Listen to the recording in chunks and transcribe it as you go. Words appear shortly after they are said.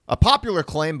A popular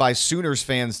claim by Sooners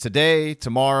fans today,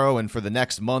 tomorrow, and for the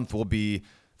next month will be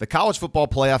the College Football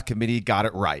Playoff Committee got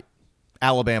it right.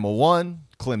 Alabama 1,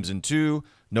 Clemson 2,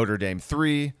 Notre Dame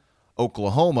 3,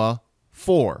 Oklahoma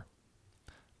 4.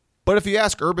 But if you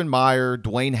ask Urban Meyer,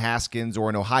 Dwayne Haskins, or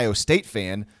an Ohio State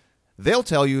fan, they'll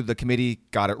tell you the committee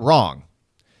got it wrong.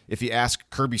 If you ask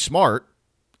Kirby Smart,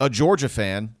 a Georgia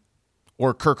fan,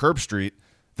 or Kirk Herbstreit,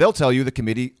 they'll tell you the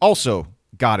committee also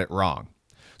got it wrong.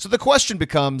 So the question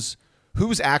becomes,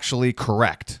 who's actually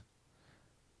correct?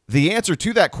 The answer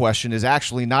to that question is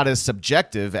actually not as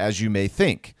subjective as you may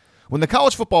think. When the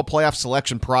college football playoff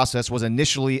selection process was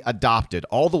initially adopted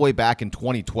all the way back in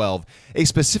 2012, a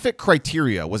specific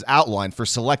criteria was outlined for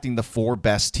selecting the 4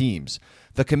 best teams.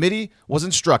 The committee was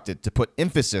instructed to put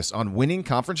emphasis on winning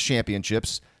conference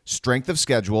championships, strength of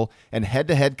schedule, and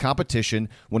head-to-head competition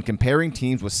when comparing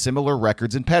teams with similar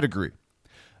records and pedigree.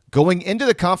 Going into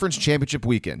the conference championship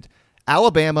weekend,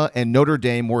 Alabama and Notre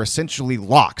Dame were essentially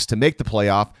locks to make the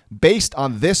playoff based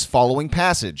on this following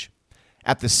passage.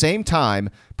 At the same time,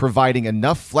 providing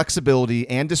enough flexibility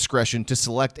and discretion to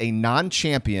select a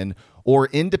non-champion or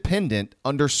independent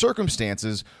under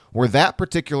circumstances where that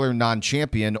particular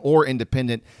non-champion or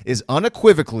independent is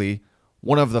unequivocally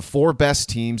one of the 4 best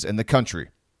teams in the country.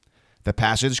 The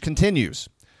passage continues.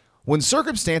 When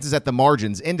circumstances at the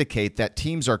margins indicate that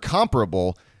teams are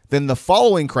comparable, then the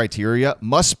following criteria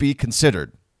must be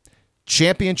considered.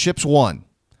 Championships won,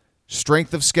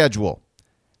 strength of schedule,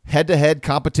 head-to-head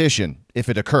competition, if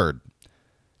it occurred,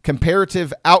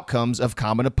 comparative outcomes of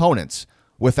common opponents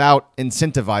without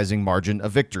incentivizing margin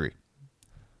of victory.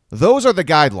 Those are the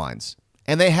guidelines,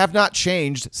 and they have not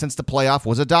changed since the playoff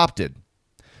was adopted.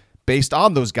 Based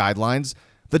on those guidelines,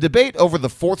 the debate over the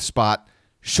 4th spot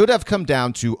should have come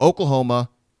down to Oklahoma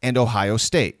and Ohio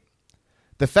State.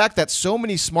 The fact that so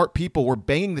many smart people were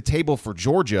banging the table for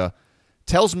Georgia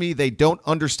tells me they don't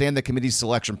understand the committee's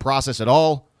selection process at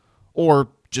all, or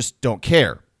just don't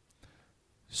care.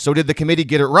 So did the committee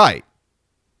get it right?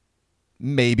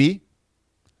 Maybe.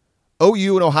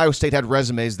 OU and Ohio State had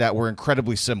resumes that were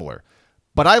incredibly similar,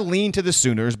 but I lean to the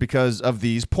Sooners because of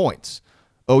these points.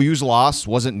 OU's loss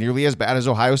wasn't nearly as bad as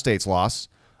Ohio State's loss.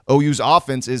 OU's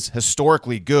offense is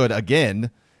historically good again,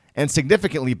 and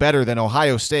significantly better than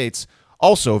Ohio State's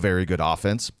also very good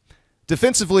offense.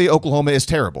 Defensively, Oklahoma is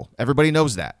terrible. Everybody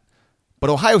knows that.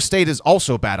 But Ohio State is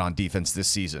also bad on defense this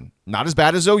season. Not as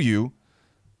bad as OU,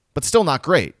 but still not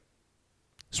great.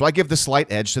 So I give the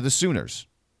slight edge to the Sooners.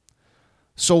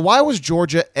 So why was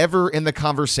Georgia ever in the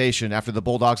conversation after the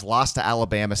Bulldogs lost to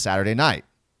Alabama Saturday night?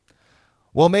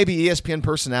 Well, maybe ESPN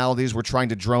personalities were trying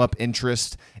to drum up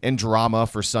interest and drama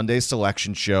for Sunday's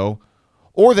selection show,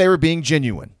 or they were being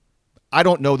genuine. I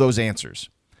don't know those answers.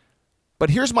 But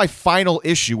here's my final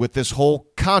issue with this whole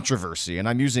controversy, and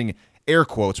I'm using air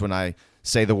quotes when I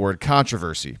say the word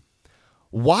controversy.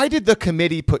 Why did the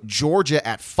committee put Georgia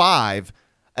at 5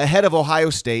 ahead of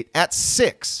Ohio State at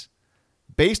 6?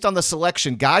 Based on the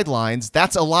selection guidelines,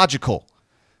 that's illogical.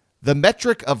 The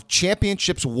metric of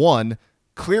championships won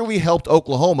clearly helped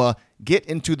Oklahoma get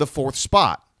into the 4th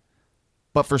spot.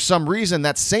 But for some reason,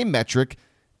 that same metric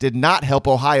did not help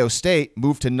Ohio State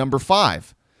move to number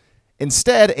 5.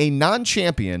 Instead, a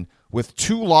non-champion with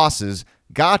 2 losses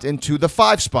got into the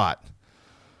 5 spot.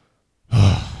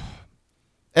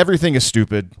 Everything is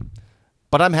stupid,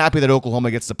 but I'm happy that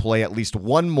Oklahoma gets to play at least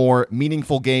one more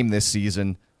meaningful game this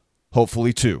season,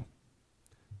 hopefully 2.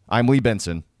 I'm Lee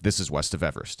Benson. This is West of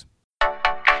Everest.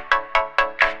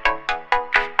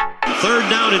 3rd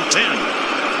down and 10.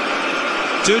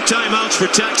 2 timeouts for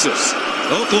Texas.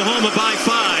 Oklahoma by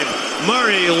 5.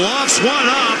 Murray lofts one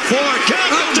up for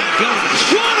Calcaterra.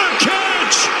 What a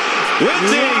catch! With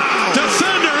the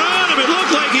defender on him, it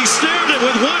looked like he snared it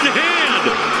with one hand.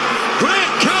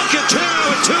 Grant Calcaterra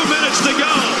with 2 minutes to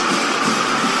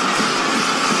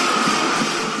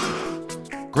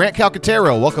go. Grant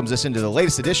Calcaterra welcomes us into the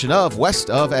latest edition of West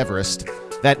of Everest.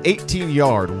 That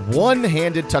 18-yard,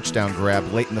 one-handed touchdown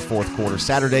grab late in the 4th quarter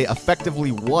Saturday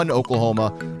effectively won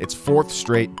Oklahoma its 4th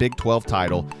straight Big 12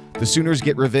 title. The Sooners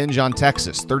get revenge on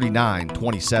Texas,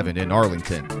 39-27 in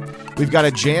Arlington. We've got a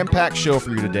jam-packed show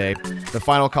for you today. The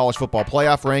final college football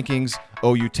playoff rankings,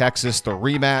 OU Texas, the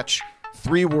rematch,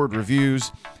 3-word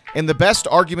reviews, and the best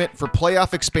argument for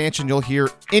playoff expansion you'll hear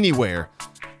anywhere.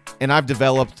 And I've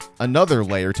developed another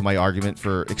layer to my argument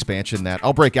for expansion that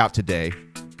I'll break out today.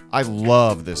 I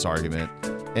love this argument,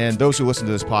 and those who listen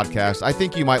to this podcast, I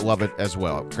think you might love it as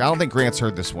well. I don't think Grant's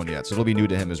heard this one yet, so it'll be new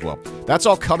to him as well. That's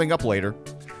all coming up later.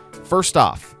 First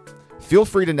off, feel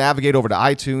free to navigate over to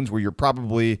iTunes, where you're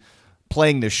probably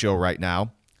playing this show right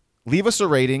now. Leave us a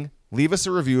rating, leave us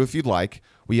a review if you'd like.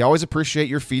 We always appreciate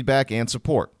your feedback and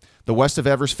support. The West of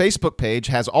Everest Facebook page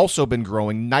has also been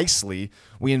growing nicely.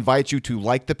 We invite you to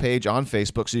like the page on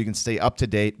Facebook so you can stay up to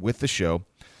date with the show.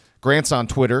 Grant's on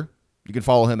Twitter. You can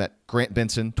follow him at Grant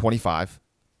Benson 25.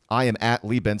 I am at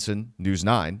Lee Benson News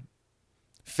 9.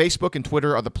 Facebook and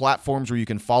Twitter are the platforms where you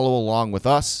can follow along with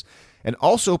us and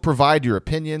also provide your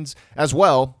opinions as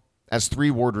well as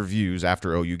 3-word reviews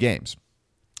after OU games.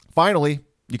 Finally,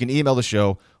 you can email the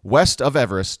show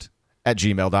westofeverest@gmail.com.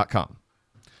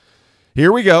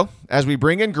 Here we go. As we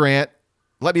bring in Grant,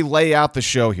 let me lay out the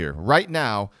show here. Right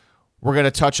now, we're going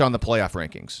to touch on the playoff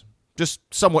rankings, just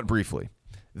somewhat briefly.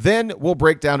 Then we'll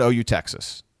break down OU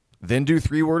Texas, then do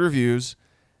 3-word reviews,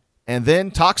 and then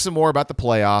talk some more about the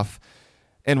playoff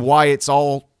and why it's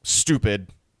all stupid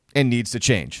and needs to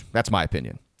change. That's my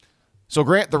opinion. So,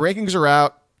 Grant, the rankings are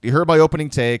out. You heard my opening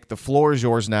take. The floor is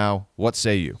yours now. What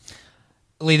say you?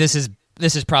 Lee, this is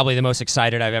probably the most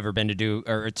excited I've ever been to do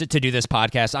this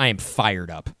podcast. I am fired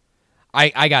up.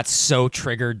 I got so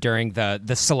triggered during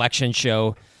the selection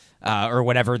show or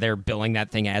whatever they're billing that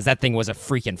thing as. That thing was a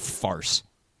freaking farce.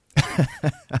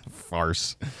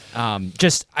 Farce.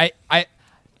 I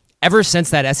ever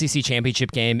since that SEC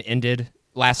championship game ended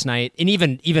last night, and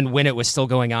even when it was still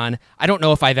going on, I don't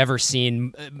know if I've ever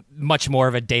seen much more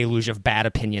of a deluge of bad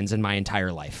opinions in my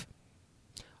entire life.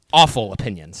 Awful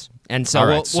opinions. And so,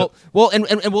 right,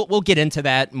 we'll get into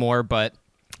that more, but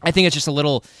I think it's just a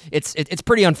little it's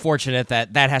pretty unfortunate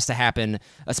that has to happen,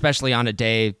 especially on a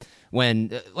day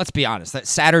when, let's be honest, that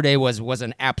Saturday was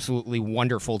an absolutely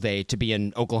wonderful day to be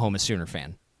an Oklahoma Sooner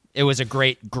fan. It was a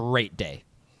great day.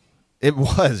 It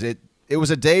was. It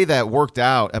was a day that worked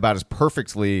out about as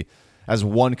perfectly as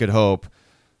one could hope.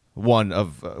 One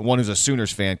who's a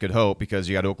Sooners fan could hope, because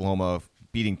you got Oklahoma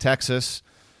beating Texas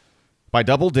by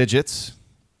double digits.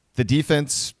 The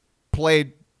defense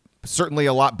played certainly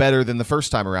a lot better than the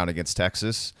first time around against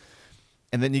Texas.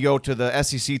 And then you go to the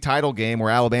SEC title game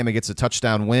where Alabama gets a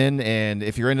touchdown win. And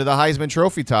if you're into the Heisman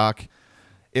Trophy talk,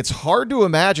 it's hard to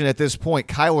imagine at this point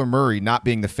Kyler Murray not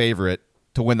being the favorite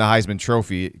to win the Heisman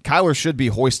Trophy. Kyler should be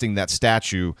hoisting that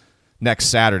statue next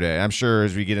Saturday. I'm sure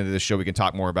as we get into this show, we can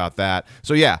talk more about that.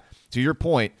 So, yeah, to your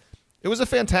point, it was a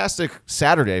fantastic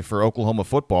Saturday for Oklahoma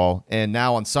football. And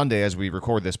now on Sunday, as we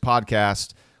record this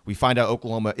podcast, we find out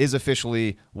Oklahoma is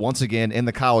officially once again in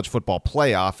the college football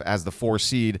playoff as the 4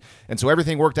 seed. And so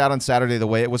everything worked out on Saturday the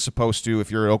way it was supposed to if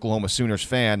you're an Oklahoma Sooners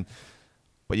fan.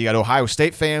 But you got Ohio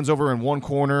State fans over in one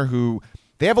corner who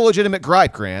they have a legitimate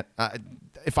gripe, Grant.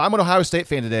 If I'm an Ohio State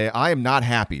fan today, I am not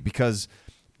happy, because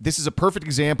this is a perfect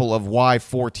example of why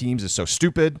 4 teams is so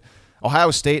stupid. Ohio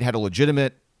State had a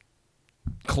legitimate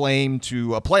claim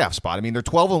to a playoff spot. I mean, they're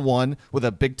 12-1 with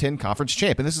a Big Ten conference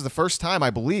champ. And this is the first time,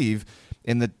 I believe,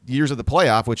 in the years of the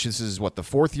playoff, which this is the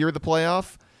 4th year of the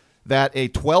playoff, that a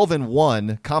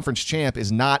 12-1 conference champ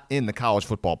is not in the college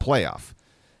football playoff.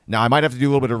 Now, I might have to do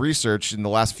a little bit of research in the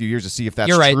last few years to see if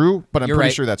that's true, but I'm pretty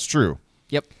sure that's true.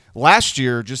 Yep. Last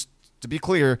year, just to be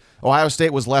clear, Ohio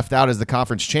State was left out as the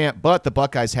conference champ, but the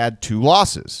Buckeyes had 2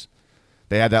 losses.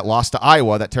 They had that loss to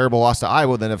Iowa, that terrible loss to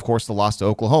Iowa, then, of course, the loss to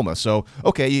Oklahoma. So,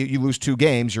 okay, you lose 2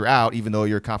 games, you're out, even though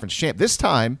you're a conference champ. This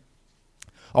time,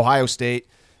 Ohio State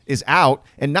is out,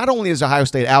 and not only is Ohio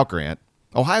State out, Grant,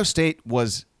 Ohio State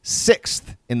was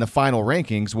 6th in the final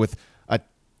rankings with a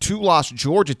 2-loss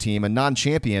Georgia team, a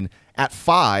non-champion, at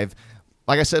 5.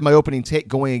 Like I said in my opening take,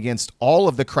 going against all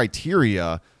of the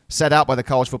criteria set out by the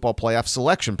college football playoff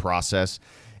selection process.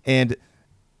 And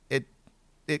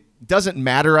it doesn't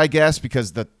matter, I guess,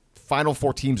 because the final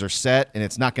 4 teams are set and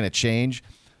it's not going to change.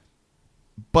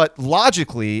 But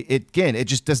logically, it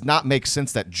just does not make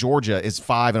sense that Georgia is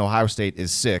 5 and Ohio State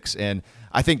is 6. And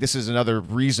I think this is another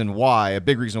reason why, a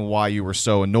big reason why you were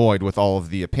so annoyed with all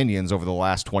of the opinions over the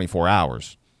last 24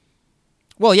 hours.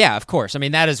 Well, yeah, of course. I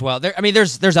mean, that as well.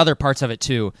 There's other parts of it,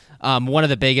 too. One of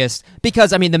the biggest,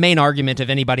 because, I mean, the main argument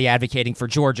of anybody advocating for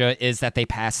Georgia is that they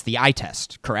passed the eye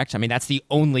test, correct? I mean, that's the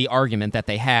only argument that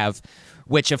they have,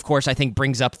 which, of course, I think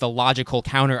brings up the logical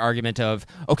counter-argument of,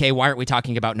 okay, why aren't we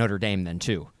talking about Notre Dame then,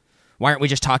 too? Why aren't we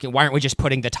just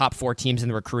putting the top 4 teams in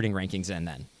the recruiting rankings in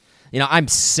then? You know, I'm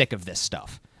sick of this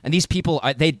stuff. And these people,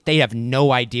 they have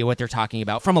no idea what they're talking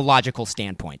about from a logical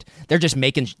standpoint. They're just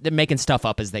making stuff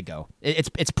up as they go.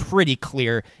 It's pretty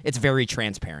clear. It's very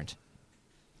transparent.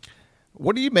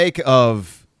 What do you make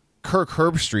of Kirk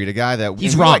Herbstreit, a guy that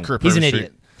he's wrong? He's an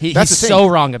idiot. He's so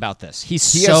wrong about this. He's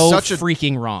so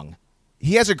freaking wrong.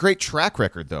 He has a great track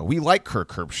record, though. We like Kirk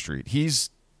Herbstreit. He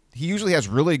usually has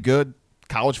really good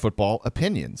college football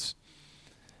opinions,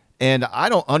 and I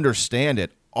don't understand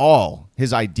it all,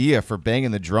 his idea for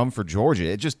banging the drum for Georgia.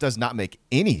 It just does not make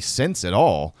any sense at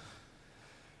all.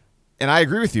 And I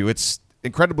agree with you. It's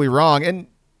incredibly wrong. And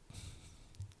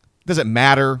does it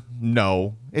matter?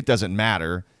 No, it doesn't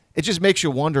matter. It just makes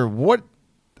you wonder, what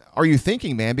are you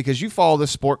thinking, man? Because you follow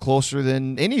this sport closer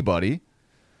than anybody.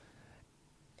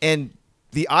 And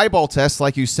the eyeball test,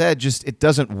 like you said, just it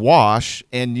doesn't wash.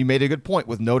 And you made a good point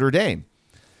with Notre Dame.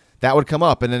 That would come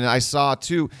up. And then I saw,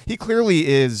 too, he clearly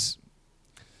is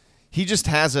 – he just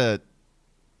has a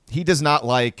 – he does not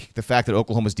like the fact that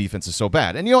Oklahoma's defense is so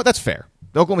bad. And you know what? That's fair.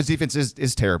 Oklahoma's defense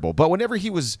is terrible. But whenever he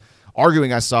was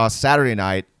arguing, I saw Saturday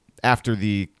night after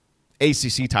the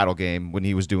ACC title game when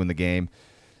he was doing the game,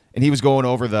 and he was going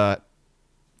over the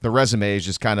resumes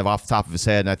just kind of off the top of his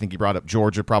head, and I think he brought up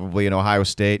Georgia probably and Ohio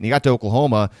State, and he got to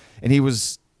Oklahoma, and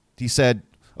he said,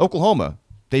 Oklahoma,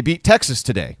 they beat Texas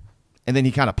today. And then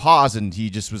he kind of paused, and he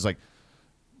just was like,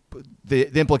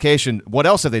 the implication, what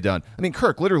else have they done? I mean,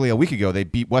 Kirk, literally a week ago, they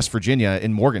beat West Virginia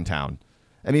in Morgantown.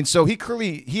 I mean, so he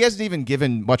hasn't even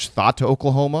given much thought to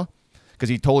Oklahoma because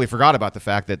he totally forgot about the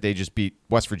fact that they just beat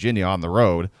West Virginia on the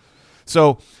road.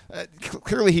 So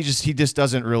clearly he just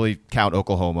doesn't really count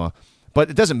Oklahoma. But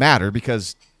it doesn't matter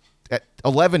because at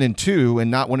 11-2 and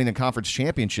not winning the conference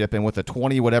championship and with a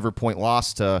 20-whatever point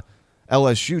loss to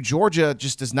LSU, Georgia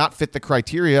just does not fit the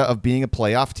criteria of being a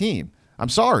playoff team. I'm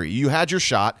sorry. You had your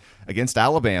shot against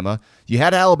Alabama. You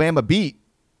had Alabama beat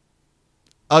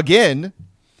again,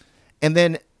 and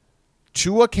then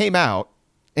Tua came out.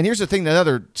 And here's the thing,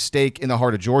 another stake in the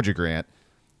heart of Georgia, Grant.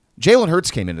 Jalen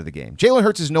Hurts came into the game. Jalen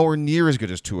Hurts is nowhere near as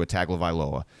good as Tua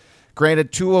Tagovailoa.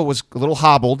 Granted, Tua was a little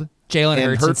hobbled. Jalen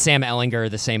Hurts and Sam Ehlinger are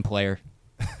the same player.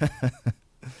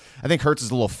 I think Hurts is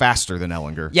a little faster than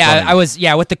Ehlinger.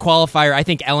 Yeah, with the qualifier, I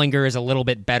think Ehlinger is a little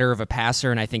bit better of a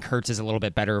passer, and I think Hurts is a little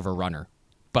bit better of a runner.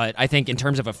 But I think in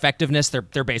terms of effectiveness,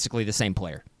 they're basically the same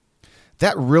player.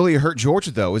 That really hurt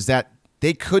Georgia, though, is that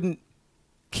they couldn't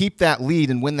keep that lead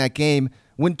and win that game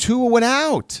when Tua went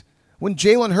out. When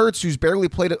Jalen Hurts, who's barely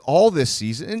played at all this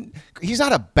season, and he's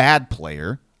not a bad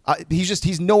player.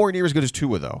 He's nowhere near as good as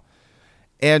Tua, though.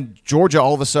 And Georgia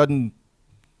all of a sudden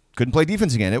couldn't play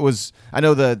defense again. I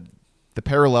know the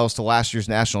parallels to last year's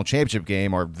national championship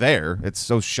game are there. It's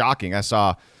so shocking. I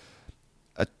saw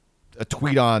a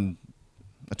tweet on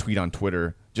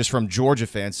Twitter just from Georgia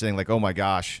fans saying like, "Oh my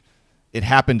gosh, it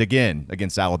happened again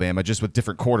against Alabama, just with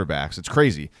different quarterbacks." It's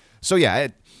crazy. So yeah,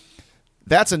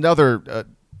 that's another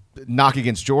knock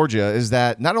against Georgia is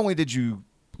that not only did you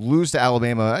lose to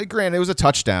Alabama, granted it was a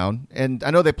touchdown, and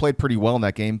I know they played pretty well in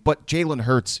that game, but Jalen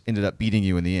Hurts ended up beating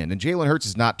you in the end, and Jalen Hurts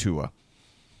is not Tua.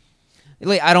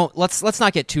 Let's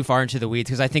not get too far into the weeds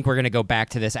because I think we're going to go back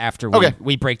to this after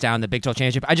we break down the Big 12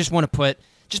 championship. I just want to put,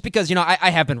 just because I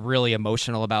have been really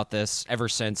emotional about this ever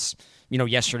since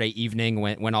yesterday evening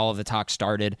when all of the talk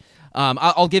started.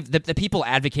 I'll give the people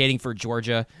advocating for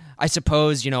Georgia, I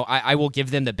suppose, I will give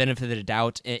them the benefit of the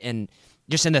doubt and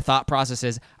just in the thought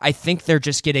processes, I think they're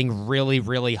just getting really,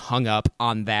 really hung up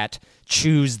on that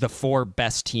choose the 4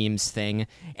 best teams thing,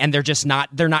 and they're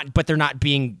not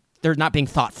being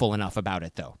thoughtful enough about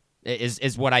it, though,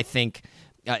 is what I think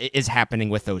is happening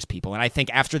with those people. And I think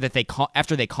after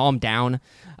they calm down,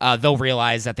 they'll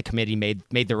realize that the committee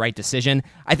made the right decision.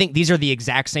 I think these are the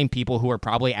exact same people who are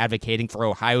probably advocating for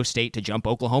Ohio State to jump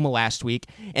Oklahoma last week,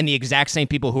 and the exact same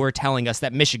people who are telling us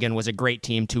that Michigan was a great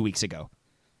team 2 weeks ago.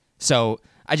 So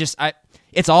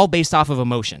it's all based off of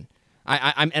emotion.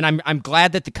 I'm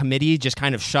glad that the committee just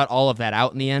kind of shut all of that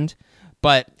out in the end.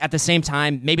 But at the same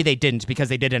time, maybe they didn't because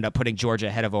they did end up putting Georgia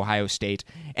ahead of Ohio State,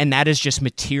 and that is just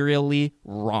materially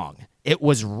wrong. It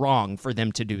was wrong for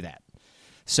them to do that.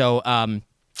 So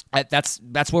that's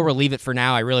where we'll leave it for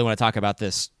now. I really want to talk about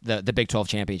the Big 12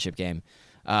 championship game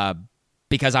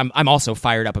because I'm also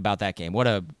fired up about that game.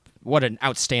 What an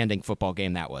outstanding football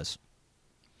game that was.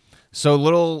 So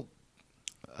little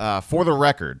for the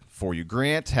record for you,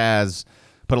 Grant has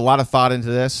put a lot of thought into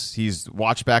this. He's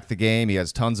watched back the game. He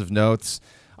has tons of notes.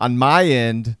 On my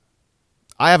end,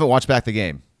 I haven't watched back the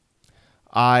game.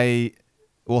 I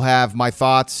will have my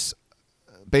thoughts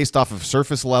based off of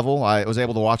surface level. I was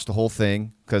able to watch the whole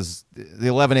thing because the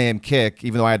 11 a.m. kick,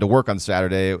 even though I had to work on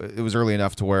Saturday, it was early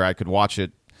enough to where I could watch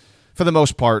it for the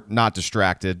most part, not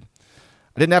distracted.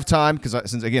 I didn't have time because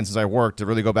since I worked to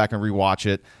really go back and rewatch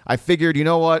it. I figured, you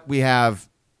know what? We have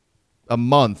a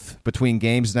month between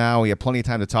games now. We have plenty of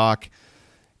time to talk.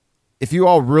 If you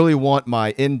all really want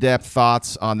my in-depth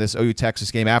thoughts on this OU Texas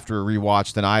game after a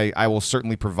rewatch, then I will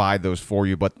certainly provide those for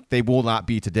you, but they will not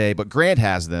be today. But Grant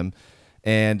has them,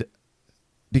 and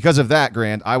because of that,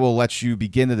 Grant, I will let you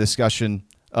begin the discussion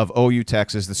of OU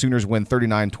Texas. The Sooners win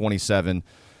 39-27.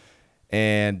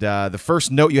 And the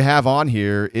first note you have on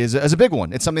here is a big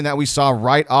one. It's something that we saw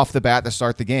right off the bat to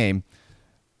start the game.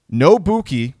 No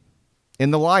Buki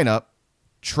in the lineup.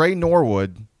 Trey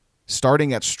Norwood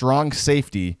starting at strong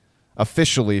safety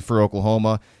officially for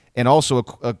Oklahoma, and also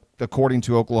according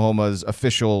to Oklahoma's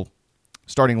official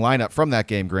starting lineup from that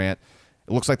game, Grant,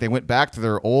 it looks like they went back to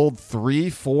their old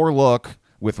 3-4 look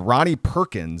with Ronnie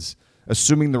Perkins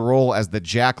assuming the role as the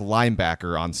jack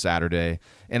linebacker on Saturday.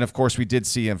 And, of course, we did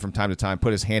see him from time to time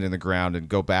put his hand in the ground and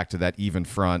go back to that even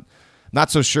front.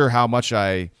 Not so sure how much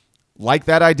I like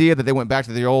that idea that they went back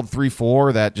to the old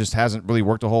 3-4. That just hasn't really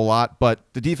worked a whole lot. But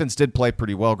the defense did play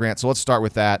pretty well, Grant. So let's start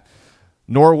with that.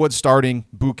 Norwood starting,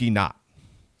 Buki not.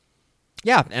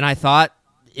 Yeah, and I thought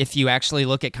if you actually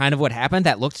look at kind of what happened,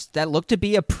 that looked to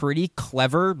be a pretty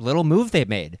clever little move they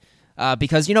made.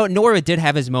 Because, Norwood did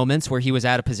have his moments where he was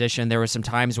out of position. There were some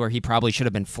times where he probably should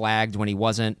have been flagged when he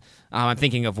wasn't. I'm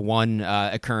thinking of one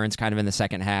occurrence kind of in the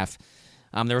second half.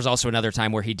 There was also another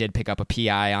time where he did pick up a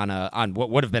PI on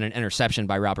what would have been an interception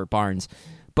by Robert Barnes.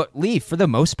 But Lee, for the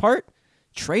most part,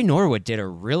 Trey Norwood did a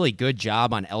really good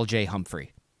job on LJ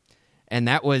Humphrey. And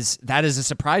that is a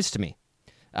surprise to me.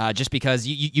 Just because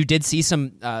you did see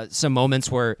some moments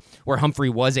where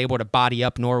Humphrey was able to body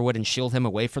up Norwood and shield him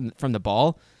away from the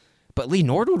ball. But Lee,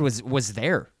 Norwood was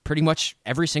there pretty much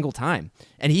every single time.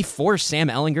 And he forced Sam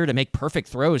Ehlinger to make perfect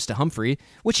throws to Humphrey,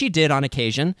 which he did on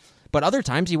occasion, but other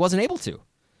times he wasn't able to.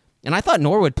 And I thought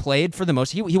Norwood played for the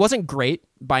most. He wasn't great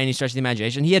by any stretch of the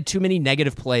imagination. He had too many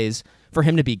negative plays for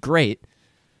him to be great.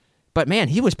 But man,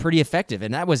 he was pretty effective,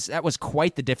 and that was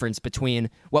quite the difference between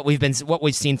what we've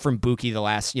seen from Buki the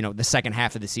last, the second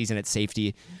half of the season at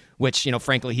safety, which,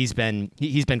 frankly, he's been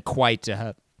quite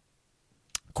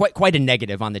a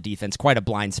negative on the defense, quite a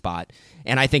blind spot.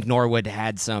 And I think Norwood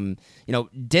had some,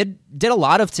 did a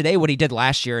lot of today what he did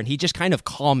last year, and he just kind of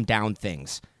calmed down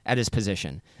things at his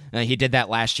position. He did that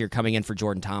last year coming in for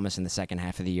Jordan Thomas in the second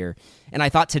half of the year. And I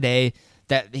thought today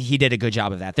that he did a good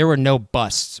job of that. There were no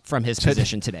busts from his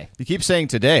position today. You keep saying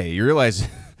today. You realize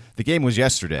the game was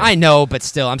yesterday. I know, but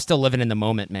still, I'm still living in the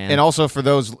moment, man. And also for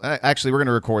those, actually, we're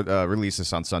going to release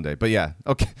this on Sunday. But yeah,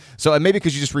 okay. So maybe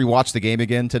because you just rewatched the game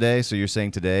again today, so you're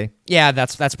saying today? Yeah,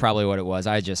 that's probably what it was.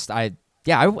 I did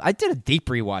a deep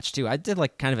rewatch too. I did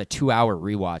like kind of a 2-hour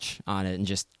rewatch on it and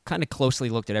just kind of closely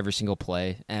looked at every single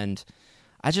play. And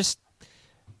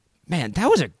man, that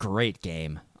was a great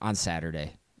game on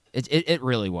Saturday. It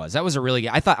really was. That was a really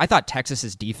good. I thought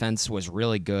Texas's defense was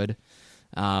really good.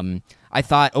 I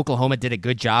thought Oklahoma did a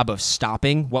good job of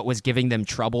stopping what was giving them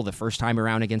trouble the first time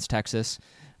around against Texas.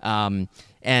 And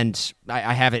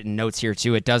I have it in notes here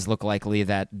too. It does look likely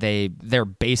that they're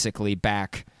basically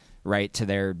back right to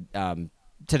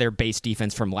their base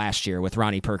defense from last year with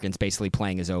Ronnie Perkins basically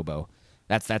playing his oboe.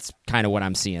 That's kind of what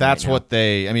I'm seeing. That's right what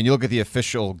you look at the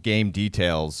official game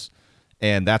details,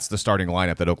 and that's the starting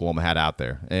lineup that Oklahoma had out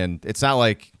there. And it's not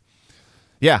like,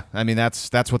 yeah, I mean,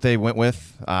 that's what they went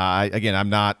with. I'm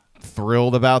not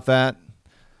thrilled about that.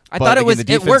 I thought it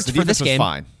worked for this game.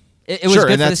 Fine. It was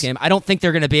good for this game. I don't think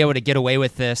they're going to be able to get away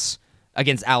with this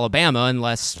against Alabama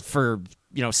unless for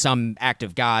some act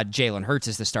of God, Jalen Hurts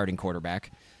is the starting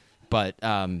quarterback. But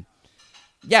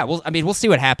yeah, we'll see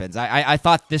what happens. I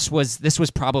thought this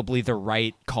was probably the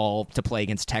right call to play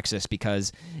against Texas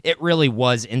because it really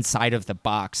was inside of the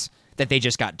box that they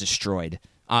just got destroyed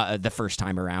the first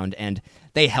time around, and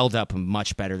they held up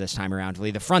much better this time around.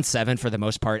 The front seven, for the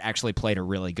most part, actually played a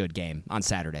really good game on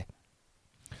Saturday.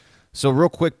 So real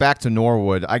quick, back to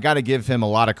Norwood. I got to give him a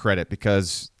lot of credit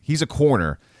because he's a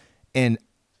corner, and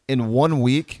in 1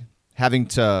 week, having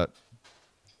to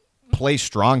play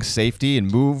strong safety and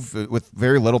move with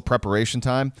very little preparation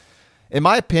time, in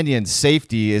my opinion,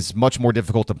 safety is much more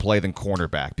difficult to play than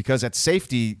cornerback because at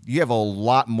safety, you have a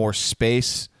lot more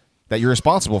space that you're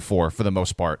responsible for the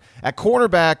most part. At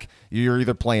cornerback, you're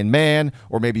either playing man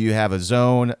or maybe you have a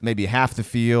zone, maybe half the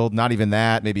field, not even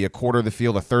that, maybe a quarter of the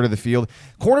field, a third of the field.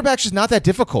 Cornerback's just not that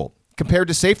difficult compared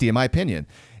to safety, in my opinion.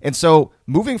 And so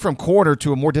moving from corner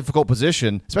to a more difficult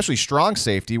position, especially strong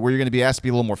safety, where you're going to be asked to be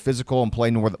a little more physical and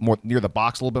play more near the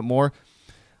box a little bit more,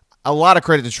 a lot of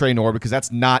credit to Trey Norwood because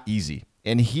that's not easy.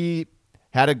 And he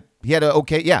played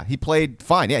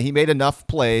fine. Yeah, he made enough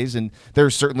plays, and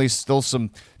there's certainly still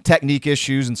some technique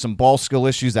issues and some ball skill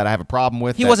issues that I have a problem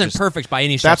with. He wasn't perfect by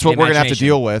any stretch. That's what we're going to have to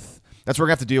deal with. That's what we're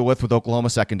going to have to deal with Oklahoma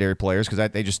secondary players because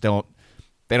they just don't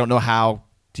know how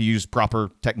to use proper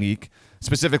technique.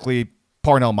 Specifically,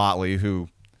 Parnell Motley, who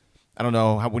I don't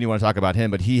know when you want to talk about him,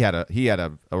 but he had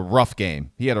a rough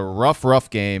game. He had a rough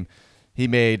game. He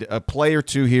made a play or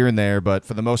two here and there, but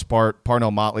for the most part,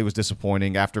 Parnell Motley was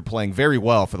disappointing after playing very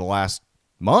well for the last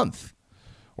month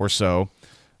or so.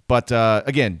 But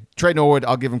again, Trey Norwood,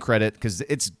 I'll give him credit because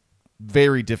it's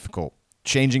very difficult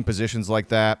changing positions like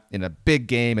that in a big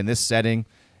game in this setting,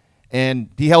 and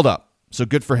he held up. So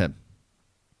good for him.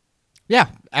 Yeah,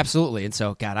 absolutely. And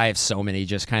so, God, I have so many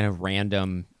just kind of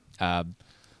random. So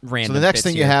the next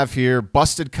thing you have here,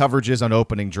 busted coverages on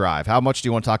opening drive. How much do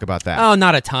you want to talk about that? Oh,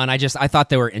 not a ton. I thought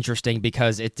they were interesting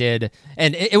because it did,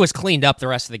 and it was cleaned up the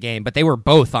rest of the game. But they were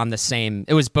both on the same.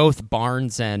 It was both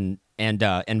Barnes and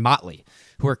Motley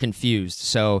who were confused.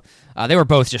 So they were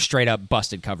both just straight up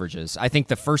busted coverages. I think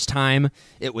the first time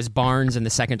it was Barnes, and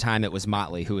the second time it was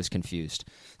Motley who was confused.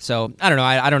 So I don't know.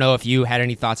 I don't know if you had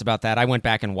any thoughts about that. I went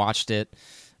back and watched it.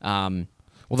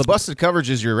 Well, the busted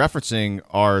coverages you're referencing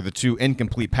are the two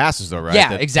incomplete passes, though, right?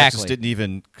 Yeah, that exactly. Texas didn't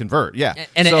even convert. Yeah,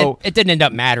 and so it didn't end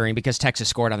up mattering because Texas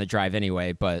scored on the drive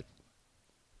anyway. But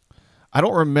I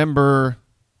don't remember.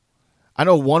 I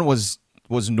know one was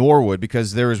Norwood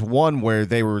because there was one where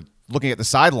they were looking at the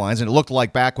sidelines, and it looked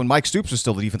like back when Mike Stoops was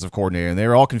still the defensive coordinator, and they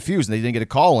were all confused, and they didn't get a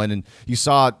call in, and you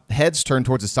saw heads turn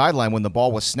towards the sideline when the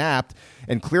ball was snapped,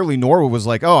 and clearly Norwood was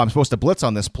like, oh, I'm supposed to blitz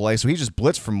on this play, so he just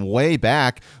blitzed from way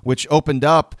back, which opened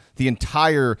up the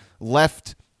entire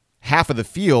left half of the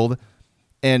field,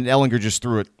 and Ehlinger just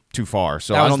threw it too far.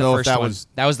 So I don't know if that was...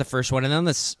 That was the first one, and then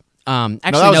this...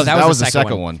 that was the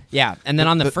second one. Yeah, and then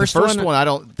on the first one...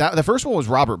 The first one was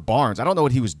Robert Barnes. I don't know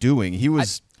what he was doing. He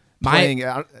was... playing,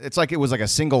 it's like it was like a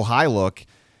single high look.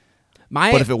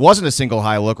 But if it wasn't a single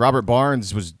high look, Robert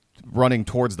Barnes was running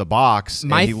towards the box,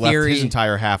 and he left his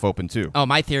entire half open too. Oh,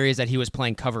 my theory is that he was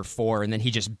playing cover 4, and then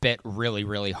he just bit really,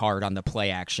 really hard on the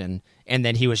play action, and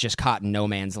then he was just caught in no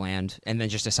man's land, and then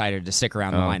just decided to stick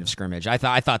around the line of scrimmage. I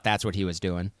thought that's what he was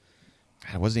doing.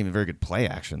 It wasn't even very good play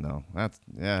action, though.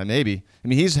 Maybe. I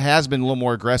mean, has been a little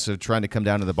more aggressive trying to come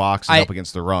down to the box and help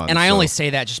against the run. And I only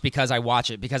say that just because I watch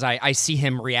it, because I see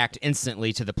him react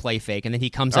instantly to the play fake, and then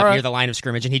he comes up near the line of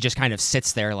scrimmage, and he just kind of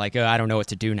sits there like, I don't know what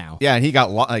to do now. Yeah, and he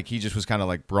got he just was kind of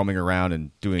like roaming around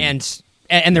and doing...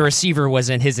 And the receiver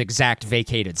was in his exact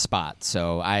vacated spot,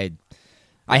 so I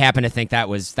happen to think that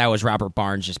was Robert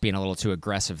Barnes just being a little too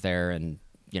aggressive there and,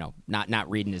 not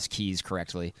reading his keys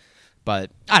correctly.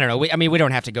 But I don't know. We don't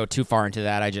have to go too far into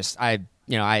that.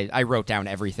 I wrote down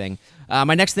everything.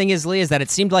 My next thing is, Lee, is that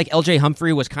it seemed like L.J.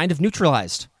 Humphrey was kind of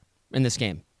neutralized in this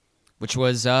game, which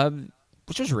was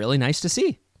really nice to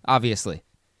see, obviously.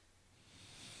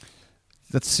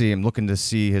 Let's see. I'm looking to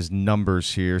see his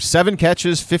numbers here. 7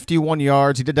 catches, 51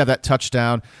 yards. He did have that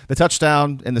touchdown. The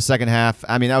touchdown in the second half,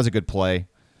 that was a good play.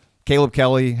 Caleb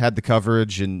Kelly had the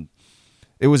coverage, and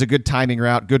it was a good timing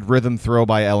route, good rhythm throw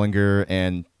by Ehlinger,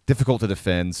 and difficult to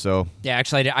defend. So yeah,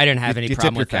 actually, I didn't have any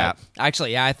problem with that.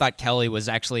 Actually, yeah, I thought Kelly was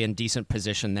actually in decent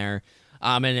position there,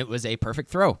 and it was a perfect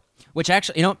throw. Which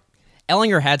actually,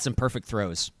 Ehlinger had some perfect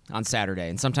throws on Saturday,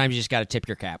 and sometimes you just got to tip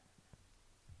your cap.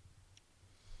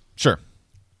 Sure,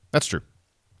 that's true.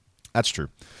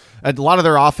 A lot of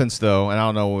their offense, though, and I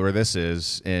don't know where this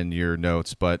is in your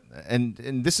notes, but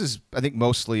and this is, I think,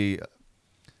 not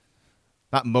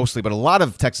mostly, but a lot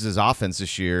of Texas's offense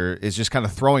this year is just kind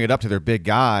of throwing it up to their big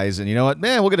guys. And you know what?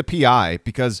 Man, we'll get a PI,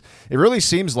 because it really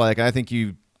seems like, and I think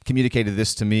you communicated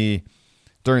this to me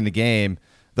during the game,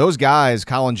 those guys,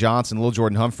 Colin Johnson, Lil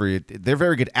Jordan Humphrey, they're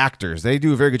very good actors. They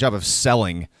do a very good job of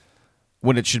selling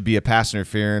when it should be a pass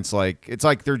interference. It's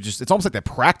almost like they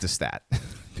practice that.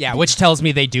 Yeah, which tells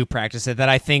me they do practice it. That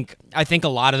I think a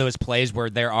lot of those plays where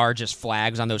there are just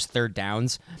flags on those third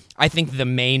downs, I think the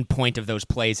main point of those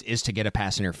plays is to get a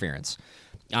pass interference.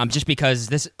 Just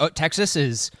because Texas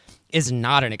is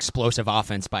not an explosive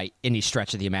offense by any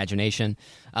stretch of the imagination.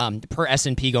 Per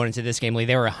S&P going into this game,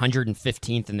 they were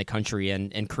 115th in the country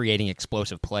in creating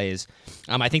explosive plays.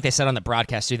 I think they said on the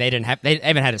broadcast too, they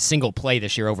haven't had a single play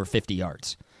this year over 50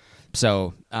 yards.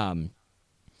 So.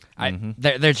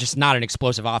 They're just not an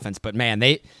explosive offense, but man,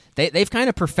 they've kind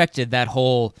of perfected that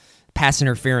whole pass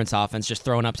interference offense, just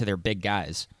throwing up to their big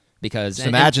guys. Because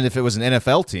imagine if it was an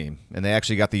NFL team and they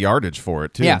actually got the yardage for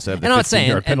it too, instead of the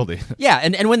 15-yard penalty.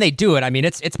 And when they do it,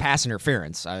 it's pass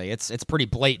interference. It's pretty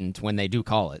blatant when they do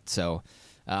call it. So,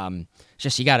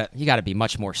 just you gotta be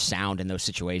much more sound in those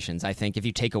situations. I think if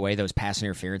you take away those pass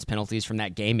interference penalties from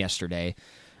that game yesterday,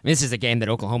 this is a game that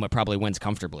Oklahoma probably wins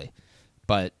comfortably,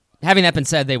 but. Having that been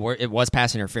said, it was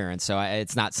pass interference, so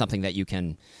it's not something that you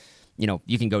can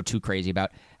go too crazy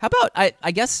about. How about I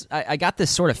guess I got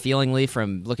this sort of feeling, Lee,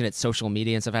 from looking at social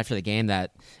media and stuff after the game and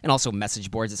also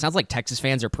message boards. It sounds like Texas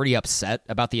fans are pretty upset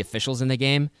about the officials in the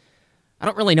game. I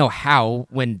don't really know how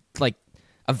when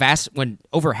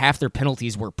over half their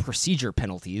penalties were procedure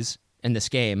penalties in this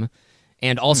game.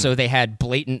 And also, they had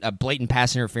blatant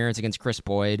pass interference against Chris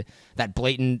Boyd, that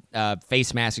blatant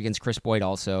face mask against Chris Boyd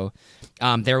also.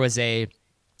 There was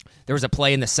There was a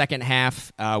play in the second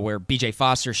half where B.J.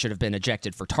 Foster should have been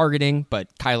ejected for targeting, but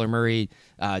Kyler Murray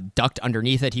ducked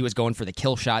underneath it. He was going for the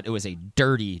kill shot. It was a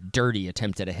dirty, dirty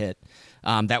attempt at a hit.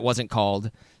 That wasn't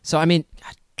called. So, I mean,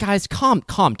 guys,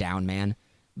 calm down, man.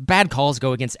 Bad calls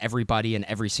go against everybody in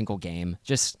every single game.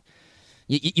 Just,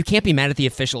 you can't be mad at the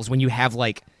officials when you have,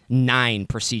 9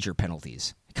 procedure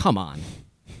penalties. Come on.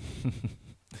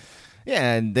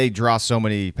 Yeah, and they draw so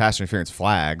many pass interference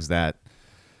flags that,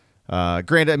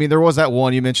 granted, I mean, there was that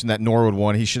one, you mentioned that Norwood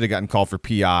one, he should have gotten called for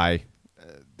PI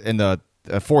in the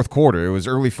fourth quarter. It was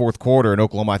early fourth quarter, and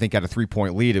Oklahoma, I think, had a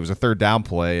 3-point lead. It was a third down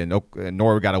play, and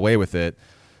Norwood got away with it.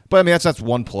 But, I mean, that's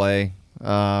one play.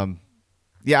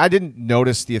 Yeah, I didn't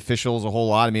notice the officials a whole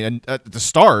lot. I mean, at the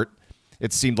start,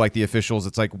 it seemed like the officials,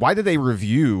 it's like, why did they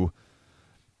review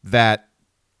that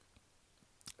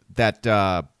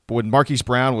when Marquise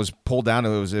Brown was pulled down,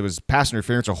 it was pass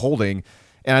interference or holding,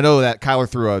 and I know that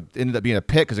Kyler ended up being a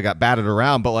pick because it got batted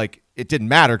around, but it didn't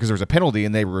matter because there was a penalty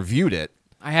and they reviewed it.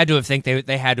 I had to think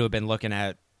they had to have been looking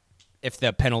at if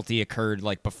the penalty occurred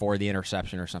before the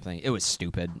interception or something. It was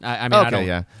stupid. I mean, okay,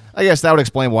 yeah, I guess that would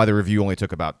explain why the review only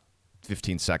took about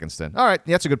 15 seconds. Then, all right,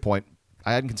 yeah, that's a good point.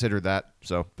 I hadn't considered that,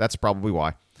 so that's probably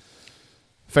why.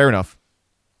 Fair enough.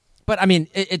 But, I mean,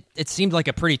 it seemed like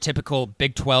a pretty typical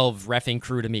Big 12 reffing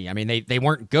crew to me. I mean, they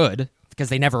weren't good because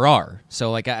they never are.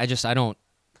 So, I don't...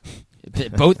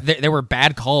 There were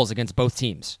bad calls against both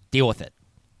teams. Deal with it.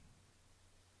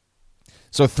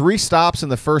 So 3 stops in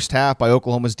the first half by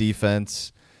Oklahoma's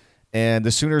defense, and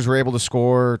the Sooners were able to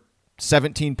score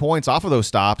 17 points off of those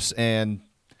stops, and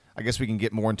I guess we can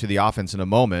get more into the offense in a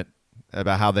moment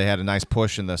about how they had a nice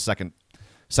push in the second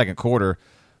quarter.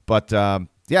 But...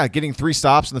 yeah, getting 3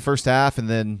 stops in the first half, and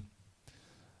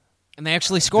they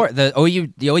actually scored. The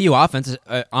OU offense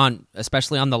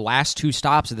especially on the last 2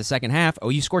 stops of the second half,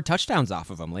 OU scored touchdowns off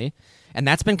of them, Lee, and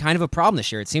that's been kind of a problem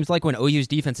this year. It seems like when OU's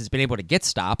defense has been able to get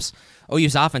stops,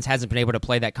 OU's offense hasn't been able to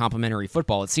play that complementary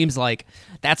football. It seems like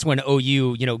that's when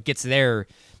OU gets their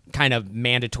kind of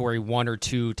mandatory 1 or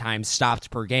 2 times stops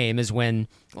per game is when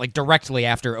directly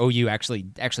after OU actually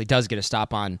does get a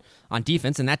stop on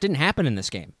defense, and that didn't happen in this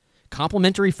game.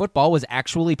 Complementary football was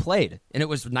actually played, and it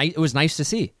was nice. It was nice to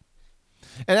see.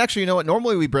 And actually, you know what?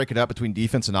 Normally we break it up between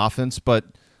defense and offense, but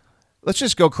let's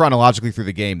just go chronologically through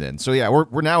the game then. So yeah,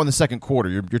 we're now in the second quarter.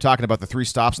 You're talking about the 3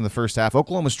 stops in the first half.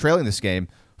 Oklahoma's trailing this game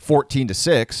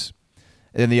 14-6.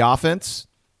 And then the offense,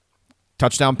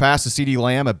 touchdown pass to CeeDee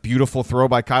Lamb, a beautiful throw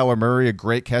by Kyler Murray, a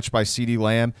great catch by CeeDee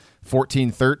Lamb,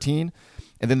 14-13.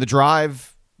 And then the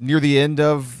drive near the end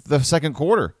of the second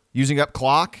quarter, using up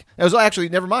clock. It was actually,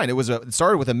 never mind. It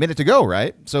started with a minute to go,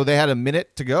 right? So they had a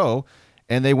minute to go,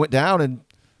 and they went down and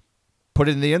put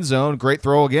it in the end zone. Great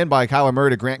throw again by Kyler Murray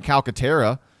to Grant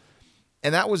Calcaterra.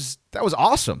 And that was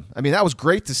awesome. I mean, that was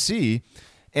great to see.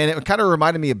 And it kind of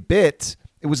reminded me a bit,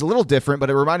 it was a little different, but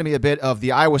it reminded me a bit of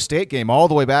the Iowa State game all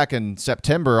the way back in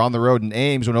September on the road in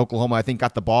Ames when Oklahoma, I think,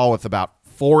 got the ball with about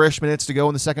 4-ish minutes to go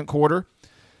in the second quarter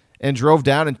and drove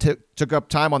down and took up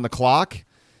time on the clock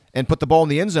and put the ball in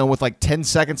the end zone with 10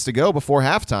 seconds to go before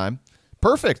halftime.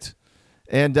 Perfect.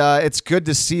 And it's good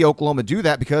to see Oklahoma do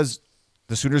that because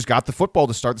the Sooners got the football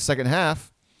to start the second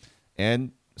half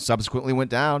and subsequently went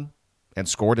down and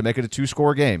scored to make it a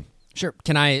 2-score game. Sure.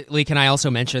 Lee, can I also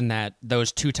mention that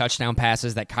those 2 touchdown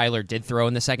passes that Kyler did throw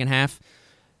in the second half,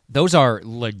 those are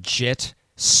legit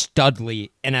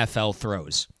studly NFL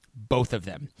throws, both of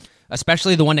them,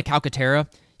 especially the one to Calcaterra.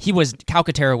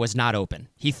 Calcaterra was not open.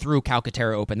 He threw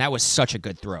Calcaterra open. That was such a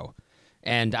good throw.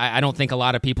 And I don't think a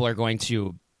lot of people are going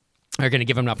to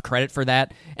give him enough credit for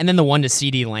that. And then the one to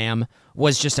CeeDee Lamb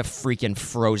was just a freaking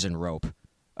frozen rope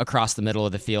across the middle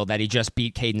of the field that he just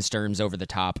beat Caden Stearns over the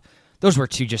top. Those were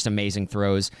 2 just amazing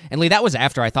throws. And Lee, that was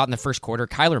after I thought in the first quarter,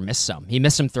 Kyler missed some. He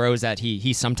missed some throws that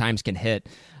he sometimes can hit.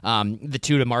 The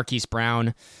 2 to Marquise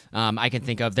Brown, I can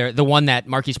think of. The one that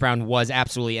Marquise Brown was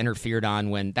absolutely interfered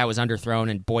on when that was underthrown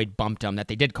and Boyd bumped him, that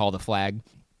they did call the flag.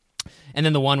 And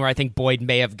then the one where I think Boyd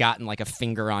may have gotten a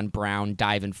finger on Brown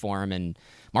diving for him, and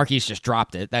Marquise just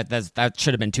dropped it. That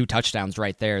should have been 2 touchdowns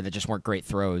right there that just weren't great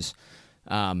throws.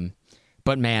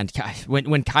 But man,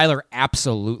 when Kyler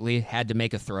absolutely had to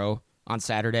make a throw on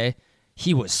Saturday,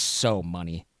 he was so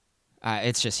money.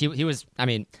 It's just he was. I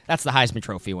mean, that's the Heisman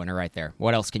Trophy winner right there.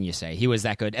 What else can you say? He was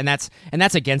that good, and that's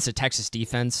against a Texas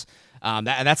defense.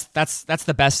 That's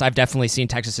the best I've definitely seen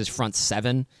Texas's front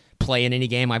 7 play in any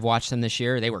game I've watched them this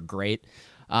year. They were great.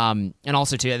 And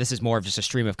also, too, this is more of just a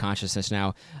stream of consciousness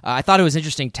now. I thought it was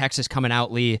interesting, Texas coming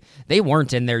out, Lee, they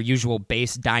weren't in their usual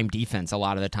base dime defense a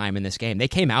lot of the time in this game. They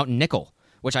came out in nickel,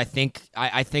 which I think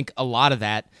a lot of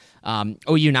that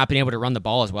OU not being able to run the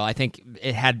ball as well. I think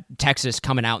it had Texas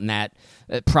coming out in that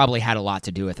probably had a lot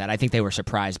to do with that. I think they were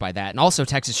surprised by that. And also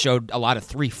Texas showed a lot of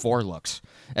 3-4 looks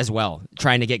as well,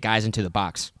 trying to get guys into the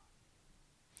box.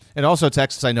 And also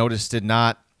Texas, I noticed, did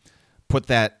not put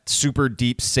that super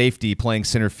deep safety playing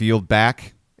center field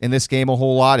back in this game a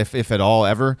whole lot, if at all,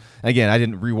 ever. Again, I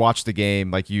didn't rewatch the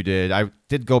game like you did. I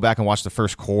did go back and watch the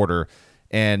first quarter,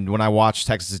 and when I watched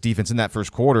Texas' defense in that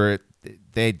first quarter,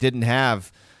 they didn't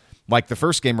have, like the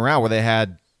first game around where they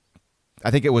had,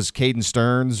 I think it was Caden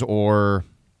Stearns, or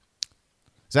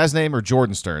is that his name, or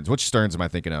Jordan Stearns? Which Stearns am I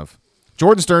thinking of?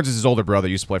 Jordan Stearns is his older brother,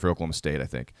 used to play for Oklahoma State, I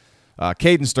think.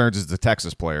 Caden Stearns is the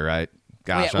Texas player, right?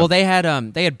 Gosh, well, they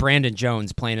had Brandon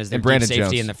Jones playing as their deep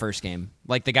safety in the first game.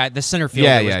 Like the center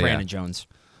fielder was Brandon Jones.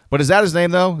 But is that his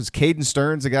name though? Is Caden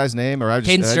Stearns the guy's name, or I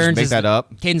just make that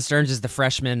up? Caden Stearns is the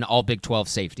freshman All Big 12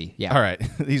 safety. Yeah. All right.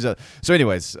 So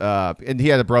anyways, and he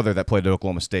had a brother that played at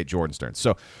Oklahoma State, Jordan Stearns.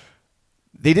 So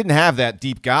they didn't have that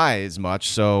deep guy as much.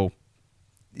 So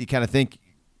you kind of think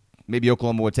maybe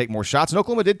Oklahoma would take more shots, and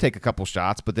Oklahoma did take a couple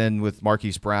shots, but then with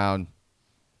Marquise Brown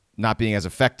not being as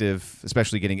effective,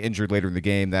 especially getting injured later in the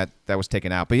game, that was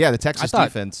taken out. But yeah, the Texas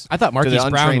defense. I thought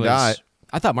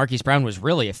Marquise Brown was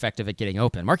really effective at getting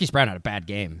open. Marquise Brown had a bad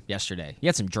game yesterday. He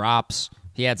had some drops.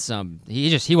 He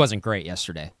wasn't great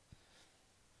yesterday.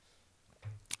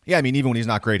 Yeah, I mean, even when he's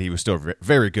not great, he was still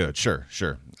very good. Sure.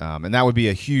 And that would be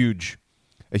a huge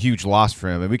loss for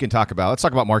him. And let's talk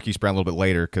about Marquise Brown a little bit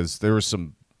later, because there was a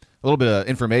little bit of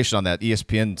information on that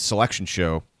ESPN selection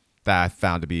show that I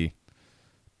found to be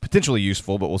potentially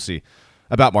useful, but we'll see,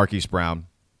 about Marquise Brown.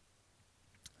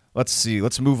 Let's see.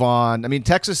 Let's move on.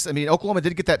 Oklahoma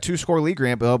did get that 2-score lead,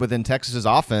 Grampo, but then Texas's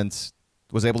offense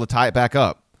was able to tie it back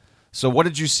up. So what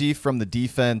did you see from the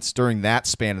defense during that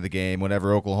span of the game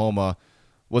whenever Oklahoma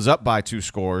was up by 2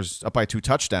 scores, up by 2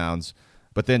 touchdowns,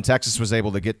 but then Texas was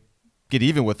able to get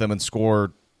even with them and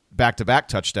score back-to-back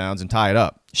touchdowns and tie it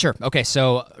up? Sure. Okay,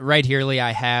 so right here, Lee,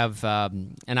 I have,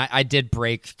 and I did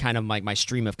break kind of my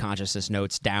stream of consciousness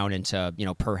notes down into,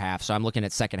 per half. So I'm looking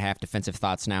at second half defensive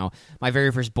thoughts now. My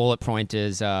very first bullet point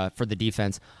is for the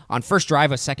defense. On first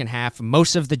drive of second half,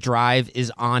 most of the drive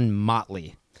is on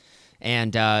Motley.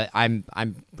 And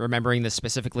I'm remembering this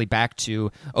specifically back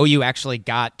to OU actually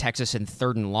got Texas in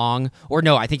 3rd and long. Or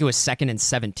no, I think it was 2nd and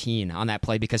 17 on that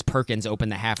play, because Perkins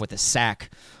opened the half with a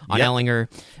sack on Ellinger.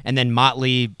 And then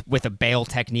Motley, with a bail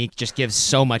technique, just gives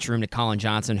so much room to Colin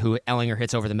Johnson, who Ellinger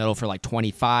hits over the middle for like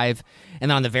 25.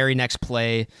 And then on the very next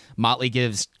play, Motley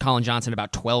gives Colin Johnson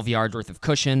about 12 yards worth of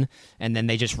cushion. And then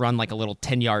they just run like a little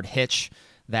 10-yard hitch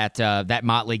that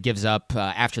Motley gives up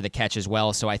after the catch as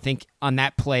well. So I think on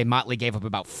that play, Motley gave up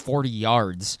about 40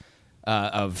 yards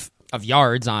of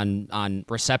yards on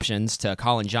receptions to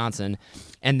Colin Johnson.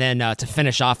 And then to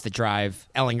finish off the drive,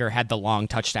 Ellinger had the long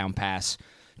touchdown pass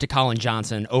to Colin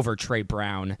Johnson over Trey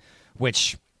Brown,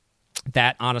 which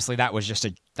that was just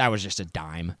a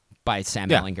dime by Sam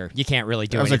Ellinger. You can't really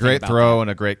do anything about that. That was a great throw and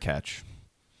a great catch.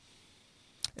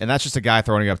 And that's just a guy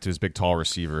throwing it up to his big, tall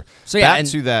receiver. So yeah,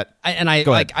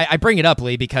 I bring it up,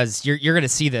 Lee, because you're going to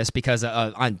see this because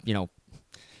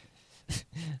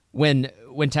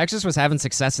when Texas was having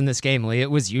success in this game, Lee, it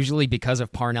was usually because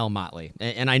of Parnell Motley.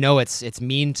 And I know it's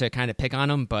mean to kind of pick on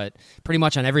him, but pretty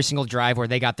much on every single drive where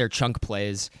they got their chunk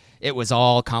plays, it was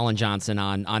all Colin Johnson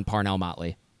on Parnell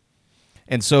Motley.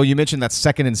 And so you mentioned that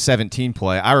 2nd and 17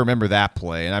 play. I remember that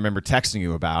play, and I remember texting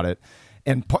you about it.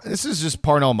 And this is just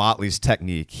Parnell Motley's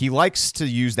technique. He likes to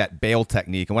use that bail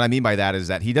technique. And what I mean by that is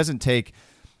that he doesn't take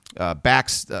he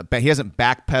doesn't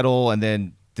backpedal and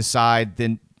then decide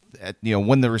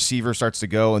when the receiver starts to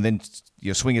go and then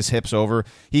swing his hips over.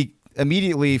 He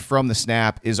immediately from the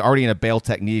snap is already in a bail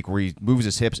technique where he moves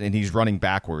his hips and he's running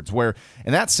backwards. Where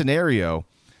in that scenario,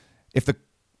 if the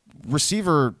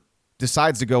receiver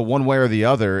decides to go one way or the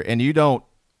other and you don't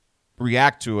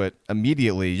react to it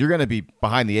immediately, you're going to be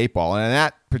behind the 8 ball. And in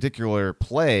that particular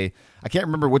play, I can't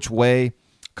remember which way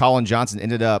Colin Johnson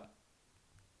ended up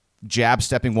jab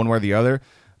stepping one way or the other.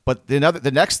 But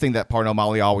the next thing that Parnell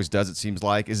Motley always does, it seems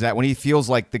like, is that when he feels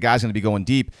like the guy's going to be going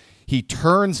deep, he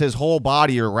turns his whole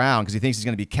body around because he thinks he's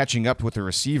going to be catching up with the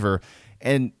receiver.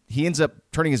 And he ends up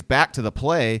turning his back to the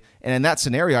play. And in that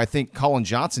scenario, I think Colin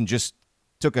Johnson just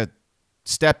took a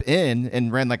step in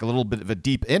and ran like a little bit of a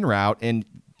deep in route, and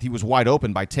he was wide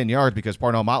open by 10 yards because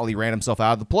Parnell Motley ran himself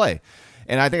out of the play.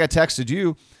 And I think I texted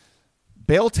you,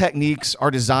 bail techniques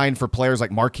are designed for players like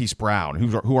Marquise Brown,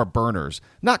 who are burners,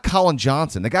 not Colin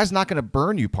Johnson. The guy's not going to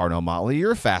burn you, Parnell Motley.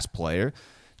 You're a fast player.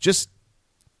 Just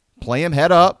play him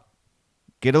head up,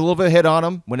 get a little bit of hit on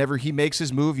him. Whenever he makes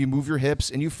his move, you move your hips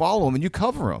and you follow him and you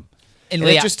cover him. And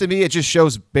it just, to me, it just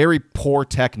shows very poor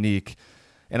technique.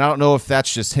 And I don't know if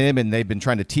that's just him and they've been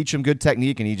trying to teach him good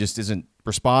technique and he just isn't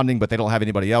responding, but they don't have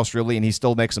anybody else really, and he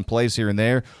still makes some plays here and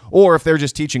there, or if they're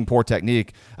just teaching poor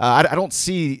technique. I don't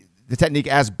see the technique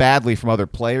as badly from other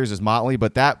players as Motley,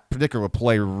 but that particular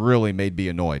play really made me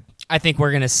annoyed. I think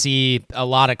we're going to see a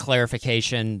lot of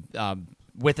clarification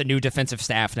with a new defensive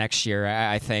staff next year,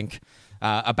 I think,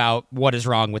 about what is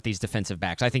wrong with these defensive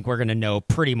backs. I think we're going to know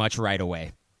pretty much right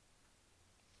away.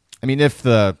 I mean, if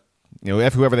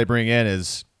whoever they bring in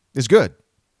is good,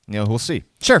 we'll see.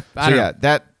 Sure.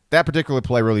 That particular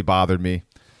play really bothered me,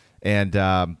 and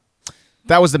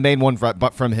that was the main one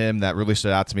from him that really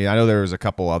stood out to me. I know there was a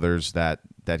couple others that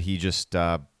he just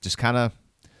kind of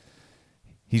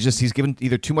he's given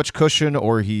either too much cushion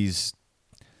or he's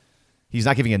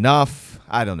not giving enough.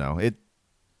 I don't know.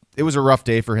 It was a rough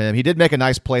day for him. He did make a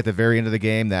nice play at the very end of the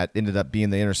game that ended up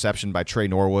being the interception by Trey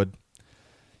Norwood.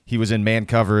 He was in man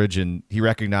coverage, and he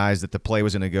recognized that the play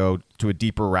was going to go to a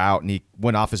deeper route, and he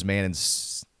went off his man and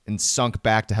sunk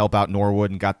back to help out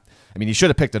Norwood and he should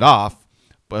have picked it off,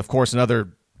 but of course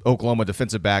another Oklahoma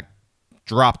defensive back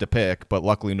dropped a pick, but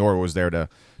luckily Norwood was there to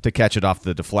catch it off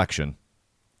the deflection.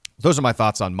 Those are my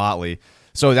thoughts on Motley.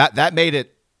 So that made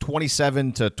it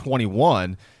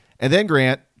 27-21, and then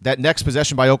Grant, that next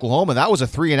possession by Oklahoma, that was a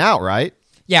 3-and-out, right?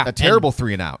 Yeah, a terrible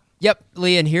 3-and-out. Yep,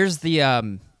 Lee, and here's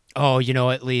the oh, you know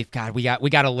what, Lee? God, we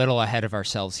got a little ahead of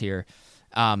ourselves here.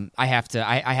 I have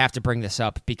to bring this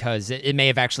up because it may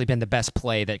have actually been the best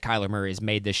play that Kyler Murray has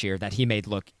made this year that he made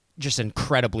look just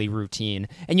incredibly routine.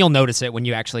 And you'll notice it when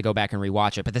you actually go back and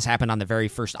rewatch it. But this happened on the very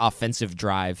first offensive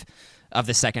drive of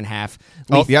the second half.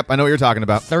 Yep, I know what you're talking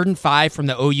about. 3rd and 5 from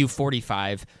the OU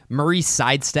 45. Murray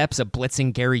sidesteps a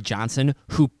blitzing Gary Johnson,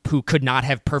 who could not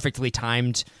have perfectly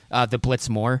timed the blitz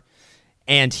more.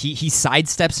 And he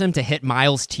sidesteps him to hit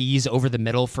Miles Tees over the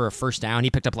middle for a first down. He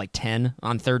picked up like 10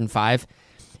 on 3rd and 5.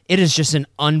 It is just an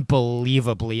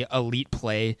unbelievably elite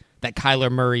play that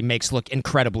Kyler Murray makes look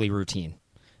incredibly routine.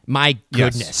 My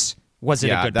goodness, was it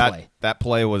a good play? That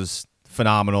play was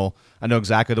phenomenal. I know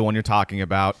exactly the one you're talking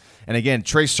about. And again,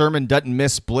 Trey Sermon doesn't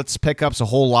miss blitz pickups a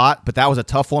whole lot, but that was a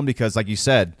tough one because, like you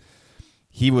said,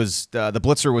 he was the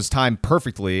blitzer was timed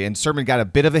perfectly, and Sermon got a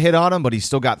bit of a hit on him, but he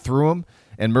still got through him.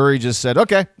 And Murray just said,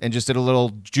 okay, and just did a little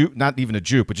juke, not even a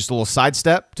juke, but just a little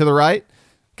sidestep to the right,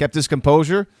 kept his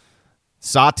composure,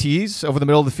 saw Tees over the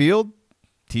middle of the field.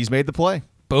 Tees made the play.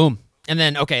 Boom. And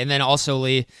then also,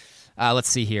 Lee, let's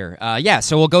see here.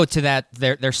 So we'll go to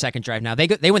their second drive now.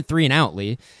 They went 3-and-out,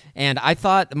 Lee, and I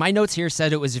thought my notes here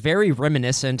said it was very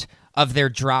reminiscent of their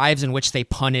drives in which they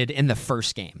punted in the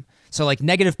first game. So like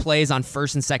negative plays on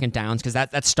 1st and 2nd downs because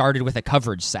that started with a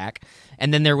coverage sack,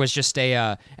 and then there was just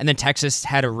and then Texas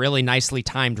had a really nicely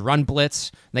timed run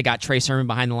blitz. They got Trey Sermon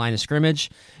behind the line of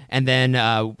scrimmage, and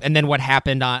then what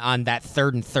happened on that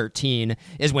 3rd and 13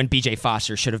 is when B.J.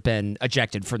 Foster should have been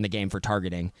ejected from the game for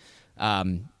targeting.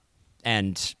 And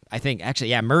I think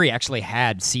Murray actually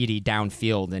had CD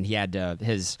downfield, and he had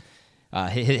his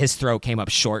throw came up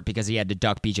short because he had to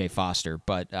duck B.J. Foster,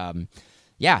 but.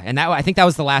 And I think that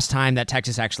was the last time that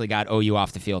Texas actually got OU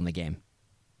off the field in the game.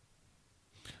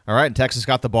 All right, and Texas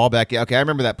got the ball back. Okay, I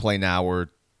remember that play now where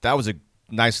that was a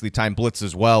nicely timed blitz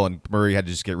as well, and Murray had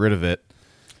to just get rid of it.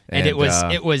 And it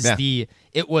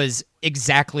was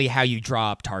exactly how you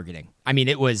draw up targeting. I mean,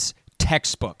 it was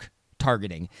textbook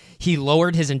targeting. He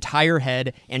lowered his entire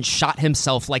head and shot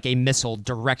himself like a missile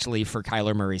directly for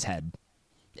Kyler Murray's head.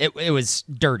 It was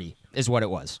dirty, is what it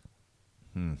was.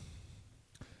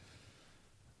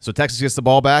 So Texas gets the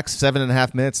ball back,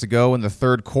 7.5 minutes to go in the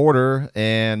third quarter,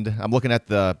 and I'm looking at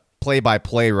the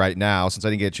play-by-play right now since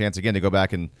I didn't get a chance again to go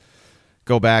back and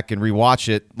rewatch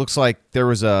it. Looks like there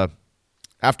was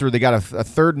after they got a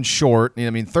 3rd and short.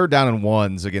 3rd down and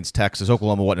 1s against Texas.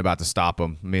 Oklahoma wasn't about to stop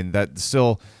them. That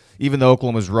still, even though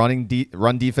Oklahoma's run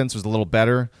defense was a little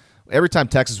better, every time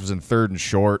Texas was in 3rd and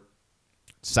short,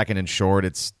 2nd and short,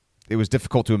 it was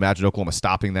difficult to imagine Oklahoma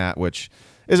stopping that, which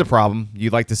is a problem.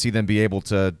 You'd like to see them be able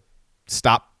to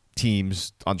stop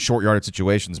teams on short yardage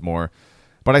situations more.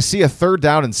 But I see a 3rd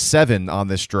down and 7 on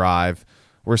this drive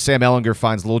where Sam Ehlinger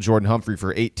finds Lil Jordan Humphrey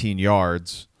for 18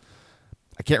 yards.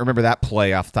 I can't remember that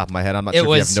play off the top of my head. I'm not sure if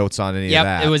you have notes on any of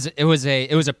that. It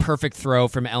was a perfect throw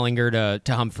from Ehlinger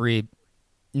to Humphrey.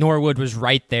 Norwood was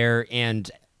right there, and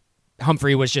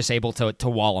Humphrey was just able to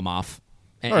wall him off.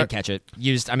 And catch it.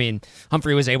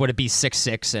 Humphrey was able to be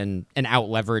 6'6" and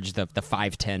out-leverage the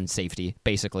 5'10" safety,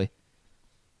 basically.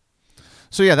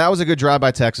 So, yeah, that was a good drive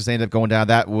by Texas. They ended up going down.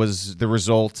 That was the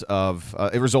result of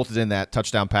it resulted in that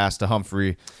touchdown pass to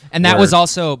Humphrey. And that was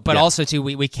also, but also, too,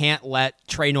 we can't let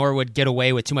Trey Norwood get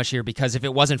away with too much here, because if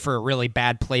it wasn't for a really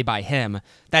bad play by him,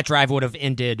 that drive would have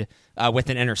ended with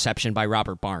an interception by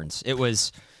Robert Barnes. It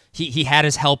was he had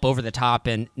his help over the top,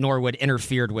 and Norwood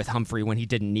interfered with Humphrey when he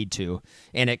didn't need to,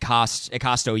 and it cost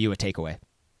OU a takeaway.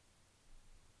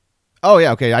 Oh,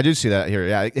 yeah, okay, I do see that here.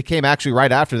 Yeah, it came actually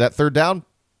right after that third down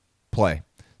play.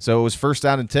 So it was first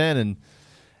down and 10,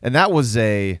 and that was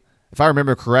if I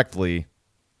remember correctly,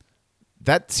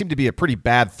 that seemed to be a pretty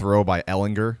bad throw by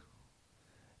Ellinger.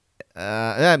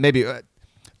 Maybe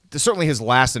certainly his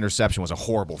last interception was a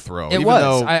horrible throw. It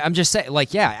was. I'm just saying,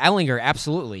 Ellinger,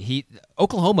 absolutely.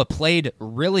 Oklahoma played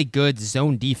really good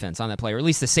zone defense on that play, or at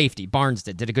least the safety, Barnes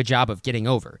did a good job of getting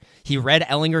over. He read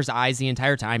Ellinger's eyes the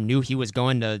entire time, knew he was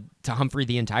going to Humphrey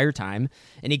the entire time,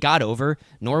 and he got over.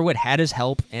 Norwood had his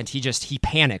help, and he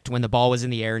panicked when the ball was in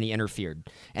the air and he interfered.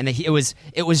 And it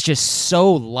was just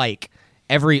so like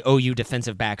every OU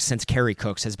defensive back since Kerry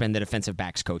Cooks has been the defensive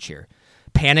backs coach here.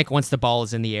 Panic once the ball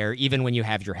is in the air, even when you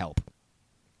have your help.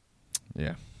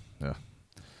 Yeah.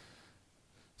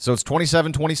 So it's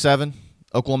 27-27.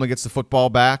 Oklahoma gets the football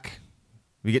back.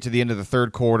 We get to the end of the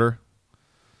third quarter.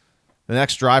 The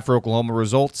next drive for Oklahoma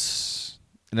results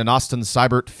in an Austin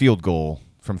Seibert field goal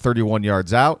from 31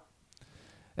 yards out.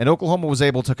 And Oklahoma was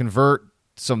able to convert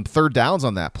some third downs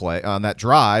on that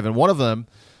drive, and one of them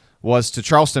was to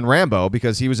Charleston Rambo,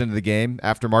 because he was into the game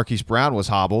after Marquise Brown was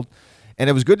hobbled. And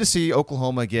it was good to see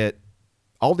Oklahoma get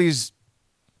all these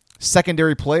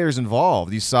secondary players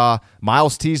involved. You saw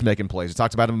Miles Tees making plays. We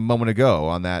talked about him a moment ago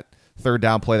on that third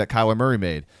down play that Kyler Murray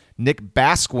made. Nick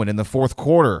Basquin in the fourth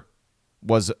quarter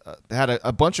had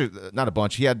a bunch of, not a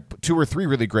bunch, he had 2 or 3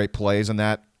 really great plays on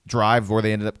that drive where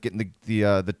they ended up getting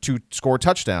the 2-score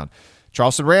touchdown.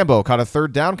 Charleston Rambo caught a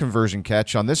third down conversion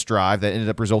catch on this drive that ended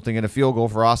up resulting in a field goal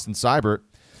for Austin Seibert.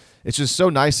 It's just so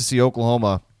nice to see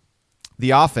Oklahoma,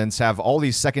 the offense, have all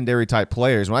these secondary type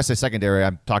players. When I say secondary,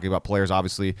 I'm talking about players,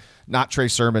 obviously, not Trey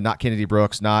Sermon, not Kennedy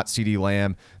Brooks, not CeeDee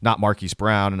Lamb, not Marquise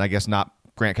Brown, and I guess not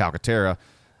Grant Calcaterra.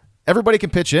 Everybody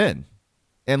can pitch in.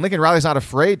 And Lincoln Riley's not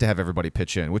afraid to have everybody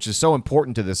pitch in, which is so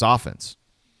important to this offense.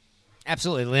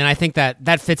 Absolutely. And I think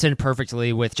that fits in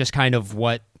perfectly with just kind of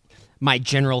what my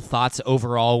general thoughts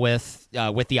overall with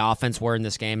the offense were in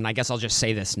this game. And I guess I'll just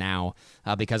say this now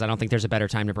because I don't think there's a better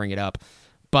time to bring it up.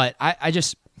 But I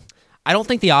don't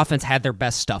think the offense had their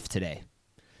best stuff today.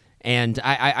 And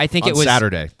I think it was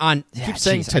Saturday. Keep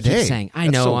saying today. I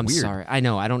know. So I'm weird. sorry. I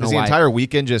know. I don't know why. The entire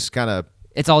weekend just kind of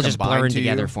it's all just blurring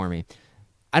together for me.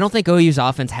 I don't think OU's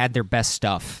offense had their best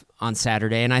stuff on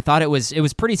Saturday, and I thought it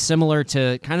was pretty similar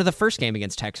to kind of the first game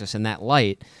against Texas in that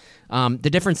light. The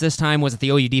difference this time was that the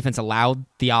OU defense allowed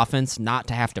the offense not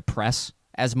to have to press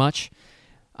as much.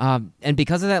 And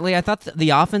because of that, Lee, I thought the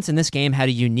offense in this game had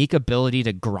a unique ability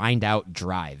to grind out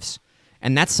drives.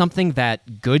 And that's something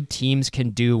that good teams can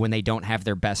do when they don't have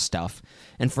their best stuff.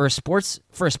 And for a sports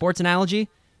analogy,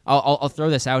 I'll throw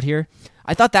this out here.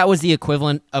 I thought that was the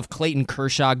equivalent of Clayton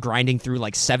Kershaw grinding through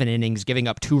like 7 innings, giving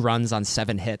up 2 runs on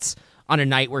 7 hits on a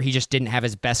night where he just didn't have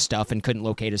his best stuff and couldn't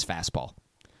locate his fastball.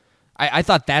 I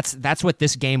thought that's what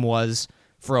this game was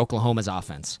for Oklahoma's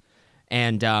offense.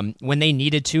 And when they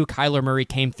needed to, Kyler Murray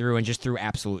came through and just threw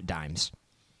absolute dimes.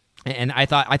 And I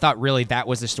thought really that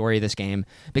was the story of this game,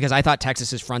 because I thought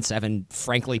Texas's front seven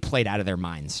frankly played out of their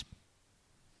minds.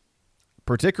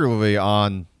 Particularly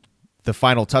on the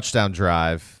final touchdown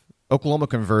drive, Oklahoma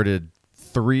converted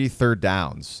 3 third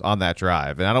downs on that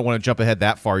drive. And I don't want to jump ahead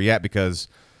that far yet because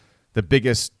the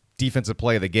biggest defensive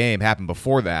play of the game happened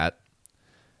before that.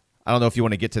 I don't know if you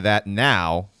want to get to that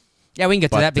now. Yeah, we can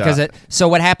get to that because so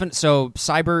what happened? So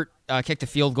Seibert kicked a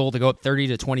field goal to go up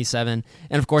 30-27, and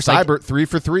of course Seibert 3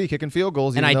 for 3 kicking field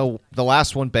goals, even though the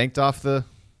last one banked off the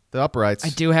uprights. I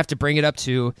do have to bring it up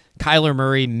to Kyler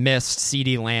Murray missed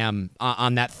CeeDee Lamb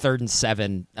on that 3rd and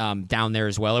 7 down there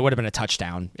as well. It would have been a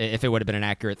touchdown if it would have been an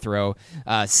accurate throw.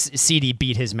 CeeDee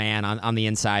beat his man on the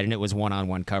inside, and it was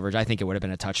one-on-one coverage. I think it would have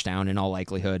been a touchdown in all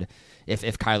likelihood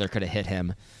if Kyler could have hit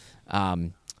him.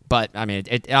 But, I mean,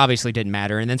 it obviously didn't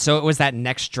matter. And then so it was that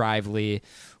next drive, Lee,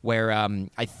 where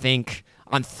I think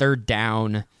on 3rd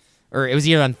down, or it was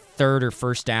either on 3rd or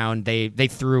 1st down, they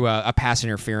threw a pass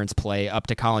interference play up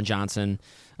to Colin Johnson.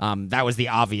 That was the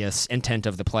obvious intent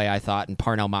of the play, I thought, and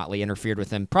Parnell Motley interfered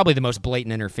with him. Probably the most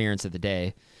blatant interference of the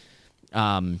day.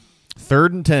 3rd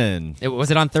and 10.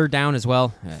 Was it on 3rd down as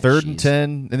well? 3rd and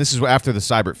 10, and this is after the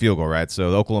Seibert field goal, right? So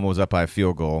Oklahoma was up by a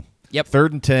field goal. Yep.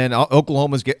 3rd and 10.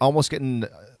 Oklahoma's almost getting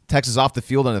Texas off the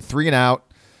field on a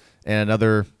 3-and-out and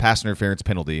another pass interference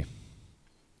penalty.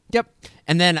 Yep.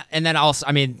 And then also,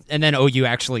 I mean, and then OU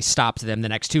actually stopped them the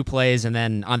next 2 plays, and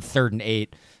then on 3rd and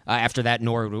 8, after that,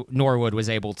 Norwood was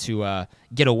able to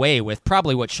get away with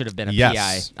probably what should have been a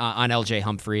Yes. PI on LJ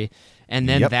Humphrey. And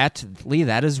then Yep.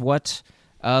 that is what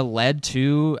led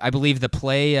to, I believe, the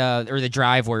play or the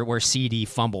drive where CD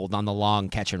fumbled on the long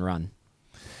catch and run.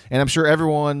 And I'm sure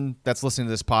everyone that's listening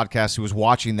to this podcast who was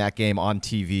watching that game on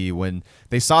TV, when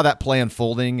they saw that play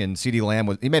unfolding and CeeDee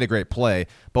Lamb, he made a great play,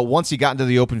 but once he got into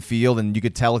the open field and you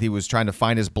could tell he was trying to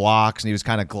find his blocks and he was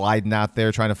kind of gliding out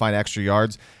there trying to find extra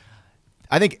yards,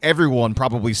 I think everyone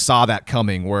probably saw that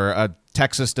coming, where a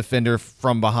Texas defender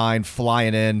from behind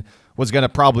flying in was going to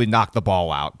probably knock the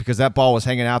ball out because that ball was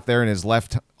hanging out there in his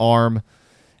left arm.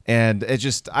 And it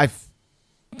just, I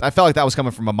felt like that was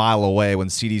coming from a mile away when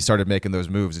CD started making those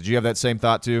moves. Did you have that same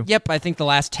thought too? Yep, I think the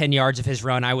last 10 yards of his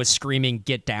run, I was screaming,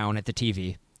 "Get down" at the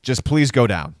TV. Just please go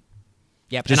down.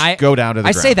 Yep, Just and go down to the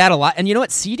I ground. say that a lot, and you know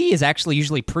what? CD is actually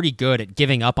usually pretty good at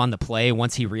giving up on the play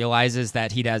once he realizes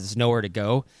that he has nowhere to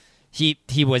go. He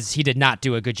did not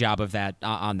do a good job of that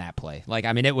on that play. Like,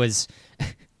 I mean, it was.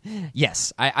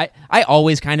 Yes, I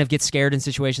always kind of get scared in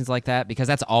situations like that because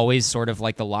that's always sort of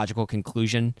like the logical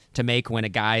conclusion to make when a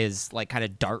guy is like kind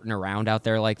of darting around out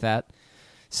there like that.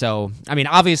 So, I mean,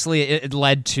 obviously it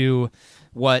led to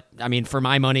what, I mean, for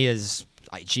my money is,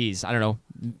 I don't know,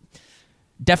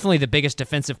 definitely the biggest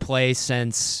defensive play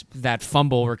since that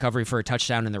fumble recovery for a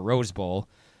touchdown in the Rose Bowl.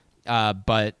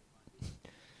 But,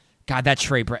 God, that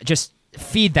Trey Brown, just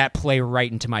feed that play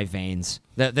right into my veins.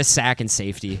 The sack and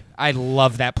safety. I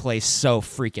love that play so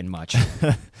freaking much.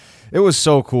 It was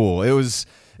so cool. It was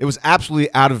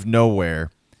absolutely out of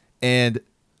nowhere. And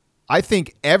I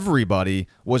think everybody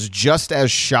was just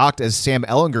as shocked as Sam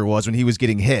Ehlinger was when he was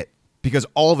getting hit, because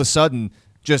all of a sudden,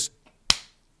 just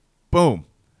boom,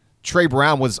 Trey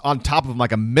Brown was on top of him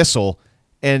like a missile,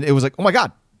 and it was like, oh my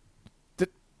God, the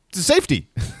safety.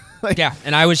 Yeah,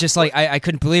 and I was just like, I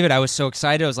couldn't believe it. I was so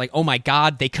excited. I was like, oh my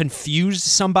God, they confused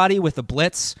somebody with the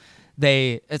blitz.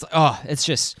 It's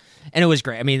just, and it was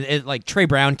great. I mean, like Trey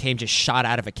Brown came just shot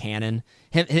out of a cannon.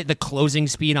 The closing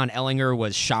speed on Ehlinger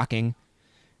was shocking,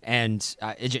 and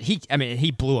he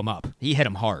blew him up. He hit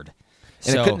him hard.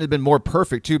 And it couldn't have been more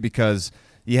perfect, too, because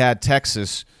you had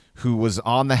Texas, who was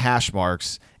on the hash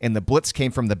marks, and the blitz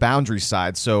came from the boundary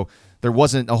side, so there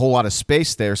wasn't a whole lot of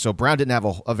space there, so Brown didn't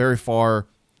have a very far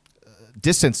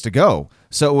distance to go.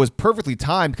 So it was perfectly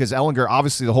timed because Ehlinger,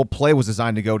 obviously the whole play was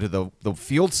designed to go to the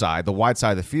field side, the wide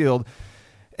side of the field.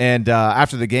 And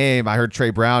after the game, I heard Trey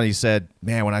Brown, he said,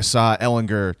 man, when I saw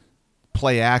Ehlinger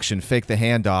play action, fake the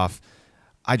handoff,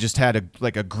 I just had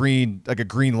a green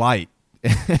light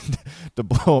to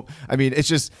blow up. I mean, it's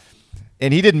just,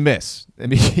 and he didn't miss. I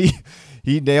mean,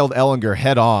 he nailed Ehlinger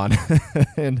head on.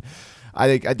 And I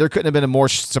think there couldn't have been a more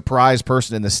surprised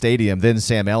person in the stadium than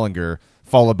Sam Ehlinger,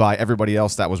 followed by everybody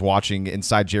else that was watching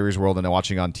inside Jerry's World and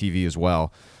watching on TV as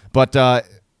well. But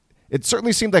it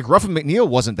certainly seemed like Ruffin McNeil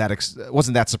wasn't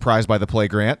that surprised by the play,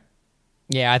 Grant.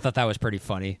 Yeah, I thought that was pretty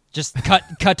funny. Just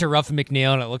cut to Ruffin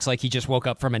McNeil, and it looks like he just woke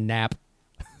up from a nap.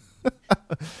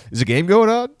 Is a game going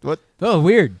on? What? Oh,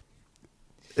 weird.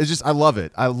 It's just, I love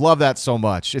it. I love that so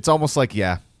much. It's almost like,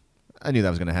 yeah, I knew that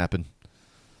was going to happen.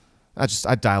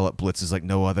 I dial up blitzes like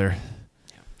no other.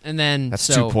 And then that's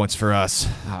 2 points for us.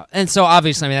 And so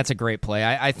obviously, I mean, that's a great play.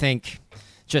 I think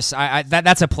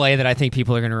that's a play that I think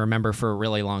people are going to remember for a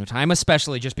really long time,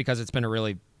 especially just because it's been a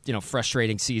really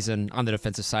frustrating season on the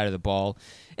defensive side of the ball.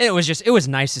 And it was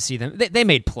nice to see them. They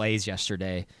made plays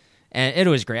yesterday, and it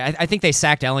was great. I think they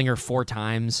sacked Ehlinger 4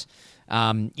 times.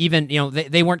 Even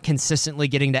they weren't consistently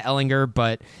getting to Ehlinger,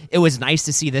 but it was nice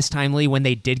to see this time, Lee, when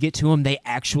they did get to him, they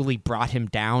actually brought him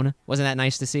down. Wasn't that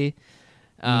nice to see?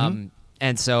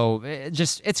 And so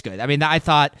it's good. I mean, I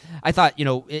thought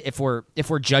if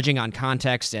we're judging on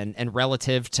context and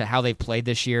relative to how they've played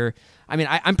this year, I mean,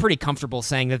 I'm pretty comfortable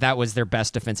saying that was their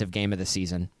best defensive game of the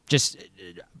season. Just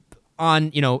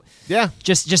on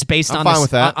just based I'm on fine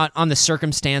with that. On the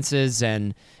circumstances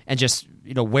and just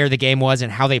where the game was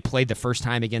and how they played the first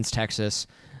time against Texas.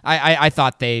 I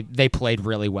thought they played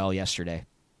really well yesterday.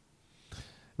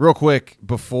 Real quick,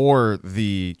 before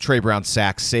the Trey Brown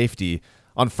sack safety,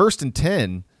 on 1st and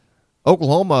 10,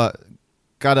 Oklahoma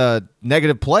got a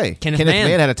negative play. Kenneth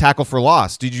Mann had a tackle for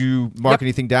loss. Did you mark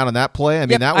anything down on that play? I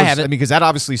mean, that was, I mean, because that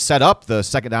obviously set up the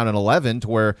 2nd down and 11 to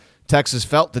where Texas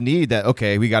felt the need that,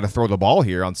 okay, we got to throw the ball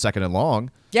here on 2nd and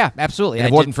long. Yeah, absolutely. And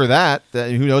if it wasn't for that,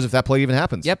 who knows if that play even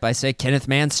happens. Yep, I say Kenneth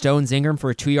Mann stones Ingram for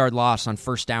a 2-yard loss on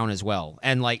 1st down as well.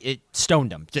 And it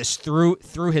stoned him. Just threw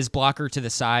his blocker to the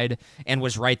side and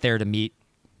was right there to meet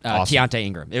Awesome. Keontae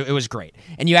Ingram. It was great.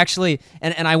 And you actually,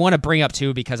 and I want to bring up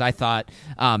too, because I thought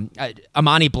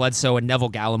Amani Bledsoe and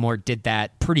Neville Gallimore did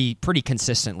that pretty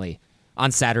consistently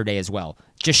on Saturday as well.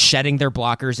 Just shedding their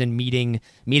blockers and meeting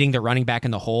the running back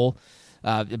in the hole.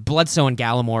 Bledsoe and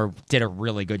Gallimore did a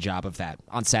really good job of that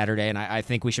on Saturday, and I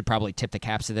think we should probably tip the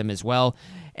caps to them as well.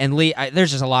 And Lee,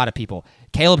 there's just a lot of people.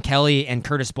 Caleb Kelly and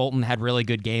Curtis Bolton had really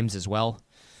good games as well.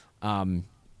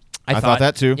 I thought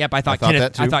that too. Yep, I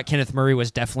thought Kenneth Murray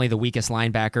was definitely the weakest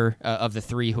linebacker of the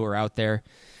three who were out there.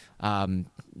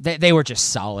 They were just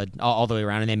solid all the way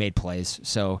around, and they made plays.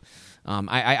 So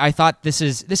I thought this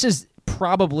is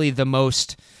probably the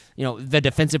most, the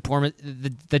defensive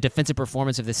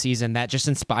performance of the season that just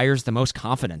inspires the most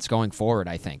confidence going forward.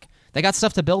 I think they got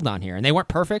stuff to build on here, and they weren't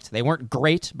perfect. They weren't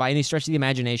great by any stretch of the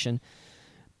imagination.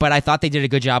 But I thought they did a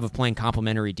good job of playing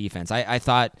complementary defense. I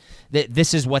thought that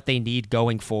this is what they need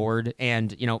going forward.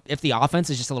 And, if the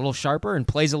offense is just a little sharper and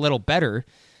plays a little better,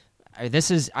 I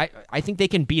think they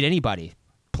can beat anybody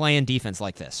playing defense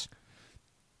like this.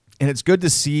 And it's good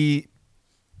to see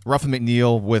Ruffin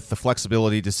McNeil with the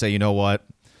flexibility to say, you know what,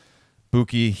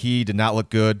 Buki, he did not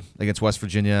look good against West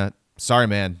Virginia. Sorry,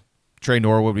 man. Trey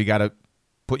Norwood, we got to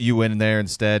put you in there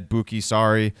instead. Buki,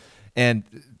 sorry. And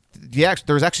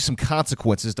there's actually some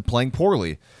consequences to playing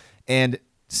poorly. And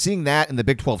seeing that in the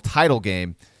Big 12 title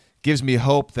game gives me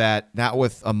hope that now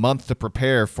with a month to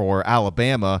prepare for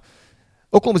Alabama,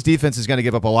 Oklahoma's defense is going to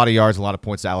give up a lot of yards, a lot of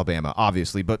points to Alabama,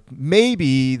 obviously. But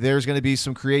maybe there's going to be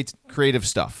some creative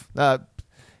stuff.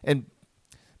 And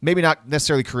maybe not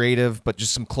necessarily creative, but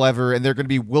just some clever. And they're going to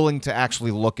be willing to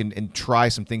actually look and try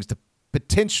some things to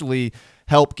potentially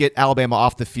help get Alabama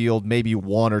off the field maybe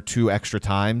one or two extra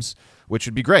times, which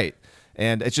would be great.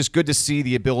 And it's just good to see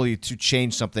the ability to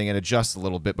change something and adjust a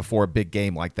little bit before a big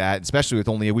game like that, especially with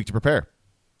only a week to prepare.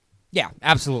 Yeah,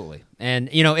 absolutely. And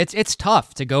it's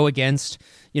tough to go against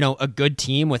a good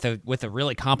team with a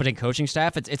really competent coaching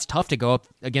staff. It's tough to go up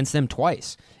against them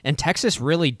twice. And Texas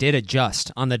really did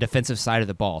adjust on the defensive side of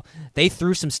the ball. They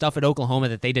threw some stuff at Oklahoma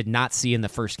that they did not see in the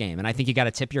first game. And I think you got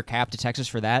to tip your cap to Texas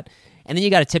for that. And then you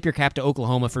got to tip your cap to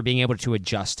Oklahoma for being able to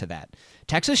adjust to that.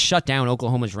 Texas shut down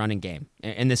Oklahoma's running game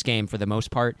in this game for the most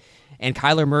part. And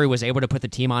Kyler Murray was able to put the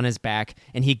team on his back,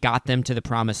 and he got them to the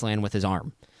promised land with his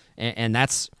arm. And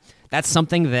that's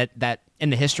something that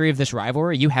in the history of this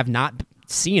rivalry you have not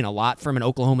seen a lot from an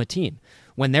Oklahoma team.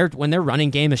 When their running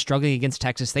game is struggling against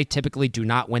Texas, they typically do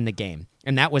not win the game.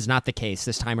 And that was not the case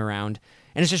this time around.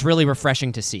 And it's just really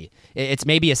refreshing to see. It's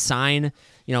maybe a sign,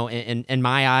 in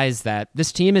my eyes, that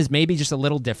this team is maybe just a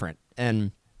little different.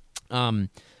 And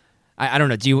I don't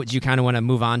know. Do you kind of want to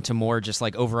move on to more just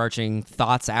like overarching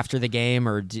thoughts after the game,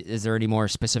 or is there any more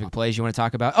specific plays you want to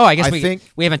talk about? Oh, I guess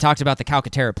we haven't talked about the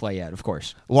Calcaterra play yet, of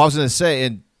course. Well, I was going to say,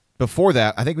 and before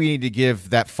that, I think we need to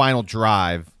give that final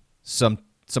drive some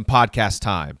podcast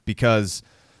time, because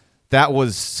that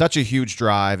was such a huge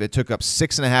drive. It took up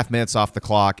 6.5 minutes off the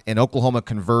clock, and Oklahoma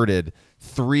converted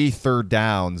 3 third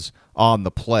downs on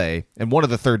the play. And one of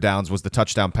the third downs was the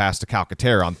touchdown pass to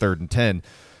Calcaterra on 3rd and 10.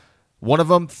 One of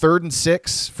them, 3rd and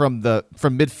 6 from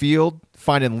midfield,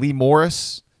 finding Lee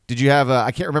Morris. Did you have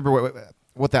I can't remember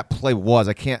what that play was.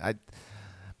 I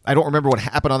don't remember what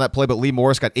happened on that play, but Lee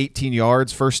Morris got 18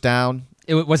 yards, first down.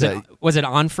 Was it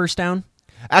on first down?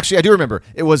 Actually, I do remember.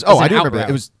 It was. I do remember.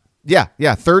 It was. Yeah.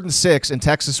 3rd and 6, and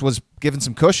Texas was given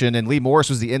some cushion, and Lee Morris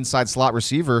was the inside slot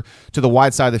receiver to the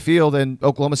wide side of the field, and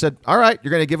Oklahoma said, all right,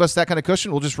 you're going to give us that kind of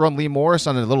cushion. We'll just run Lee Morris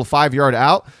on a little 5-yard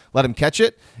out, let him catch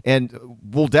it, and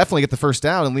we'll definitely get the first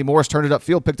down. And Lee Morris turned it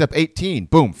upfield, picked up 18.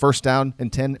 Boom, first down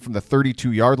and 10 from the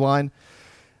 32-yard line.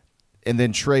 And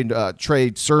then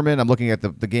Trey Sermon, I'm looking at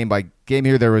the game by game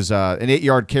here. There was an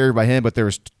 8-yard carry by him, but there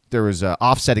was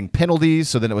offsetting penalties,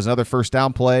 so then it was another first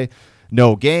down play,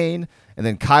 no gain. And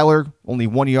then Kyler, only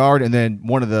 1 yard. And then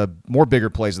one of the more bigger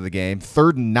plays of the game,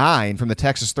 3rd and 9 from the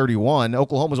Texas 31.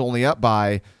 Oklahoma's only up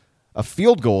by a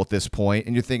field goal at this point.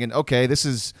 And you're thinking, okay, this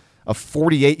is a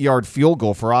 48-yard field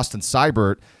goal for Austin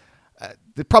Seibert.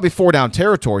 Probably 4-down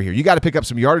territory here. You got to pick up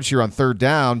some yardage here on 3rd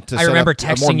down to set up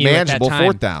a more manageable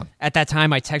 4th down. At that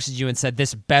time, I texted you and said,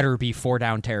 this better be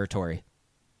 4-down territory.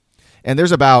 And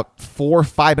there's about 4 or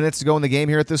 5 minutes to go in the game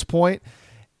here at this point.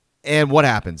 And what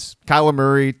happens? Kyler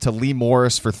Murray to Lee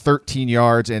Morris for 13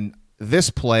 yards. And this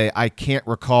play, I can't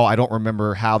recall. I don't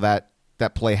remember how that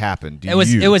play happened. It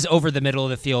was over the middle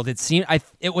of the field. It seemed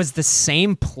it was the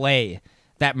same play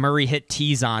that Murray hit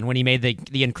tees on when he made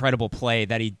the incredible play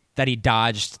that he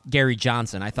dodged Gary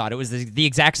Johnson. I thought it was the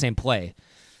exact same play.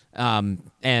 And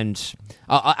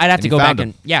I'd have to go back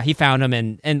and he found him,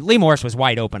 and Lee Morris was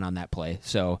wide open on that play.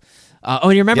 So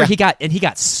And you remember Yeah. he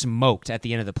got smoked at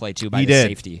the end of the play too by He the did.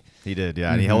 safety. He did,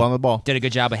 yeah. And he held on to the ball. Did a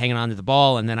good job of hanging on to the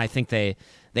ball, and then I think they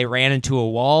ran into a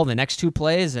wall the next two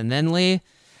plays, and then Lee,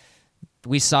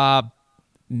 we saw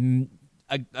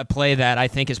a play that I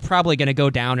think is probably going to go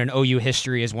down in OU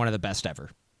history as one of the best ever.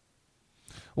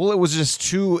 Well, it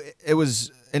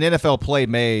was an NFL play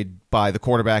made by the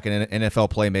quarterback and an NFL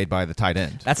play made by the tight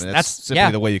end. That's simply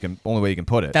yeah. the only way you can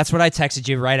put it. That's what I texted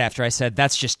you right after. I said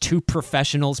that's just two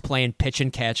professionals playing pitch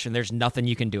and catch, and there's nothing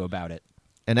you can do about it.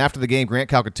 And after the game, Grant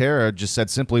Calcaterra just said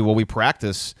simply, well, we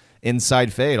practice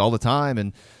inside fade all the time,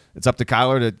 and it's up to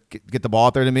Kyler to get the ball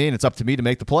out there to me, and it's up to me to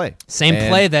make the play. Same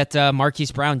play that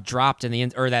Marquise Brown dropped in the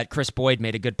end, or that Chris Boyd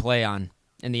made a good play on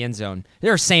in the end zone.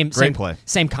 They're same play.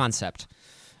 Same concept.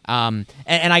 And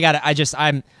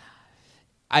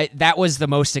that was the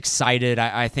most excited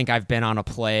I think I've been on a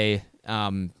play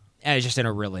just in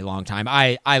a really long time.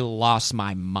 I lost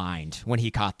my mind when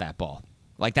he caught that ball.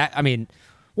 Like that, I mean,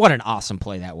 what an awesome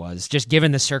play that was. Just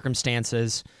given the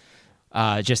circumstances,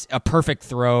 just a perfect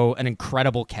throw, an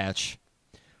incredible catch.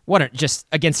 Just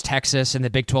against Texas in the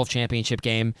Big 12 championship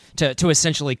game to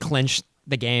essentially clinch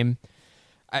the game.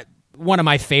 One of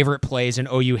my favorite plays in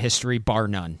OU history, bar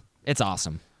none. It's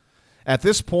awesome. At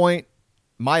this point,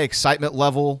 my excitement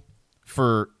level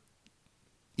for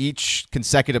each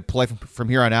consecutive play from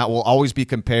here on out will always be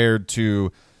compared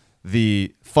to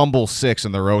the fumble 6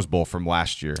 in the Rose Bowl from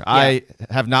last year. Yeah. I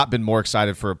have not been more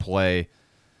excited for a play.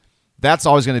 That's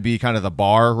always going to be kind of the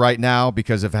bar right now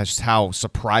because of just how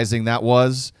surprising that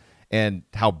was and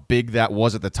how big that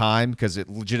was at the time because it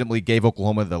legitimately gave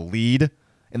Oklahoma the lead,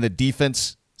 and the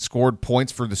defense scored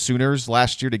points for the Sooners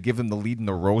last year to give them the lead in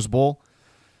the Rose Bowl.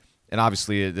 And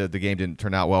obviously the game didn't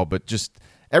turn out well, but just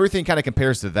everything kind of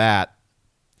compares to that.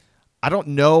 I don't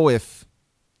know if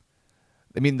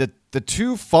 – I mean, the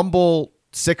two fumble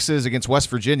 6s against West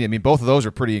Virginia, I mean, both of those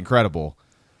are pretty incredible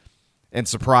and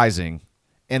surprising.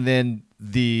 And then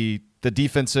the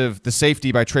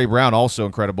safety by Trey Brown, also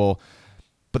incredible.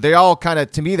 But they all kind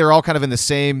of – to me, they're all kind of in the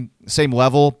same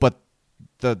level, but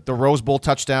the Rose Bowl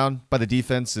touchdown by the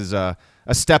defense is a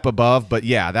step above, but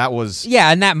yeah, that was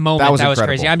in that moment that was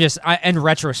crazy. In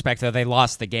retrospect though, they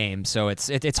lost the game, so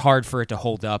it's hard for it to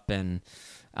hold up. And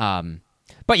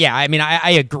but yeah, I mean, I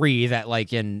agree that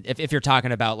like if you're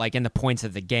talking about like in the points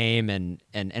of the game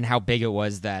and how big it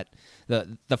was that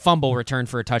the fumble return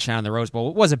for a touchdown in the Rose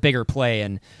Bowl was a bigger play.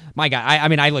 And my God, I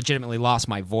mean, I legitimately lost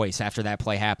my voice after that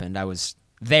play happened. I was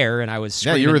there and I was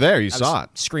screaming. Yeah, you were there. You saw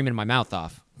it, screaming my mouth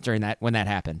off when that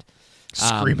happened.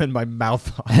 Screaming my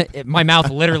mouth off. My mouth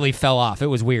literally fell off. It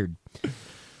was weird.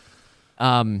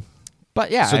 But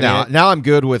yeah. So now I'm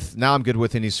good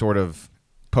with any sort of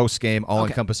post game all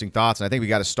encompassing thoughts, and I think we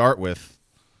got to start with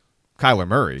Kyler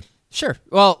Murray. Sure.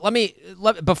 Well,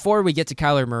 before we get to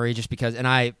Kyler Murray, just because, and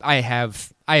I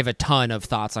have a ton of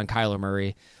thoughts on Kyler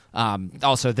Murray.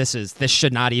 Also, this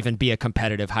should not even be a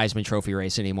competitive Heisman Trophy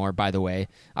race anymore. By the way,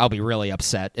 I'll be really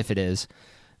upset if it is.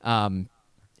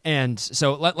 And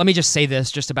so let me just say this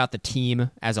just about the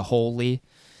team as a whole, Lee.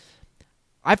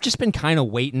 I've just been kind of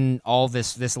waiting all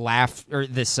this last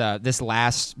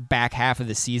back half of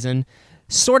the season,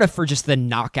 sort of for just the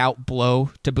knockout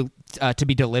blow to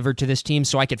be delivered to this team,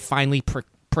 so I could finally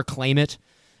proclaim it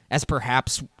as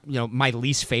perhaps my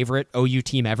least favorite OU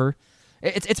team ever.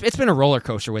 It's been a roller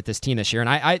coaster with this team this year, and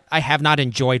I have not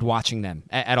enjoyed watching them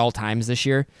at all times this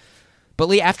year. But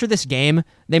Lee, after this game,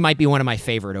 they might be one of my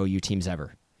favorite OU teams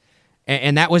ever.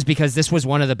 And that was because this was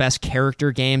one of the best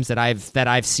character games that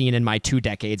I've seen in my 2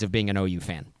 decades of being an OU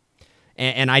fan.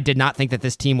 And I did not think that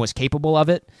this team was capable of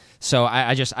it. So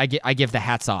I give the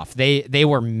hats off. They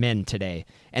were men today.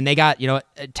 And they got,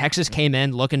 Texas came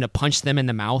in looking to punch them in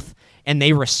the mouth, and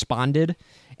they responded.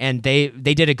 And they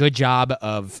did a good job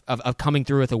of coming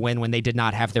through with a win when they did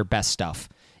not have their best stuff.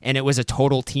 And it was a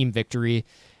total team victory.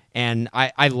 And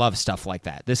I love stuff like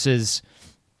that.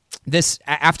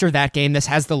 After that game, this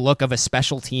has the look of a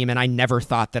special team, and I never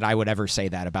thought that I would ever say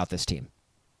that about this team.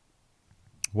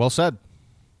 Well said.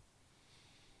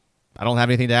 I don't have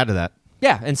anything to add to that.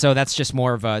 Yeah, and so that's just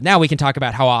more of a... Now we can talk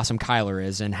about how awesome Kyler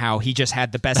is and how he just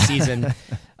had the best season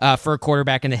for a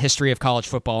quarterback in the history of college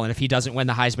football, and if he doesn't win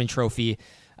the Heisman Trophy,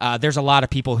 there's a lot of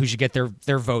people who should get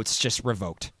their votes just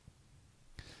revoked.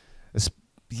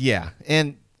 Yeah,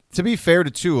 and to be fair to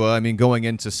Tua, I mean, going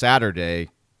into Saturday,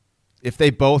 if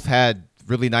they both had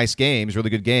really nice games,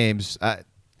 really good games,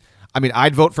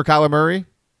 I'd vote for Kyler Murray.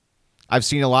 I've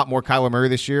seen a lot more Kyler Murray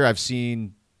this year. I've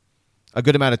seen a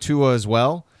good amount of Tua as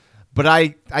well. But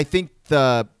I think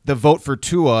the vote for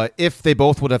Tua, if they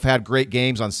both would have had great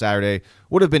games on Saturday,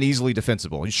 would have been easily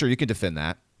defensible. Sure, you can defend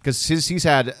that because he's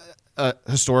had a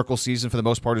historical season for the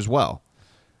most part as well.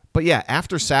 But yeah,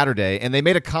 after Saturday, and they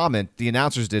made a comment, the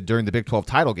announcers did during the Big 12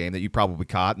 title game that you probably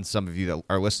caught, and some of you that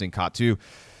are listening caught too.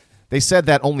 They said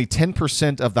that only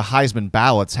 10% of the Heisman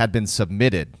ballots had been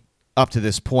submitted up to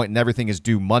this point, and everything is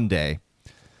due Monday.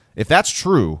 If that's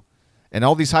true, and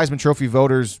all these Heisman Trophy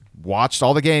voters watched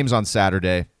all the games on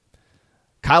Saturday,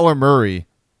 Kyler Murray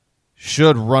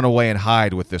should run away and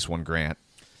hide with this one, Grant.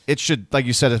 It should, like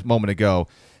you said a moment ago,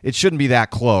 it shouldn't be that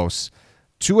close.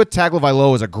 Tua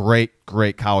Tagovailoa is a great,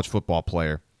 great college football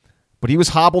player, but he was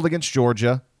hobbled against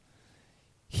Georgia.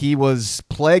 He was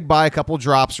plagued by a couple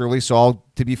drops early, so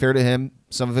to be fair to him,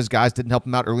 some of his guys didn't help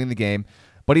him out early in the game,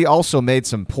 but he also made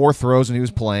some poor throws when he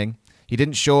was playing. He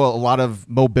didn't show a lot of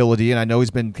mobility, and I know he's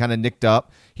been kind of nicked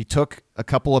up. He took a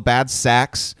couple of bad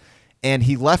sacks, and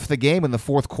he left the game in the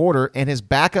fourth quarter, and his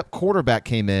backup quarterback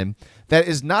came in. That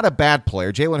is not a bad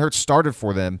player. Jalen Hurts started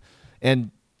for them,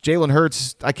 and Jalen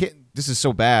Hurts, this is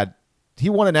so bad. He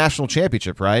won a national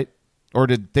championship, right? Or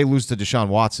did they lose to Deshaun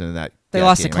Watson in that? They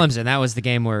lost game? To Clemson. That was the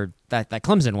game where that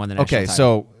Clemson won the national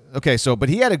title. But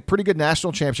he had a pretty good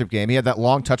national championship game. He had that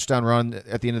long touchdown run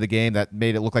at the end of the game that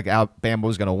made it look like Alabama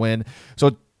was going to win.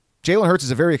 So Jalen Hurts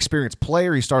is a very experienced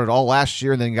player. He started all last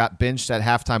year and then got benched at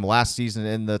halftime last season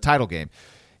in the title game.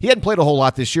 He hadn't played a whole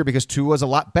lot this year because Tua was a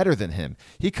lot better than him.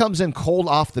 He comes in cold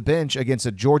off the bench against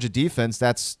a Georgia defense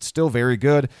that's still very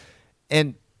good,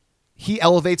 and he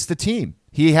elevates the team.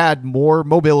 He had more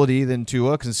mobility than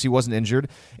Tua because he wasn't injured,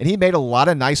 and he made a lot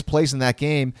of nice plays in that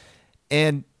game.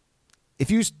 And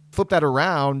if you flip that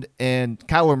around and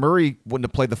Kyler Murray wouldn't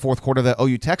have played the fourth quarter of the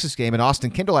OU Texas game and Austin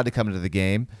Kendall had to come into the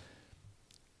game,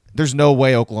 there's no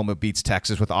way Oklahoma beats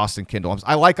Texas with Austin Kendall.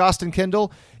 I like Austin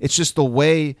Kendall. It's just the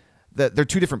way that they're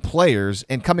two different players,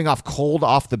 and coming off cold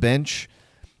off the bench,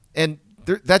 and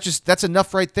that's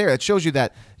enough right there. It shows you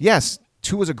that, yes,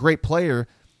 Tua's a great player,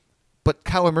 but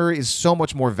Kyler Murray is so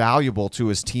much more valuable to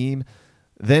his team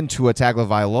than Tua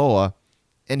Tagovailoa,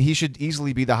 and he should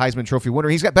easily be the Heisman Trophy winner.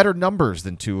 He's got better numbers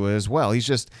than Tua as well. He's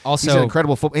an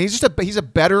incredible football. He's a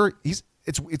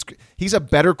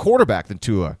better quarterback than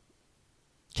Tua.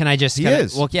 Can I just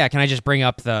bring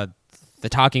up the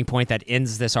talking point that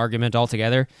ends this argument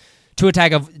altogether? Tua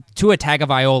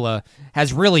Tagovailoa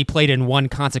has really played in one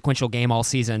consequential game all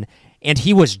season, and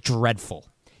he was dreadful.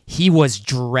 He was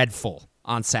dreadful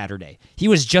on Saturday. He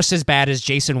was just as bad as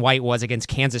Jason White was against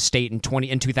Kansas State in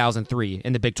 2003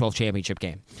 in the Big 12 championship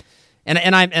game.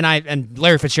 And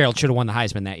Larry Fitzgerald should have won the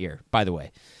Heisman that year, by the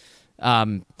way.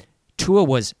 Tua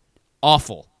was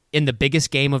awful in the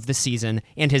biggest game of the season,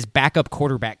 and his backup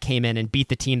quarterback came in and beat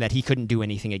the team that he couldn't do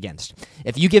anything against.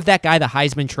 If you give that guy the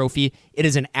Heisman Trophy, it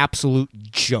is an absolute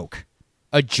joke.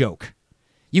 A joke.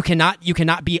 You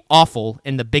cannot be awful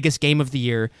in the biggest game of the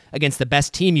year against the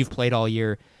best team you've played all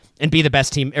year and be the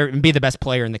best team or be the best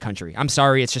player in the country. I'm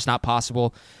sorry, it's just not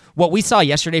possible. What we saw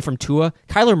yesterday from Tua,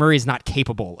 Kyler Murray is not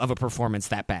capable of a performance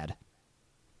that bad.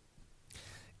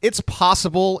 It's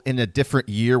possible in a different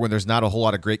year when there's not a whole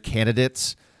lot of great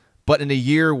candidates, but in a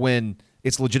year when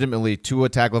it's legitimately Tua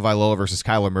Tagovailoa versus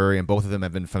Kyler Murray, and both of them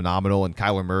have been phenomenal, and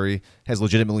Kyler Murray has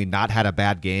legitimately not had a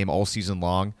bad game all season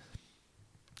long,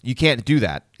 you can't do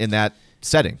that in that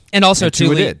setting. And also,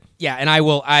 Tua did. Yeah, and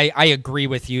I agree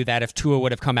with you that if Tua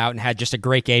would have come out and had just a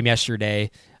great game yesterday,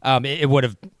 it would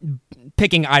have,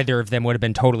 picking either of them would have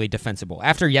been totally defensible.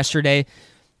 After yesterday,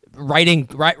 writing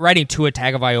Tua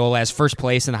Tagovailoa as first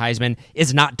place in the Heisman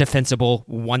is not defensible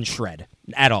one shred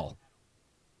at all.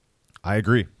 I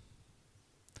agree.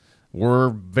 We're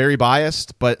very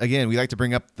biased, but again, we like to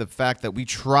bring up the fact that we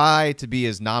try to be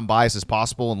as non-biased as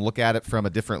possible and look at it from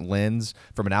a different lens,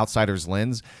 from an outsider's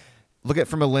lens. Look at it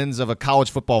from a lens of a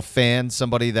college football fan,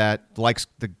 somebody that likes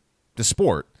the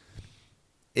sport.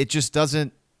 It just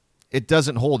doesn't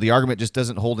hold. The argument just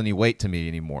doesn't hold any weight to me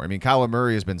anymore. I mean, Kyler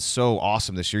Murray has been so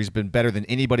awesome this year. He's been better than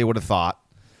anybody would have thought.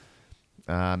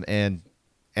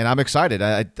 And I'm excited.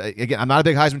 Again, I'm not a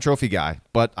big Heisman Trophy guy,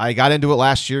 but I got into it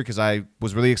last year because I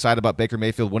was really excited about Baker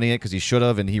Mayfield winning it because he should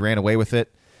have, and he ran away with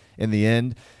it in the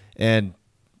end. And,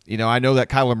 I know that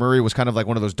Kyler Murray was kind of like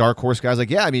one of those dark horse guys. Like,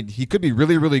 yeah, I mean, he could be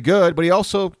really, really good, but he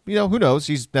also, who knows?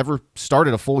 He's never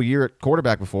started a full year at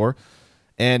quarterback before,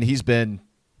 and he's been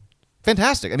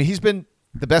fantastic. I mean, he's been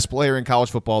the best player in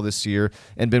college football this year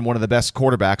and been one of the best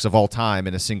quarterbacks of all time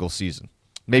in a single season.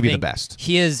 Maybe the best.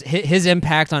 His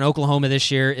impact on Oklahoma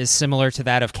this year is similar to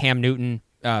that of Cam Newton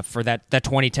for that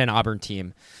 2010 Auburn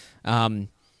team.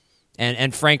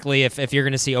 And frankly, if you're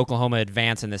going to see Oklahoma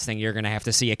advance in this thing, you're going to have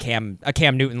to see a Cam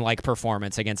Newton-like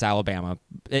performance against Alabama,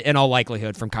 in all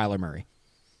likelihood, from Kyler Murray.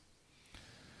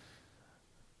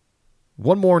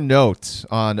 One more note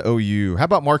on OU. How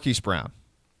about Marquise Brown?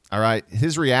 All right.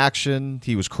 His reaction,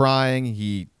 he was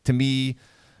crying. To me,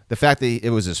 the fact that it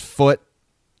was his foot,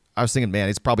 I was thinking, man,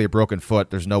 it's probably a broken foot.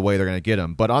 There's no way they're going to get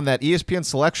him. But on that ESPN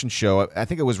selection show, I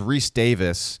think it was Reese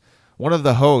Davis, one of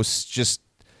the hosts,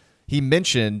 he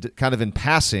mentioned kind of in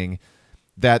passing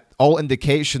that all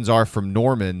indications are from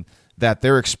Norman that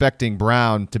they're expecting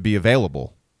Brown to be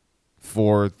available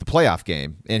for the playoff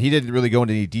game. And he didn't really go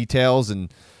into any details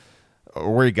and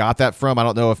where he got that from. I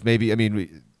don't know if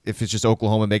if it's just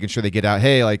Oklahoma making sure they get out,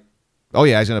 hey, like, oh,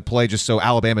 yeah, he's going to play just so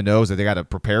Alabama knows that they got to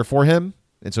prepare for him.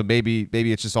 And so maybe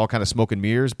it's just all kind of smoke and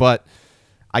mirrors. But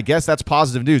I guess that's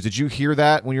positive news. Did you hear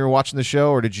that when you were watching the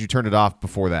show, or did you turn it off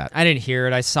before that? I didn't hear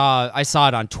it. I saw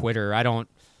it on Twitter.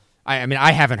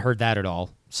 I haven't heard that at all.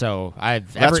 So I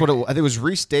think it was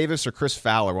Reese Davis or Chris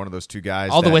Fowler, one of those two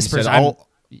guys. All the whispers. As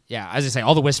I say,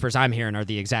 all the whispers I'm hearing are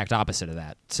the exact opposite of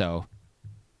that. So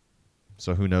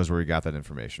who knows where he got that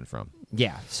information from?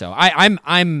 Yeah. So I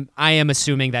am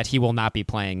assuming that he will not be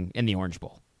playing in the Orange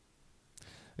Bowl.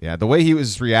 Yeah, the way he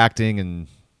was reacting and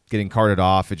getting carted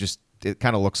off, it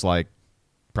kind of looks like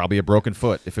probably a broken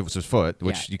foot if it was his foot,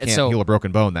 which you can't heal a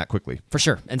broken bone that quickly. For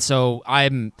sure. And so I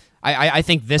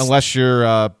think this, unless you're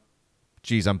I'm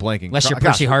blanking. Unless you're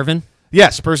Percy Harvin.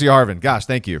 Yes, Percy Harvin. Gosh,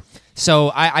 thank you.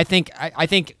 So I think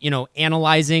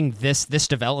analyzing this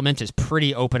development is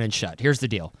pretty open and shut. Here's the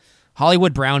deal.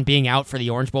 Hollywood Brown being out for the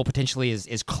Orange Bowl potentially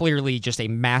is clearly just a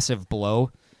massive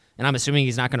blow, and I'm assuming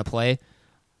he's not going to play.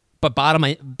 But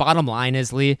bottom line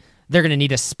is, Lee, they're going to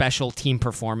need a special team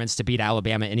performance to beat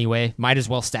Alabama anyway. Might as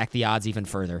well stack the odds even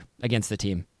further against the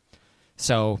team.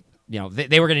 So,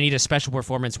 they were going to need a special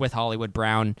performance with Hollywood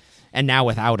Brown, and now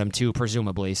without him too,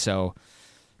 presumably. So,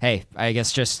 hey, I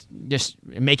guess just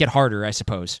make it harder, I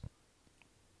suppose.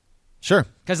 Sure.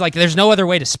 Because there's no other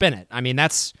way to spin it. I mean,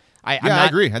 that's. I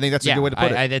agree. I think that's a good way to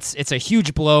put it. It's a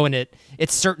huge blow, and it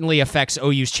certainly affects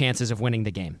OU's chances of winning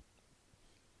the game.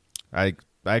 I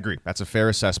agree. That's a fair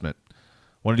assessment.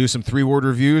 Want to do some 3-word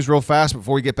reviews real fast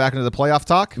before we get back into the playoff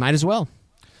talk? Might as well.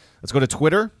 Let's go to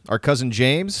Twitter. Our cousin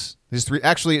James.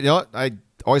 Actually, you know what? I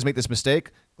always make this mistake.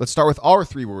 Let's start with our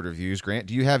 3-word reviews. Grant,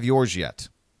 do you have yours yet?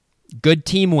 Good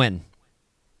team win.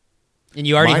 And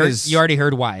you already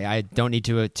heard why. I don't need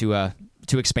to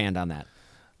expand on that.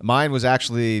 Mine was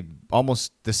actually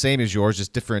almost the same as yours,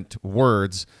 just different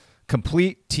words.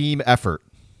 Complete team effort.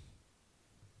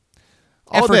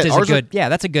 Effort is a good. Yeah,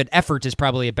 that's a good. Effort is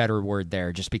probably a better word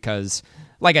there, just because,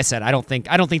 like I said, I don't think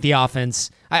the offense.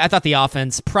 I thought the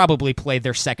offense probably played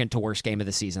their second to worst game of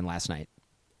the season last night.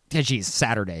 Geez,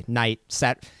 Saturday night,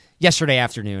 yesterday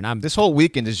afternoon. This whole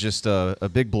weekend is just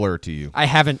a big blur to you.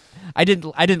 I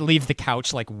didn't leave the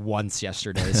couch once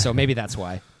yesterday, so maybe that's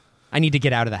why. I need to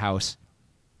get out of the house.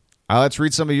 Let's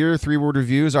read some of your 3-word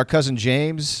reviews. Our cousin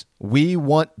James, we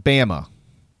want Bama.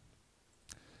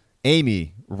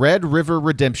 Amy, Red River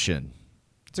Redemption.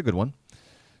 That's a good one.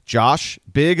 Josh,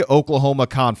 Big Oklahoma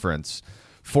Conference.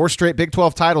 4 straight Big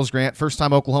 12 titles, Grant. First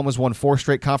time Oklahoma's won 4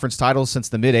 straight conference titles since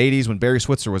the mid-'80s when Barry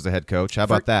Switzer was the head coach. How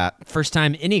about that? First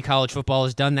time any college football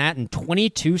has done that in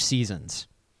 22 seasons.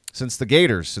 Since the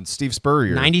Gators, since Steve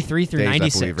Spurrier. 93 through days,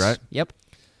 96. I believe, right? Yep.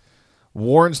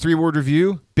 Warren's 3-word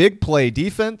review. Big play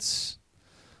defense.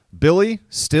 Billy,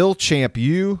 still champ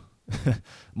you.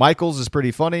 Michael's is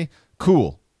pretty funny.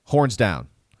 Cool. Horns down.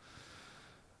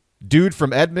 Dude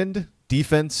from Edmond.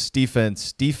 Defense,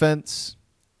 defense, defense.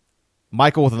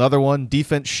 Michael with another one.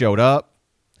 Defense showed up.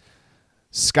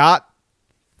 Scott,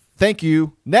 thank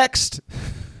you. Next.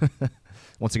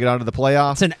 Wants to get on to the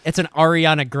playoffs. It's an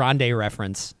Ariana Grande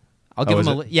reference. I'll give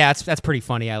him that's pretty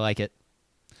funny. I like it.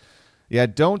 Yeah,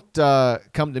 don't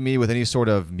come to me with any sort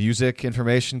of music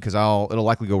information because it'll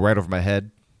likely go right over my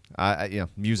head.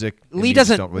 Music. Lee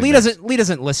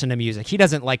doesn't listen to music. He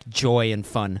doesn't like joy and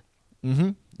fun. Mm-hmm.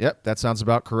 Yep, that sounds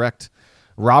about correct.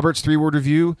 Robert's 3-word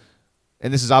review,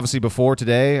 and this is obviously before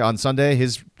today on Sunday.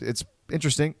 It's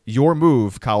interesting. Your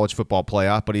move, college football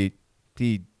playoff, but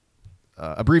he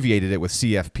abbreviated it with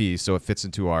CFP, so it fits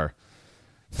into our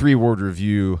 3-word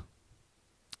review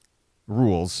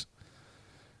rules.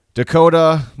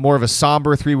 Dakota, more of a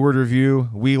somber 3-word review.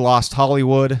 We lost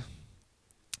Hollywood.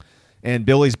 And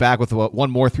Billy's back with one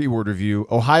more 3-word review.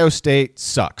 Ohio State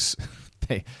sucks.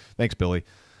 Thanks, Billy.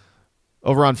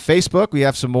 Over on Facebook, we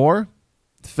have some more.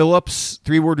 Phillips,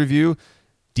 3-word review.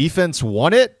 Defense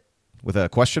won it with a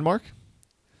question mark.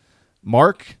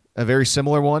 Mark, a very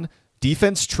similar one.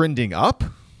 Defense trending up.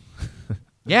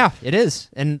 Yeah, it is.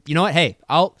 And you know what? Hey,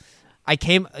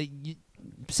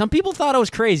 some people thought I was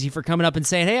crazy for coming up and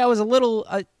saying, hey, I was a little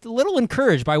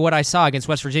encouraged by what I saw against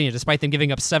West Virginia, despite them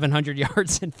giving up 700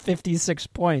 yards and 56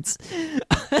 points.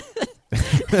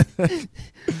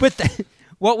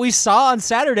 what we saw on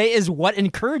Saturday is what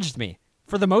encouraged me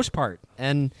for the most part.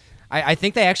 And I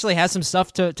think they actually have some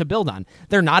stuff to build on.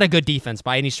 They're not a good defense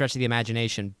by any stretch of the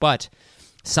imagination, but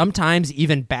sometimes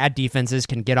even bad defenses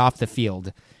can get off the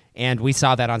field, and we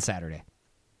saw that on Saturday.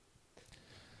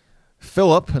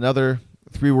 Philip, another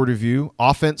 3-word review.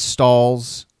 Offense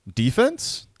stalls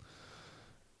defense.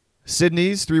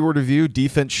 Sydney's 3-word review.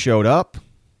 Defense showed up.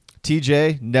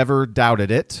 TJ never doubted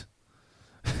it.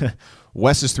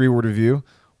 Wes's 3-word review.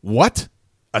 What?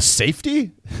 A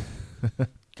safety?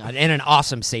 God, and an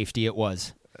awesome safety it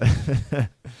was.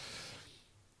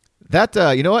 That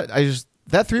you know what?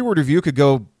 That 3-word review could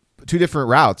go 2 different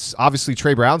routes. Obviously,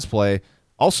 Trey Brown's play.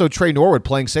 Also, Trey Norwood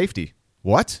playing safety.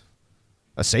 What?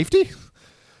 A safety?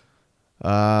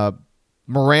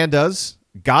 Miranda's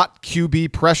got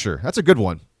QB pressure. That's a good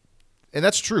one. And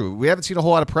that's true. We haven't seen a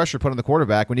whole lot of pressure put on the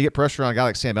quarterback. When you get pressure on a guy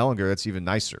like Sam Ehlinger, that's even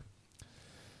nicer.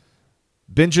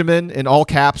 Benjamin, in all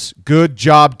caps, good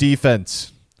job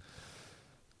defense.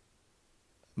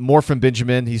 More from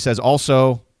Benjamin. He says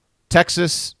also,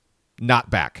 Texas, not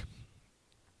back.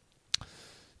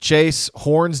 Chase,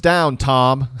 horns down,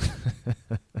 Tom.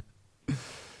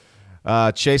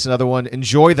 Chase, another one.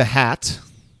 Enjoy the hat.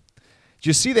 Did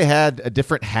you see they had a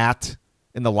different hat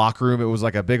in the locker room? It was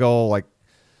like a big old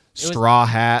straw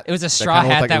hat. It was a straw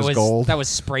hat that was gold. That was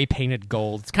spray painted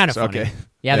gold. It's kind of funny. Okay.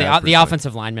 Yeah, the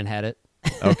offensive lineman had it.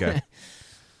 Okay.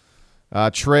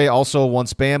 Trey also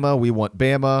wants Bama. We want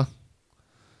Bama.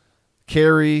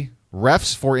 Carey,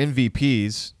 refs for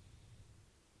MVPs.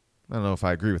 I don't know if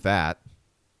I agree with that.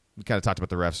 We kind of talked about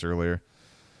the refs earlier.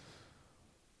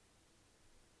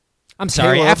 I'm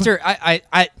sorry. Caleb. After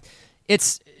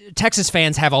it's Texas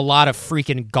fans have a lot of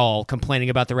freaking gall complaining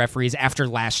about the referees after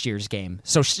last year's game.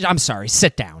 So I'm sorry.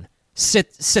 Sit down.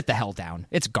 Sit the hell down.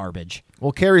 It's garbage.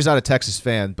 Well, Carey's not a Texas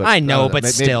fan, but I know, but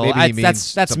still, maybe he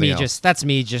means that's me. else. That's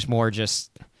me. Just more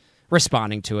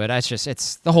responding to it.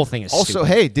 It's the whole thing is also. stupid.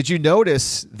 Hey, did you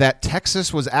notice that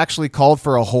Texas was actually called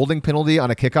for a holding penalty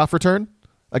on a kickoff return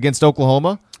against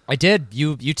Oklahoma? I did.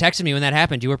 You texted me when that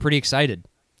happened. You were pretty excited.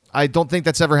 I don't think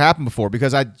that's ever happened before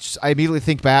because I immediately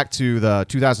think back to the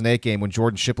 2008 game when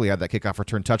Jordan Shipley had that kickoff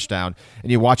return touchdown,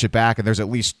 and you watch it back, and there's at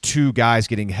least 2 guys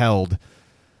getting held,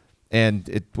 and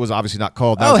it was obviously not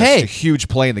called. That was a huge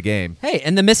play in the game. Hey,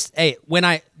 and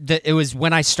it was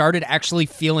when I started actually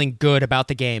feeling good about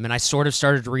the game, and I sort of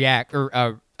started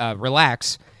to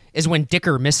relax, is when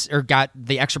Dicker got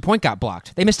the extra point got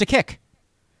blocked. They missed a kick.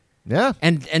 Yeah.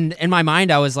 And in my mind,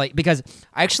 I was like, because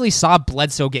I actually saw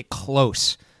Bledsoe get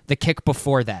close the kick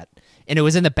before that, and it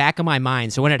was in the back of my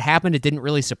mind. So when it happened, it didn't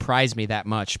really surprise me that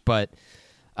much. But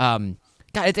God,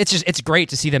 it's great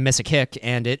to see them miss a kick,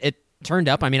 and it turned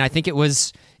up. I mean, I think that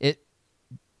was the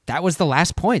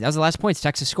last point. That was the last points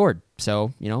Texas scored.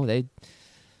 So they.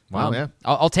 Wow, yeah.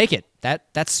 I'll take it.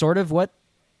 That's sort of what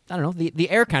I don't know. The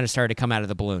air kind of started to come out of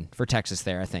the balloon for Texas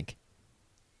there, I think.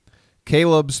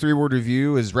 Caleb's 3-word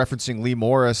review is referencing Lee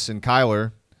Morris and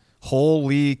Kyler.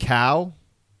 Holy cow.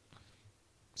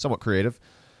 Somewhat creative.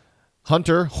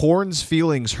 Hunter, horns,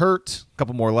 feelings hurt. A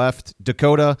couple more left.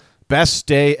 Dakota, best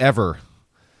day ever.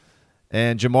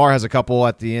 And Jamar has a couple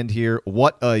at the end here.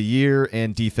 What a year,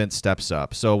 and defense steps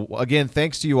up. So, again,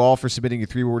 thanks to you all for submitting your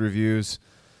 3-word reviews.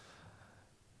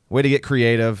 Way to get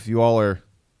creative. You all are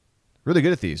really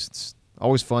good at these. It's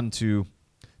always fun to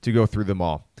go through them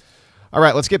all. All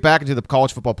right, let's get back into the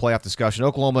college football playoff discussion.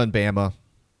 Oklahoma and Bama.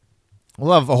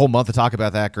 We'll have a whole month to talk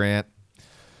about that, Grant.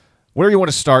 Where do you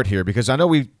want to start here? Because I know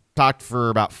we talked for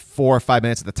about 4 or 5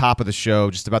 minutes at the top of the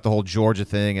show just about the whole Georgia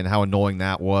thing and how annoying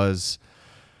that was.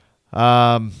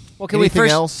 Well, can we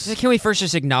else? first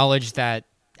just acknowledge that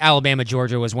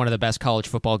Alabama-Georgia was one of the best college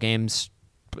football games,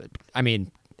 I mean,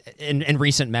 in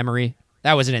recent memory?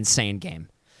 That was an insane game.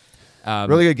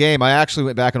 Really good game. I actually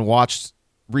went back and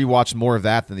rewatched more of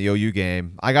that than the OU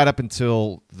game. I got up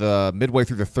until the midway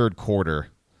through the third quarter.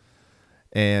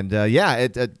 And,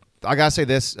 I got to say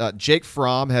this. Jake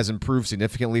Fromm has improved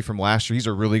significantly from last year. He's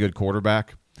a really good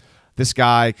quarterback. This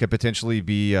guy could potentially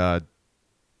be a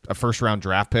first-round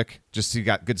draft pick. Just he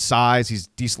got good size. He's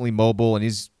decently mobile, and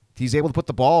he's able to put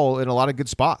the ball in a lot of good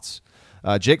spots.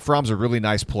 Jake Fromm's a really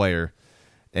nice player,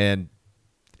 and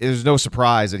there's no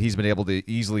surprise that he's been able to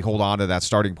easily hold on to that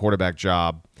starting quarterback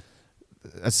job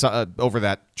over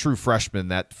that true freshman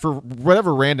that, for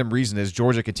whatever random reason is,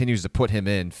 Georgia continues to put him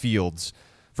in Fields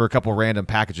for a couple random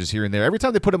packages here and there. Every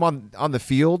time they put him on the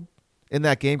field in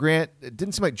that game, Grant, it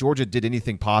didn't seem like Georgia did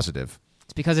anything positive.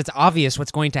 It's because it's obvious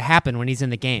what's going to happen when he's in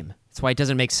the game. That's why it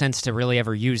doesn't make sense to really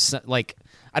ever use,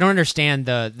 I don't understand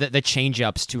the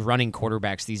change-ups to running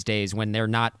quarterbacks these days when they're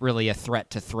not really a threat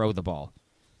to throw the ball.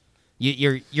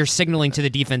 You're signaling to the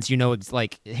defense, it's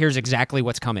like, here's exactly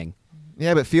what's coming.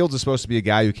 Yeah, but Fields is supposed to be a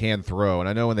guy who can throw, and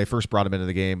I know when they first brought him into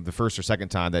the game the first or second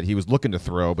time that he was looking to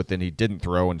throw, but then he didn't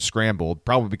throw and scrambled,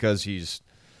 probably because the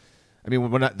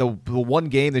one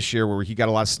game this year where he got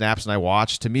a lot of snaps and I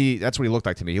watched, to me, that's what he looked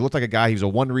like to me. He looked like a guy, he was a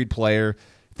one-read player,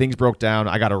 things broke down,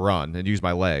 I got to run and use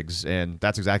my legs, and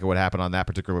that's exactly what happened on that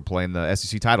particular play in the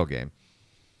SEC title game.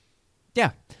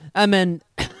 Yeah, and then,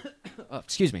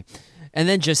 excuse me, and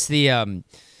then just the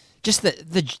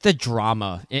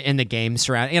drama in the game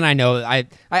surrounding. And I know I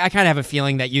kind of have a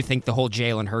feeling that you think the whole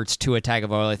Jalen Hurts Tua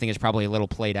Tagovailoa, I think, is probably a little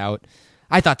played out.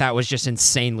 I thought that was just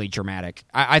insanely dramatic.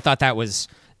 I thought that was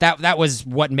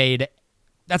what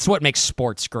makes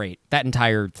sports great. That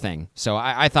entire thing. So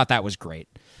I thought that was great.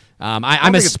 I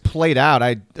don't think it's played out.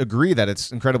 I agree that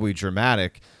it's incredibly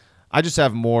dramatic. I just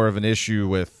have more of an issue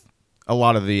with a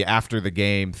lot of the after the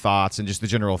game thoughts and just the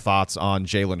general thoughts on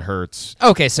Jalen Hurts.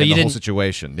 Okay, so you the whole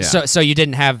situation. Yeah. So you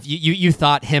didn't have you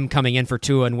thought him coming in for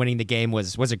Tua and winning the game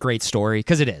was a great story,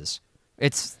 because it is.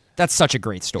 That's such a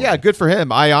great story. Yeah, good for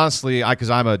him. I honestly, because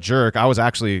I'm a jerk, I was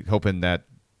actually hoping that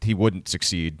he wouldn't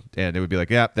succeed, and it would be like,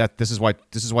 yeah, this is why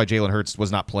Jalen Hurts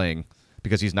was not playing,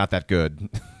 because he's not that good.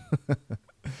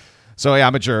 So yeah,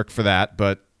 I'm a jerk for that,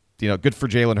 but good for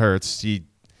Jalen Hurts.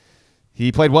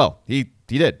 He played well. He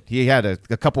did. He had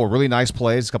a couple of really nice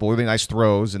plays, a couple of really nice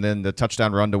throws, and then the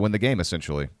touchdown run to win the game,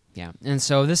 essentially. Yeah, and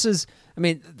so this is,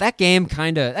 that game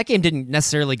didn't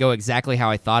necessarily go exactly how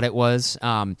I thought it was.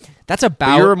 That's about.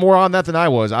 But you're more on that than I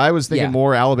was. I was thinking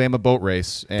more Alabama boat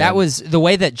race. And that was the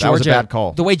way that Georgia. That was a bad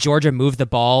call. The way Georgia moved the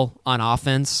ball on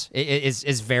offense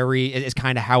is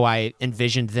kind of how I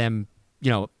envisioned them.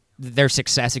 Their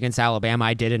success against Alabama.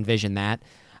 I did envision that.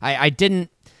 I didn't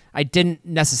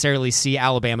necessarily see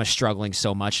Alabama struggling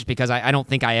so much, because I don't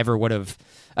think I ever would have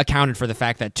accounted for the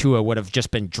fact that Tua would have just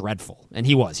been dreadful, and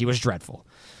he was dreadful.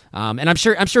 And I'm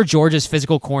sure Georgia's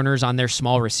physical corners on their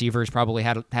small receivers probably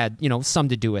had some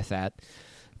to do with that.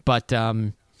 But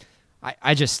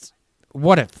just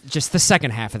the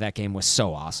second half of that game was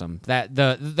so awesome. That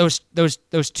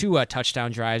those two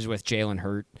touchdown drives with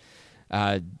Jalen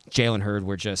Hurd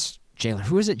were just.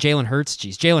 Who is it? Jalen Hurts?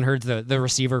 Jeez, Jalen Hurts, the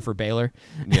receiver for Baylor.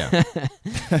 Yeah.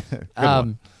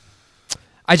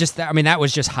 That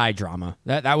was just high drama.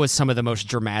 That was some of the most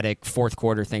dramatic fourth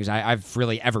quarter things I've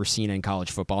really ever seen in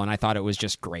college football, and I thought it was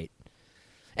just great.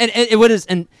 And it would have,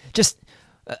 and just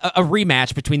a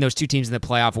rematch between those two teams in the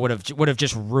playoff would have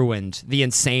just ruined the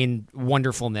insane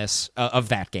wonderfulness of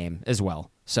that game as well.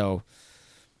 So,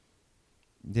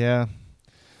 yeah.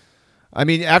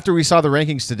 After we saw the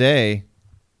rankings today,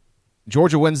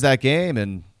 Georgia wins that game,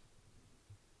 and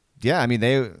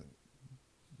they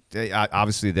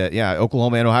obviously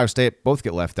Oklahoma and Ohio State both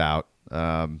get left out.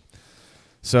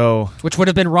 Which would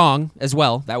have been wrong as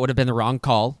well. That would have been the wrong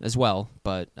call as well.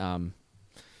 But then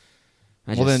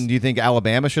do you think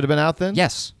Alabama should have been out then?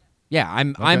 Yes. Yeah,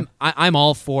 I'm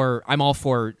all for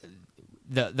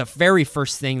the very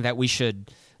first thing that we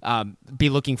should be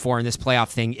looking for in this playoff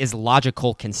thing is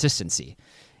logical consistency.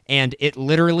 And it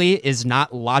literally is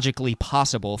not logically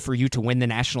possible for you to win the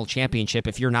national championship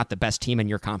if you're not the best team in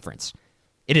your conference.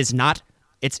 It is not.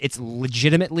 It's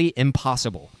legitimately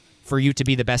impossible for you to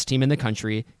be the best team in the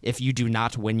country if you do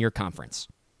not win your conference.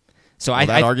 So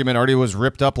that argument already was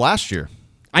ripped up last year.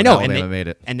 I know, Alabama made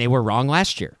it, and they were wrong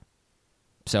last year.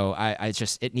 So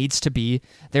it needs to be.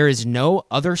 There is no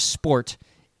other sport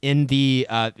in the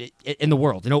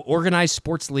world, no organized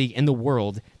sports league in the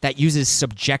world that uses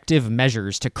subjective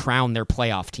measures to crown their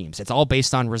playoff teams. It's all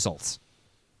based on results.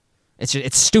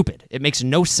 It's stupid. It makes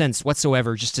no sense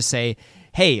whatsoever just to say,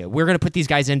 hey, we're going to put these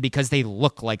guys in because they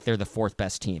look like they're the fourth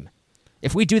best team.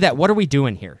 If we do that, what are we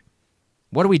doing here?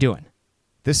 What are we doing?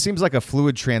 This seems like a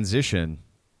fluid transition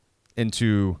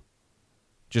into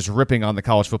just ripping on the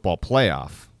college football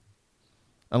playoff.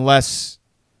 Unless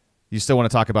you still want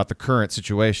to talk about the current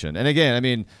situation. And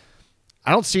again,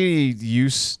 I don't see any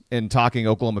use in talking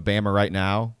Oklahoma-Bama right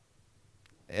now.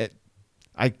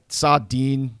 I saw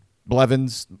Dean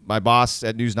Blevins, my boss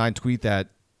at News 9, tweet that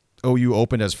OU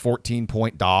opened as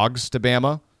 14-point dogs to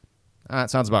Bama. That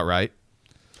sounds about right.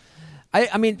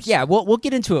 We'll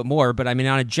get into it more, but on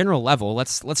a general level,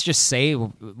 let's just say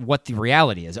what the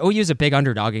reality is. OU is a big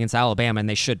underdog against Alabama, and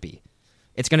they should be.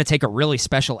 It's going to take a really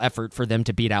special effort for them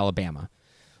to beat Alabama.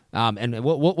 And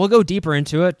we'll go deeper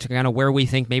into it to kind of where we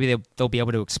think maybe they'll be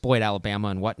able to exploit Alabama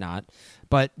and whatnot.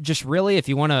 But just really, if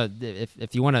you want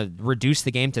to reduce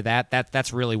the game to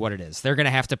that's really what it is. They're going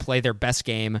to have to play their best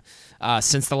game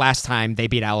since the last time they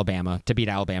beat Alabama to beat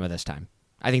Alabama this time.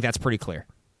 I think that's pretty clear.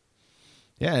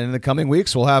 Yeah, and in the coming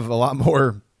weeks, we'll have a lot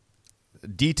more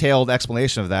detailed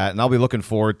explanation of that, and I'll be looking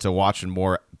forward to watching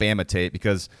more Bama tape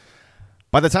because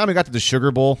by the time we got to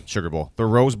the the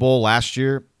Rose Bowl last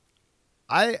year,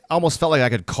 I almost felt like I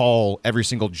could call every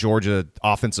single Georgia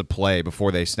offensive play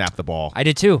before they snapped the ball. I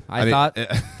did too. I thought.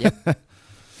 Yep.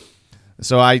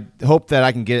 So I hope that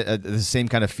I can get the same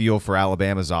kind of feel for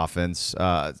Alabama's offense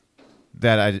that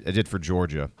I did for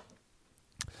Georgia.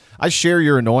 I share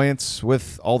your annoyance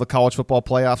with all the college football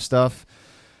playoff stuff.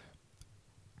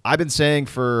 I've been saying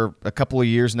for a couple of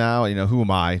years now, who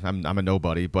am I? I'm a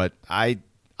nobody, but I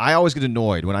always get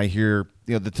annoyed when I hear,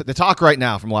 the talk right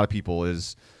now from a lot of people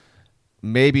is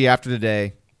maybe after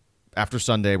today, after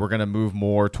Sunday, we're going to move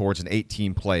more towards an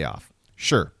 8-team playoff.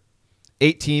 Sure,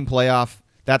 8-team playoff,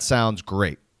 that sounds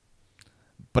great.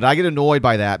 But I get annoyed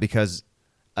by that because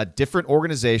a different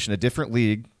organization, a different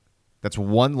league that's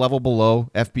one level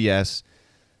below FBS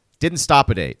didn't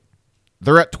stop at 8.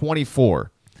 They're at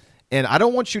 24. And I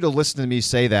don't want you to listen to me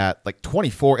say that, like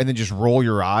 24, and then just roll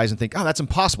your eyes and think, oh, that's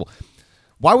impossible.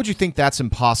 Why would you think that's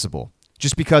impossible?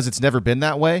 Just because it's never been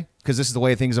that way? Because this is the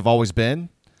way things have always been?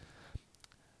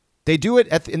 They do it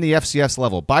in the FCS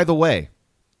level. By the way,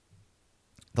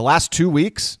 the last 2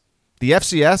 weeks, the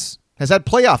FCS has had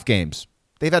playoff games.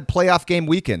 They've had playoff game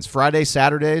weekends, Friday,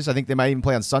 Saturdays. I think they might even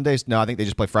play on Sundays. No, I think they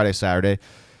just play Friday, Saturday.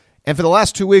 And for the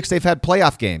last 2 weeks, they've had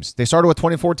playoff games. They started with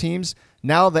 24 teams.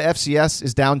 Now the FCS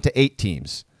is down to 8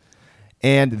 teams.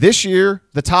 And this year,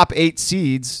 the top 8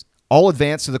 seeds all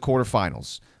advance to the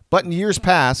quarterfinals. But in years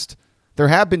past, there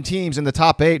have been teams in the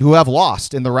top 8 who have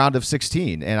lost in the round of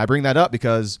 16. And I bring that up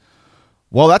because,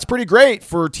 well, that's pretty great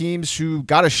for teams who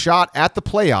got a shot at the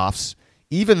playoffs,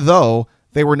 even though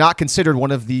they were not considered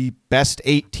one of the best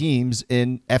 8 teams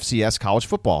in FCS college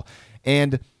football.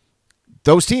 And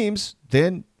those teams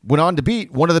then went on to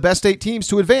beat one of the best 8 teams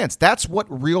to advance. That's what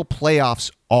real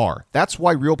playoffs are. That's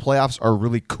why real playoffs are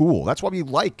really cool. That's why we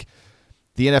like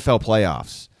the NFL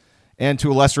playoffs and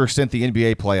to a lesser extent the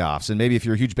NBA playoffs. And maybe if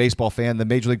you're a huge baseball fan, the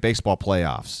Major League Baseball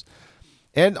playoffs.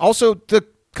 And also the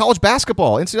college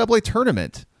basketball, NCAA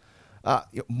tournament.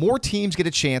 More teams get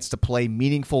a chance to play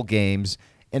meaningful games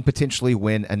and potentially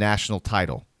win a national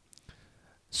title.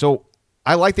 So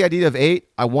I like the idea of 8.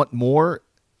 I want more.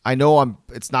 I know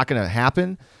it's not going to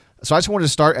happen. So I just wanted to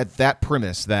start at that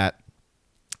premise that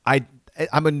I'm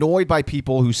annoyed by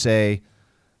people who say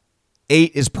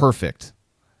 8 is perfect.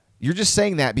 You're just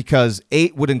saying that because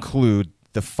 8 would include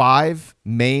the 5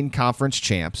 main conference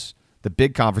champs, the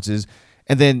big conferences,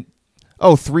 and then,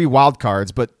 3 wild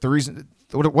cards. But the reason,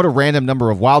 what a random number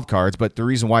of wild cards, but the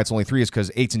reason why it's only 3 is because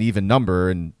 8's an even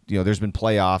number, and there's been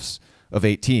playoffs of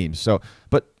 8 teams. So,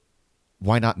 but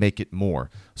why not make it more?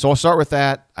 So I'll start with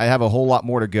that. I have a whole lot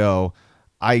more to go.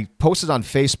 I posted on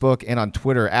Facebook and on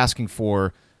Twitter asking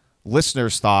for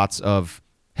listeners' thoughts of,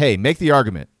 hey, make the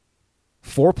argument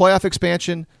for playoff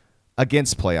expansion,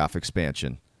 against playoff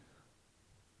expansion.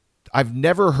 I've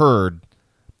never heard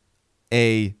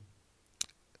a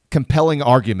compelling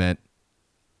argument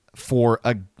for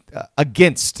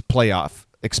against playoff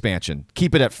expansion.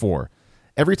 Keep it at 4.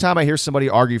 Every time I hear somebody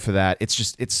argue for that,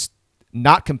 it's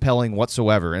not compelling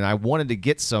whatsoever. And I wanted to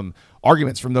get some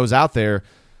arguments from those out there,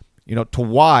 to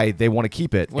why they want to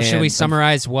keep it. Well, should we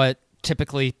summarize what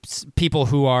typically people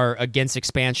who are against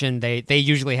expansion, they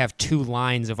usually have 2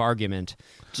 lines of argument.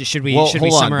 Should we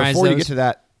summarize Before those? You get to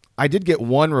that, I did get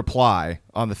one reply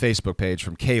on the Facebook page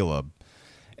from Caleb.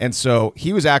 And so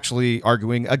he was actually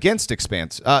arguing against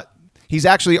expansion. He's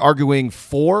actually arguing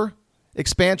for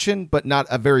expansion, but not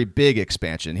a very big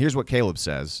expansion. Here's what Caleb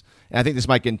says. And I think this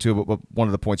might get into one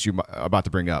of the points you're about to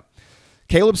bring up.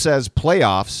 Caleb says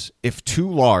playoffs, if too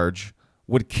large,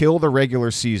 would kill the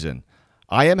regular season.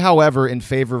 I am, however, in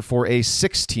favor for a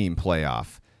 6-team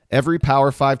playoff. Every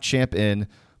Power 5 champ in,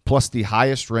 plus the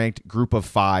highest-ranked group of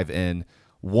 5 in.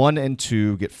 1 and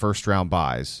 2 get first-round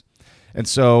buys. And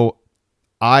so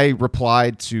I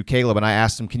replied to Caleb, and I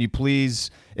asked him, can you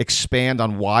please expand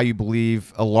on why you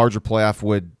believe a larger playoff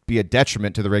would be a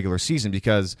detriment to the regular season?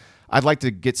 Because I'd like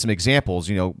to get some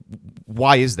examples,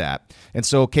 why is that? And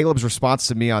so Caleb's response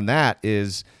to me on that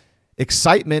is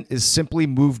excitement is simply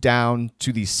moved down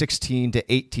to the 16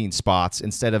 to 18 spots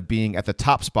instead of being at the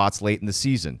top spots late in the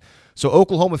season. So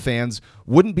Oklahoma fans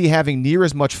wouldn't be having near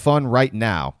as much fun right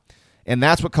now. And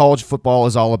that's what college football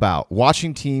is all about.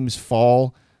 Watching teams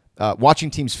fail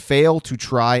to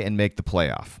try and make the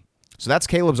playoff. So that's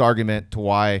Caleb's argument to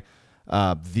why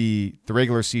the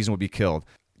regular season would be killed.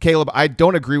 Caleb, I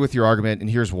don't agree with your argument, and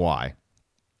here's why.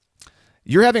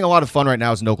 You're having a lot of fun right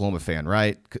now as an Oklahoma fan,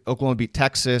 right? Oklahoma beat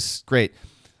Texas. Great.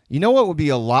 You know what would be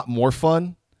a lot more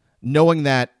fun? Knowing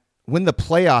that when the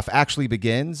playoff actually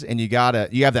begins and you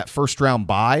have that first round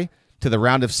bye to the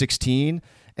round of 16,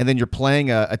 and then you're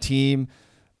playing a team,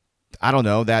 I don't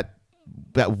know, that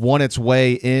won its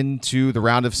way into the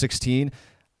round of 16.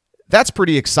 That's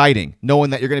pretty exciting,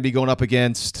 knowing that you're going to be going up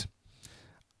against,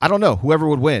 I don't know, whoever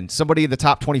would win, somebody in the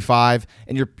top 25,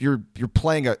 and you're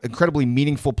playing an incredibly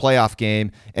meaningful playoff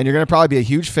game, and you're going to probably be a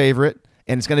huge favorite,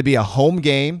 and it's going to be a home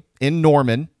game in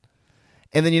Norman.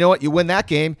 And then you know what? You win that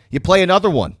game, you play another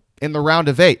one in the round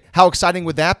of 8. How exciting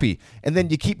would that be? And then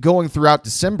you keep going throughout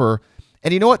December.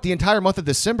 And you know what? The entire month of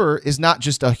December is not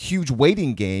just a huge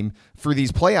waiting game for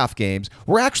these playoff games.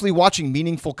 We're actually watching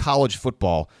meaningful college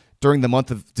football during the month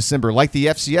of December, like the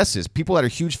FCS is. People that are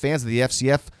huge fans of the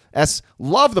FCS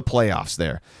love the playoffs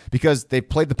there because they've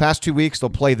played the past 2 weeks.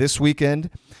 They'll play this weekend.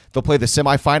 They'll play the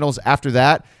semifinals after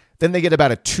that. Then they get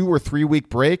about a 2 or 3 week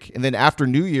break. And then after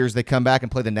New Year's, they come back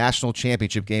and play the national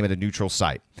championship game at a neutral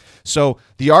site. So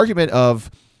the argument of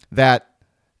that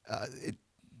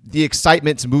the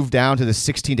excitement to move down to the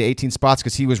 16 to 18 spots,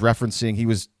 because he was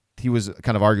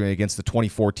kind of arguing against the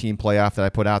 2014 playoff that I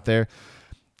put out there.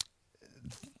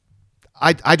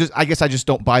 I guess I just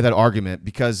don't buy that argument,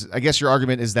 because I guess your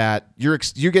argument is that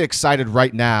you get excited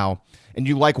right now and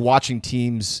you like watching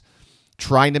teams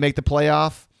trying to make the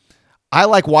playoff. I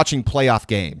like watching playoff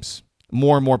games,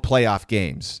 more and more playoff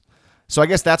games. So I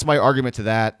guess that's my argument to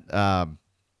that.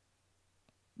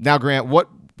 Now, Grant, what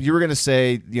you were going to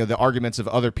say, the arguments of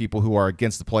other people who are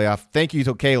against the playoff. Thank you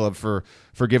to Caleb for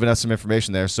giving us some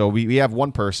information there. So we have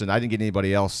one person. I didn't get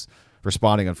anybody else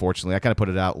responding, unfortunately. I kind of put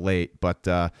it out late,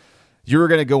 but you were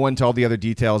going to go into all the other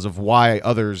details of why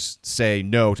others say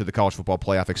no to the college football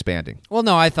playoff expanding. Well,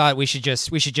 no, I thought we should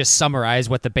just summarize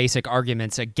what the basic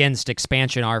arguments against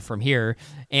expansion are from here.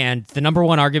 And the number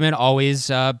one argument always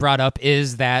brought up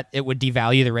is that it would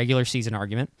devalue the regular season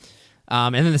argument.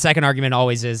 And then the second argument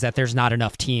always is that there's not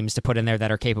enough teams to put in there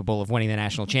that are capable of winning the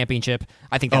national championship.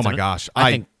 I think that's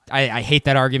I hate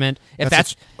that argument.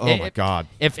 My God.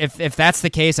 If that's the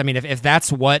case, I mean, if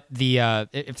that's what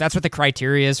the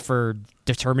criteria is for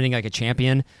determining like a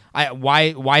champion,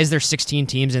 why is there 16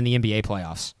 teams in the NBA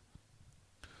playoffs?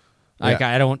 Like,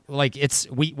 yeah. I don't like it's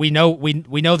we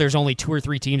know there's only 2 or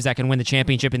 3 teams that can win the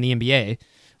championship in the NBA.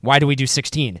 Why do we do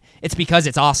 16? It's because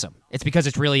it's awesome. It's because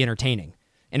it's really entertaining.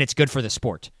 And it's good for the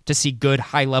sport to see good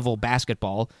high-level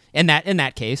basketball. In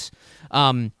that case,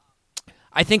 I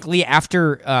think, Lee,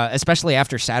 especially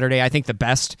after Saturday, I think the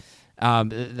best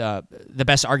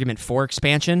argument for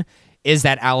expansion is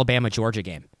that Alabama-Georgia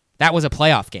game. That was a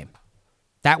playoff game.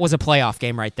 That was a playoff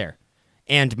game right there.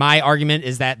 And my argument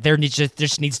is that there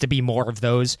just needs to be more of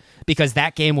those, because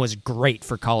that game was great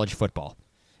for college football.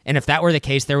 And if that were the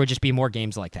case, there would just be more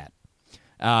games like that.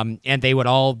 And they'd be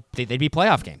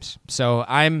playoff games. So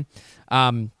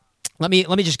let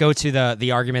me just go to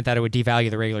the argument that it would devalue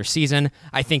the regular season.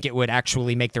 I think it would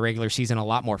actually make the regular season a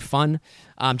lot more fun,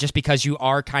 just because you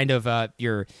are kind of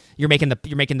you're making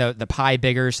the pie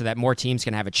bigger so that more teams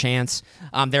can have a chance.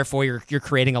 Therefore, you're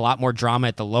creating a lot more drama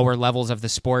at the lower levels of the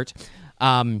sport.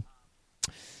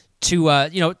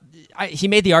 He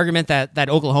made the argument that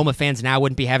Oklahoma fans now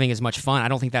wouldn't be having as much fun. I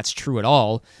don't think that's true at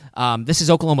all. This is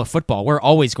Oklahoma football. We're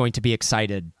always going to be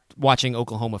excited watching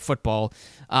Oklahoma football.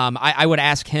 I would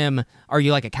ask him, are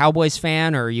you like a Cowboys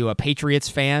fan, or are you a Patriots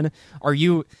fan? Do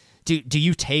you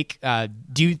take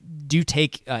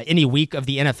any week of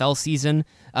the NFL season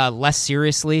less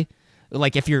seriously?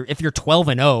 Like if you're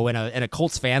 12-0 and a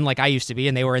Colts fan like I used to be,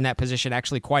 and they were in that position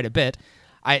actually quite a bit,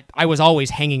 I was always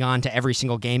hanging on to every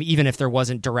single game, even if there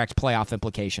wasn't direct playoff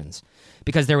implications,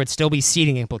 because there would still be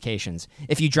seeding implications.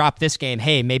 If you drop this game,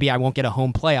 hey, maybe I won't get a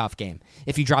home playoff game.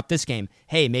 If you drop this game,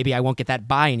 hey, maybe I won't get that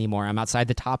bye anymore. I'm outside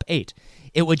the top 8.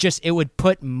 It would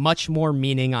put much more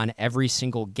meaning on every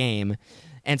single game.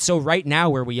 And so right now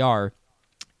where we are,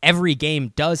 every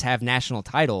game does have national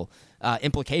title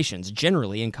implications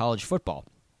generally in college football.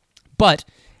 But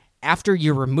after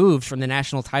you're removed from the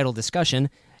national title discussion,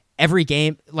 every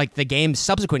game, like the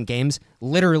subsequent games,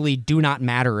 literally do not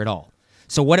matter at all.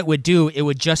 So what it would do, it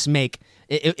would just make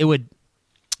it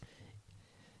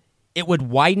would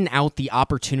widen out the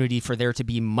opportunity for there to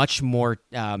be much more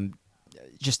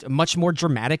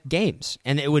dramatic games,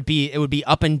 and it would be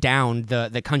up and down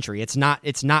the country. It's not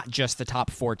just the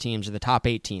top 4 teams or the top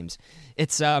 8 teams.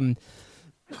 It's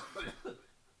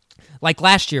like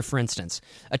last year, for instance,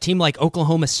 a team like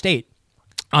Oklahoma State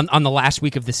on the last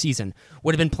week of the season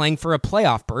would have been playing for a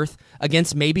playoff berth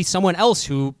against maybe someone else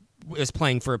who is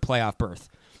playing for a playoff berth.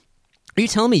 Are you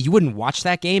telling me you wouldn't watch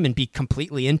that game and be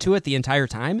completely into it the entire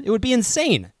time? It would be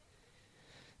insane.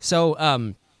 So,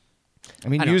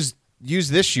 use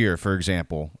this year, for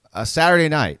example, a Saturday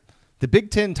night. The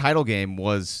Big Ten title game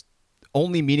was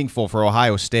only meaningful for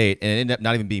Ohio State, and it ended up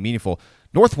not even being meaningful.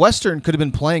 Northwestern could have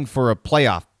been playing for a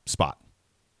playoff spot.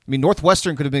 I mean,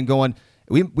 Northwestern could have been going,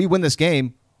 we win this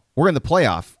game, we're in the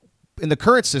playoff. In the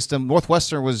current system,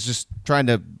 Northwestern was just trying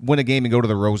to win a game and go to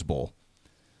the Rose Bowl.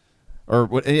 Or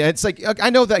it's like, I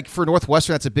know that for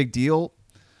Northwestern that's a big deal.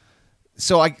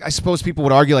 So I suppose people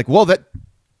would argue like, well, that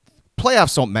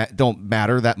playoffs don't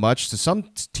matter that much to some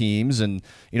teams, and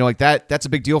like that's a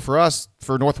big deal for us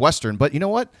for Northwestern. But you know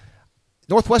what?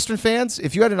 Northwestern fans,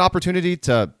 if you had an opportunity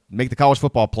to make the college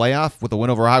football playoff with a win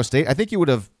over Ohio State, I think you would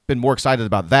have been more excited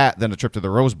about that than a trip to the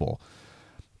Rose Bowl.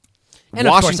 And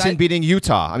Washington beating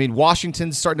Utah. I mean,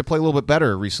 Washington's starting to play a little bit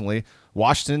better recently.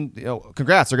 Washington,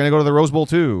 congrats. They're going to go to the Rose Bowl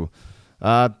too.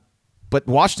 But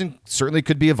Washington certainly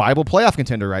could be a viable playoff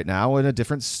contender right now in a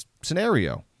different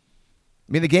scenario.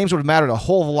 I mean, the games would have mattered a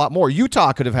whole lot more.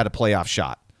 Utah could have had a playoff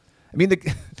shot. I mean,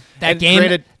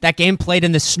 that game played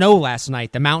in the snow last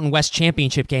night. The Mountain West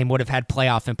Championship game would have had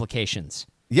playoff implications.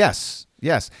 Yes.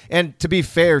 And to be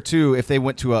fair, too, if they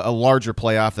went to a larger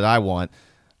playoff that I want,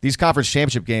 these conference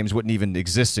championship games wouldn't even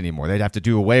exist anymore. They'd have to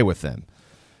do away with them.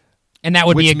 And that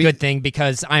would be a good thing,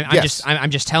 because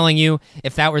I'm just telling you,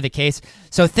 if that were the case.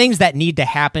 So things that need to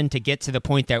happen to get to the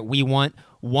point that we want: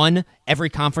 one,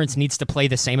 every conference needs to play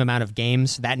the same amount of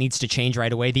games. That needs to change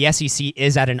right away. The SEC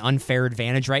is at an unfair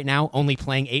advantage right now, only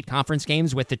playing 8 conference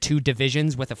games with the 2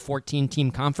 divisions with a 14-team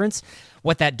conference.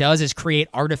 What that does is create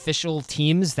artificial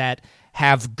teams that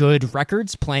have good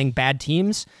records playing bad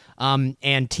teams.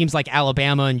 And teams like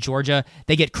Alabama and Georgia,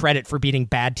 they get credit for beating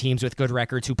bad teams with good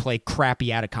records who play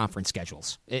crappy out-of-conference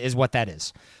schedules, is what that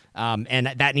is. And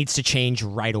that needs to change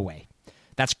right away.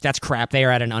 That's crap. They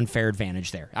are at an unfair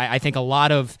advantage there. I think a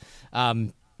lot of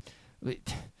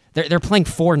they're playing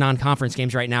 4 non-conference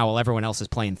games right now while everyone else is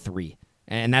playing 3,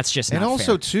 and that's just not fair. And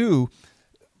also too,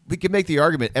 we can make the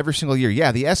argument every single year.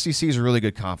 Yeah, the SEC is a really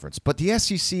good conference, but the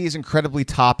SEC is incredibly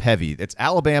top heavy. It's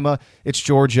Alabama, it's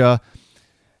Georgia,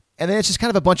 and then it's just kind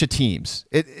of a bunch of teams.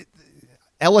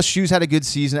 LSU's had a good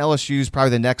season. LSU's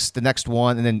probably the next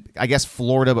one, and then I guess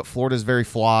Florida, but Florida's very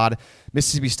flawed.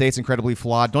 Mississippi State's incredibly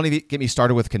flawed. Don't even get me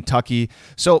started with Kentucky.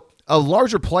 So a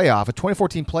larger playoff, a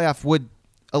 2014 playoff, would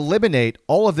eliminate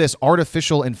all of this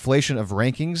artificial inflation of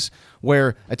rankings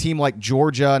where a team like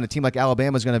Georgia and a team like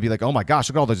Alabama is going to be like, oh my gosh,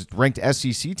 look at all those ranked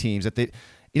SEC teams. That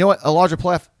a larger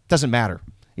playoff doesn't matter.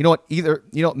 You know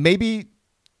what? Maybe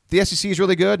the SEC is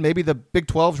really good. Maybe the Big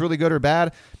 12 is really good or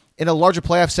bad. In a larger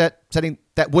playoff setting,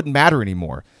 that wouldn't matter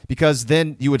anymore, because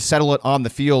then you would settle it on the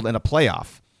field in a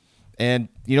playoff. And,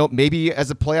 maybe as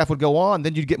the playoff would go on,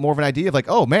 then you'd get more of an idea of like,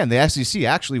 oh man, the SEC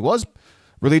actually was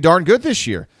really darn good this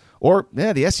year. Or,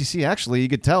 yeah, the SEC actually, you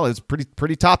could tell, is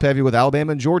pretty top heavy with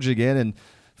Alabama and Georgia again, and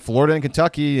Florida and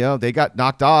Kentucky. They got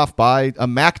knocked off by a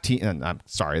MAC team. And I'm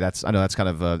sorry, I know that's kind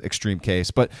of an extreme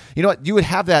case, but you know what? You would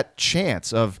have that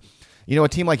chance of, a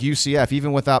team like UCF,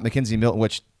 even without McKenzie Milton,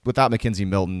 which without McKenzie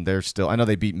Milton, they're still. I know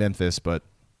they beat Memphis, but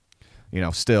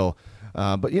still.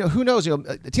 But who knows?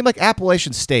 A team like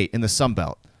Appalachian State in the Sun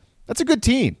Belt, that's a good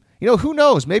team. Who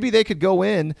knows? Maybe they could go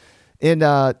in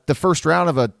the first round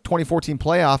of a 2014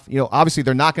 playoff. Obviously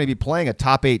they're not going to be playing a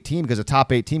top 8 team because a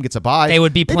top 8 team gets a bye. They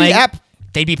would be playing.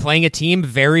 They'd be playing a team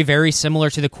very, very similar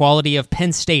to the quality of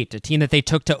Penn State, a team that they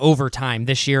took to overtime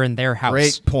this year in their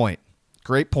house.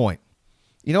 Great point.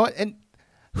 You know what? And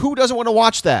who doesn't want to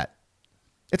watch that?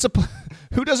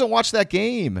 Who doesn't watch that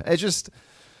game?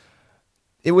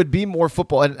 It would be more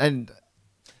football, and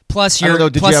plus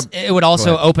it would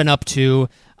also open up to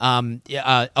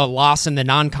a loss in the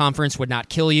non-conference would not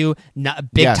kill you.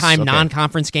 Big-time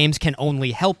non-conference games can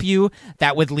only help you.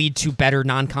 That would lead to better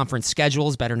non-conference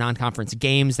schedules, better non-conference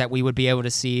games that we would be able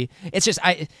to see. It's just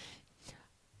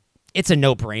it's a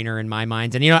no-brainer in my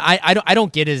mind. And I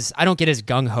don't get as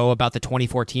gung-ho about the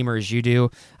 24 teamer as you do.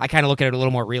 I kind of look at it a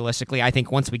little more realistically. I think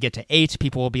once we get to 8,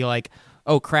 people will be like,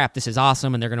 oh crap, this is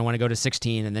awesome, and they're going to want to go to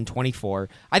 16 and then 24.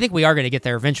 I think we are going to get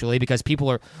there eventually, because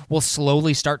people will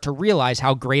slowly start to realize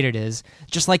how great it is,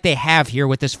 just like they have here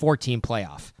with this 4-team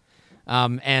playoff.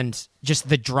 And just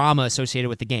the drama associated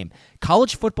with the game.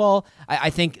 College football, I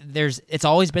think it's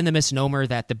always been the misnomer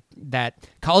that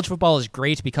college football is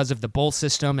great because of the bowl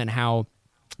system and how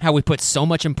we put so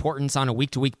much importance on a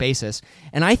week-to-week basis.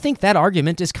 And I think that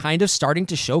argument is kind of starting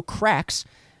to show cracks,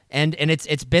 and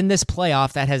it's been this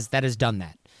playoff that has done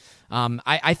that.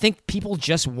 I think people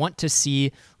just want to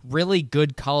see really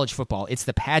good college football. It's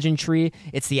the pageantry,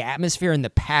 it's the atmosphere and the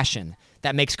passion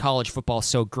that makes college football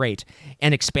so great.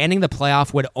 And expanding the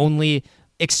playoff would only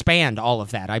expand all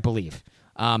of that, I believe.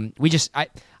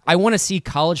 I want to see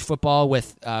college football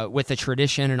with the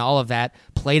tradition and all of that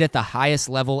played at the highest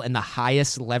level and the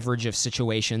highest leverage of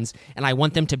situations, and I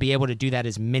want them to be able to do that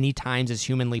as many times as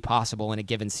humanly possible in a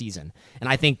given season. And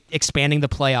I think expanding the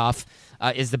playoff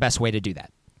is the best way to do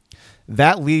that.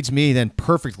 That leads me then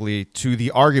perfectly to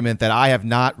the argument that I have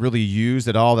not really used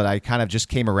at all, that I kind of just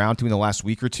came around to in the last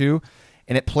week or two,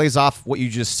 and it plays off what you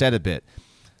just said a bit.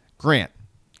 Grant,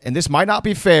 and this might not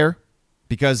be fair,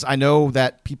 because I know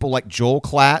that people like Joel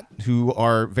Klatt, who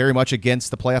are very much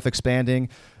against the playoff expanding,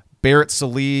 Barrett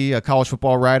Sallee, a college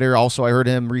football writer, also I heard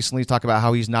him recently talk about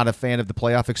how he's not a fan of the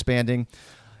playoff expanding.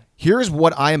 Here's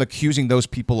what I am accusing those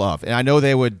people of, and I know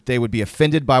they would be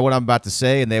offended by what I'm about to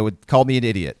say, and they would call me an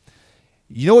idiot.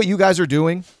 You know what you guys are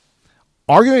doing?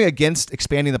 Arguing against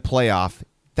expanding the playoff,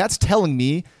 that's telling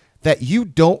me that you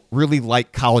don't really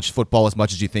like college football as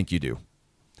much as you think you do.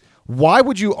 Why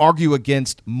would you argue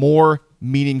against more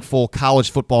meaningful college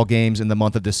football games in the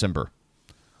month of December?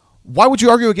 Why would you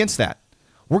argue against that?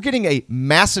 We're getting a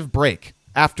massive break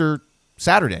after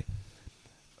Saturday.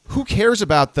 Who cares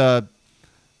about the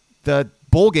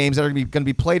bowl games that are going to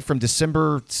be played from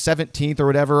December 17th or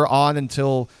whatever on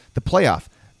until the playoff?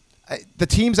 The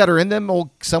teams that are in them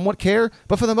will somewhat care,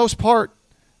 but for the most part,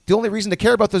 the only reason to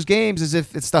care about those games is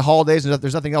if it's the holidays and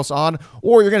there's nothing else on,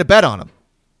 or you're going to bet on them.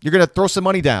 You're going to throw some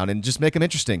money down and just make them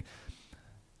interesting.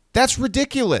 That's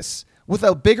ridiculous. With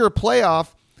a bigger playoff,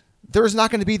 there's not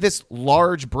going to be this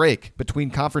large break between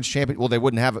conference champion. Well, they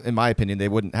wouldn't have, in my opinion, they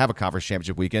wouldn't have a conference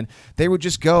championship weekend. They would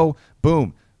just go,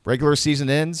 boom, regular season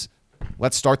ends.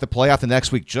 Let's start the playoff the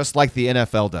next week, just like the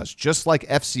NFL does, just like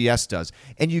FCS does.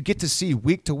 And you get to see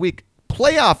week-to-week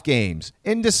playoff games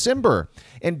in December.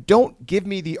 And don't give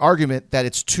me the argument that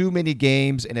it's too many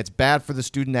games and it's bad for the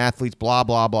student athletes, blah,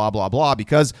 blah, blah, blah, blah,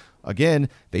 because, again,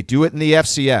 they do it in the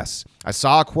FCS. I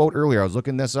saw a quote earlier. I was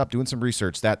looking this up, doing some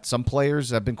research, that some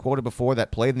players have been quoted before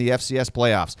that played in the FCS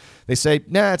playoffs. They say,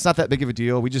 nah, it's not that big of a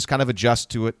deal. We just kind of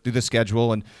adjust to it through the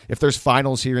schedule. And if there's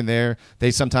finals here and there,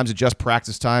 they sometimes adjust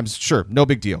practice times. Sure, no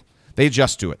big deal. They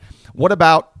adjust to it. What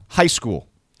about high school?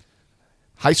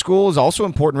 High school is also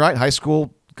important, right? High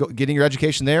school, getting your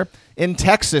education there. In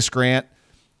Texas, Grant,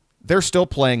 they're still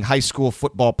playing high school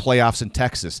football playoffs in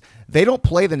Texas. They don't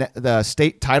play the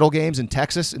state title games in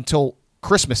Texas until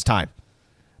Christmas time.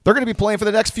 They're going to be playing for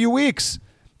the next few weeks.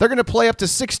 They're going to play up to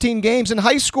 16 games in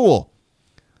high school.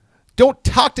 Don't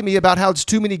talk to me about how it's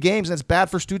too many games and it's bad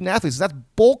for student athletes. That's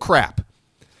bull crap.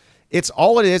 It's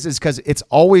all it is because it's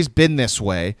always been this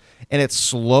way, and it's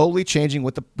slowly changing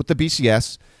with the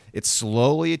BCS. It's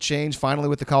slowly changed finally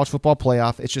with the college football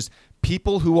playoff. It's just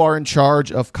people who are in charge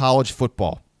of college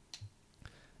football,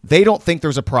 they don't think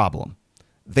there's a problem.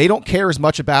 They don't care as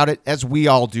much about it as we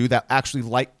all do that actually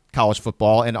like college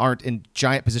football and aren't in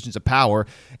giant positions of power.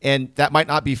 And that might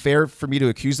not be fair for me to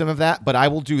accuse them of that, but I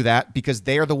will do that because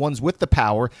they are the ones with the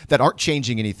power that aren't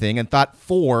changing anything and thought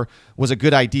 4 was a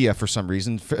good idea for some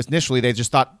reason. Initially, they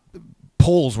just thought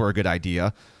polls were a good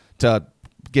idea to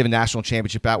give a national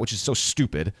championship out, which is so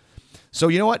stupid. So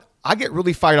you know what? I get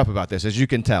really fired up about this, as you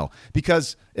can tell,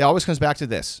 because it always comes back to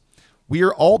this. We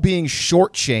are all being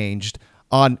shortchanged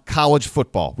on college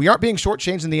football. We aren't being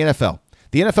shortchanged in the NFL.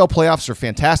 The NFL playoffs are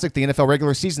fantastic. The NFL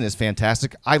regular season is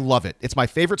fantastic. I love it. It's my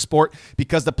favorite sport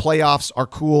because the playoffs are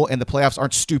cool and the playoffs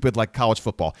aren't stupid like college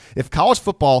football. If college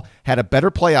football had a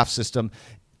better playoff system,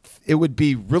 it would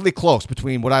be really close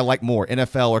between what I like more,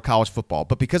 NFL or college football.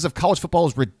 But because of college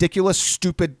football's ridiculous,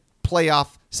 stupid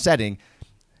playoff setting,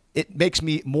 it makes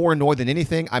me more annoyed than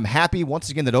anything. I'm happy, once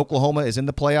again, that Oklahoma is in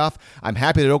the playoff. I'm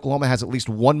happy that Oklahoma has at least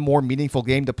one more meaningful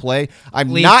game to play.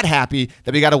 I'm not happy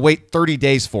that we got to wait 30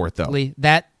 days for it, though. Lee,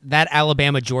 that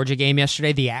Alabama-Georgia game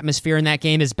yesterday, the atmosphere in that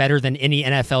game is better than any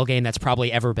NFL game that's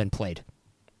probably ever been played.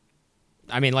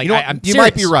 I mean, like, you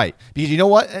might be right. Because you know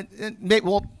what?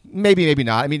 Well, maybe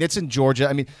not. I mean, it's in Georgia.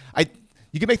 I mean,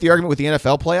 you can make the argument with the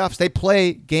NFL playoffs. They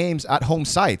play games at home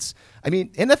sites. I mean,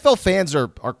 NFL fans are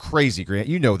crazy, Grant.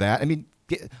 You know that. I mean,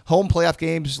 home playoff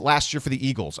games last year for the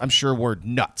Eagles, I'm sure were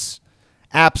nuts.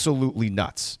 Absolutely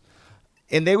nuts.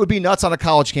 And they would be nuts on a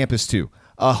college campus, too.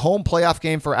 A home playoff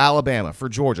game for Alabama, for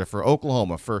Georgia, for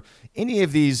Oklahoma, for any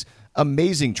of these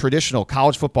amazing traditional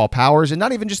college football powers, and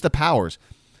not even just the powers,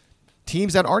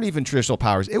 teams that aren't even traditional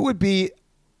powers. It would be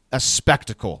a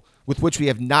spectacle with which we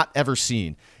have not ever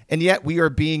seen. And yet we are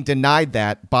being denied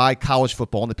that by college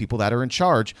football and the people that are in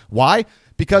charge. Why?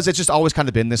 Because it's just always kind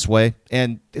of been this way.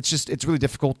 And it's really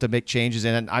difficult to make changes.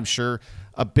 And I'm sure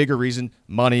a bigger reason,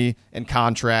 money and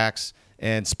contracts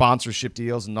and sponsorship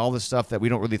deals and all this stuff that we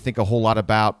don't really think a whole lot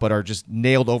about, but are just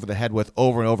nailed over the head with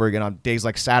over and over again on days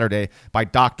like Saturday by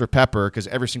Dr. Pepper, because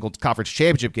every single conference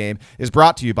championship game is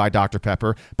brought to you by Dr.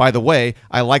 Pepper. By the way,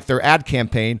 I like their ad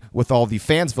campaign with all the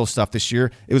Fansville stuff this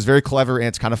year. It was very clever and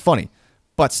it's kind of funny.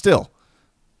 But still,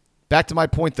 back to my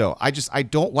point though, I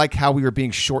don't like how we are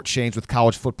being shortchanged with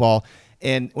college football.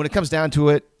 And when it comes down to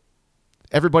it,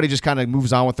 everybody just kind of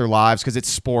moves on with their lives because it's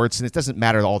sports and it doesn't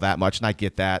matter all that much, and I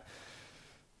get that.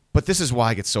 But this is why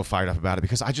I get so fired up about it,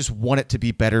 because I just want it to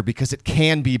be better, because it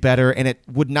can be better, and it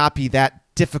would not be that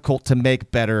difficult to make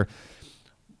better.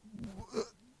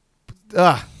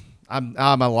 I'm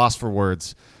at a loss for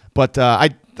words. But how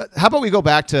about we go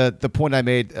back to the point I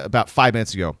made about 5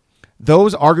 minutes ago?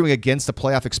 Those arguing against the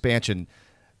playoff expansion,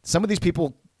 some of these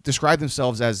people describe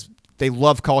themselves as they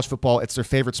love college football. It's their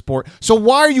favorite sport. So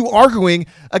why are you arguing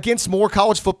against more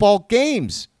college football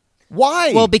games?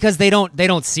 Why? Well, because they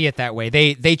don't see it that way.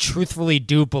 They truthfully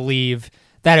do believe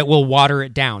that it will water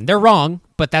it down. They're wrong,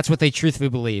 but that's what they truthfully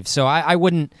believe. So I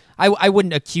wouldn't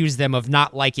accuse them of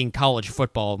not liking college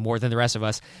football more than the rest of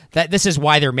us. That this is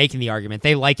why they're making the argument.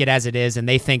 They like it as it is, and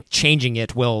they think changing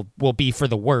it will be for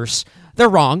the worse. They're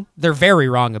wrong. They're very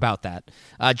wrong about that.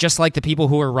 Just like the people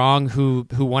who are wrong who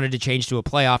wanted to change to a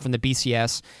playoff in the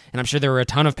BCS, and I'm sure there were a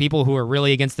ton of people who were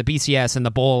really against the BCS and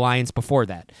the Bowl Alliance before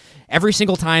that. Every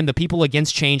single time, the people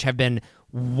against change have been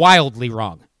wildly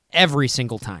wrong. Every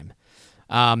single time.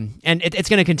 And it's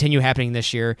going to continue happening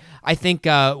this year. I think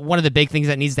one of the big things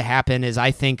that needs to happen is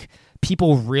I think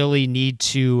people really need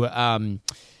to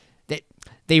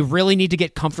they really need to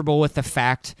get comfortable with the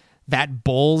fact that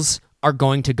bowls are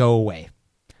going to go away.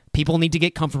 People need to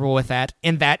get comfortable with that,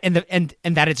 and that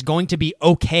it's going to be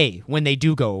okay when they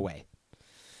do go away.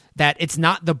 That it's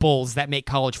not the bowls that make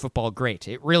college football great.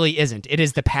 It really isn't. It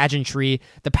is the pageantry,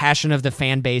 the passion of the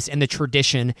fan base, and the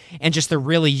tradition, and just the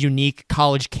really unique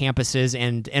college campuses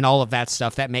and all of that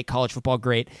stuff that make college football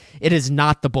great. It is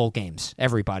not the bowl games,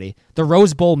 everybody. The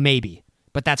Rose Bowl, maybe,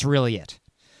 but that's really it.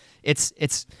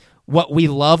 It's what we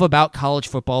love about college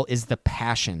football is the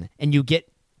passion, and you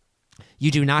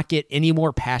do not get any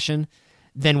more passion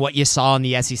than what you saw in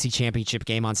the SEC championship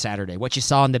game on Saturday, what you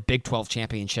saw in the Big 12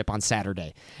 championship on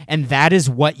Saturday. And that is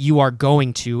what you are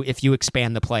going to if you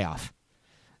expand the playoff.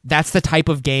 That's the type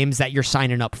of games that you're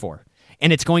signing up for.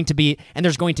 And there's going to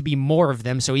be more of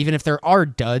them. So even if there are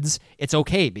duds, it's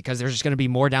okay because there's just going to be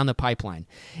more down the pipeline.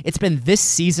 It's been this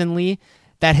seasonally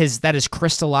that has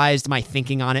crystallized my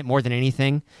thinking on it more than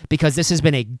anything, because this has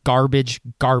been a garbage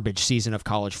season of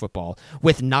college football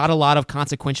with not a lot of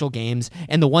consequential games,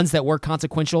 and the ones that were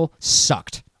consequential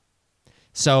sucked.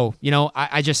 So,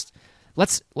 I just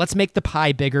let's make the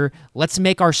pie bigger. Let's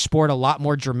make our sport a lot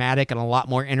more dramatic and a lot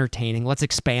more entertaining. Let's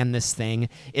expand this thing.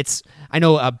 I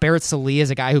know Barrett Sallee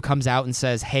is a guy who comes out and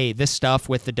says, "Hey, this stuff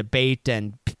with the debate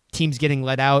and teams getting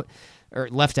left out,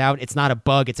 it's not a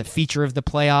bug, it's a feature of the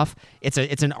playoff." It's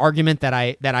an argument that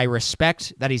I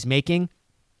respect that he's making,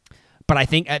 but I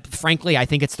think frankly I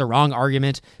think it's the wrong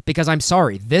argument, because I'm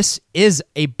sorry, this is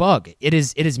a bug. It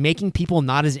is making people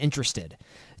not as interested.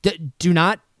 Do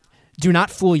not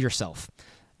fool yourself.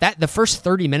 That the first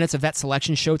 30 minutes of that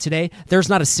selection show today, there's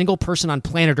not a single person on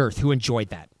planet Earth who enjoyed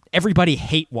that. Everybody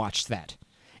hate watched that.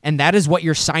 And that is what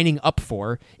you're signing up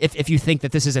for if you think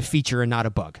that this is a feature and not a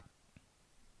bug.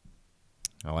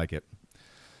 I like it.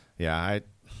 Yeah,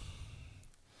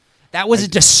 that was a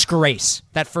disgrace.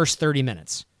 That first 30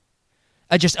 minutes,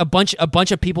 just a bunch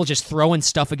of people just throwing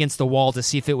stuff against the wall to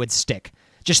see if it would stick,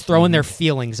 just throwing their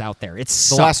feelings out there. It's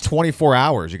the last 24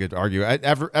 hours. You could argue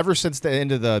ever since the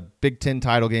end of the Big Ten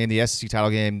title game, the SEC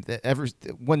title game,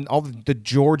 when all the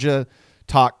Georgia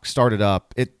talk started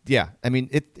up. It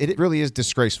really is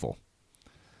disgraceful.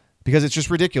 Because it's just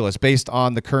ridiculous based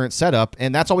on the current setup,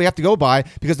 and that's all we have to go by,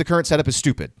 because the current setup is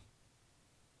stupid.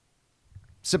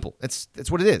 Simple. It's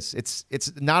what it is.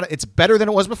 It's better than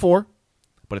it was before,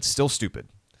 but it's still stupid.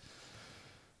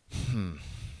 I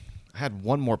had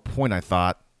one more point I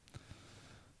thought,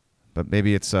 but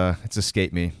maybe it's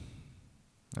escaped me.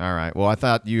 All right. Well, I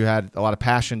thought you had a lot of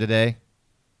passion today.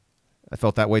 I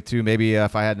felt that way too. Maybe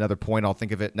if I had another point, I'll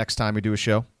think of it next time we do a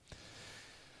show.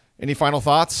 Any final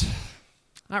thoughts?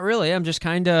 Not really. I'm just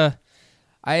kind of,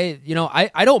 I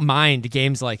don't mind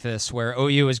games like this where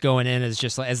OU is going in as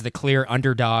the clear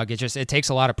underdog. It takes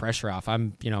a lot of pressure off.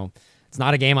 It's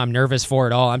not a game I'm nervous for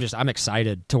at all. I'm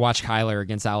excited to watch Kyler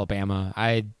against Alabama.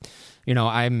 I'm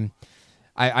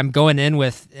going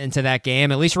into that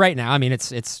game, at least right now. I mean,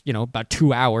 it's about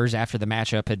 2 hours after the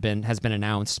matchup has been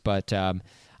announced, but I'm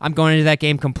going into that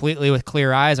game completely with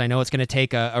clear eyes. I know it's going to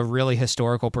take a really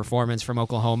historical performance from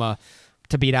Oklahoma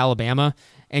to beat Alabama.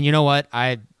 And you know what?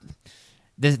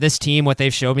 This team, what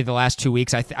they've showed me the last 2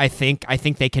 weeks, I think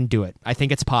they can do it. I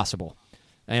think it's possible.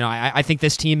 I think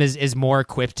this team is more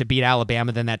equipped to beat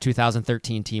Alabama than that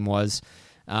 2013 team was.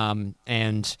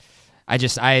 And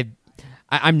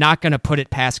I'm not going to put it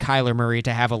past Kyler Murray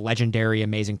to have a legendary,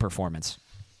 amazing performance.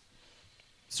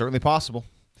 Certainly possible.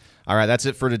 All right, that's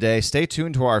it for today. Stay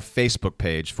tuned to our Facebook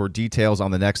page for details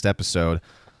on the next episode.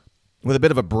 With a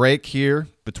bit of a break here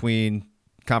between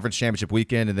Conference Championship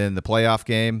weekend and then the playoff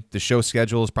game, the show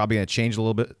schedule is probably going to change a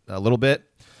little bit.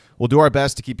 We'll do our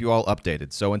best to keep you all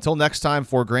updated. So until next time,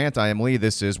 for Grant, I am Lee.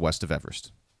 This is West of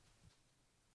Everest.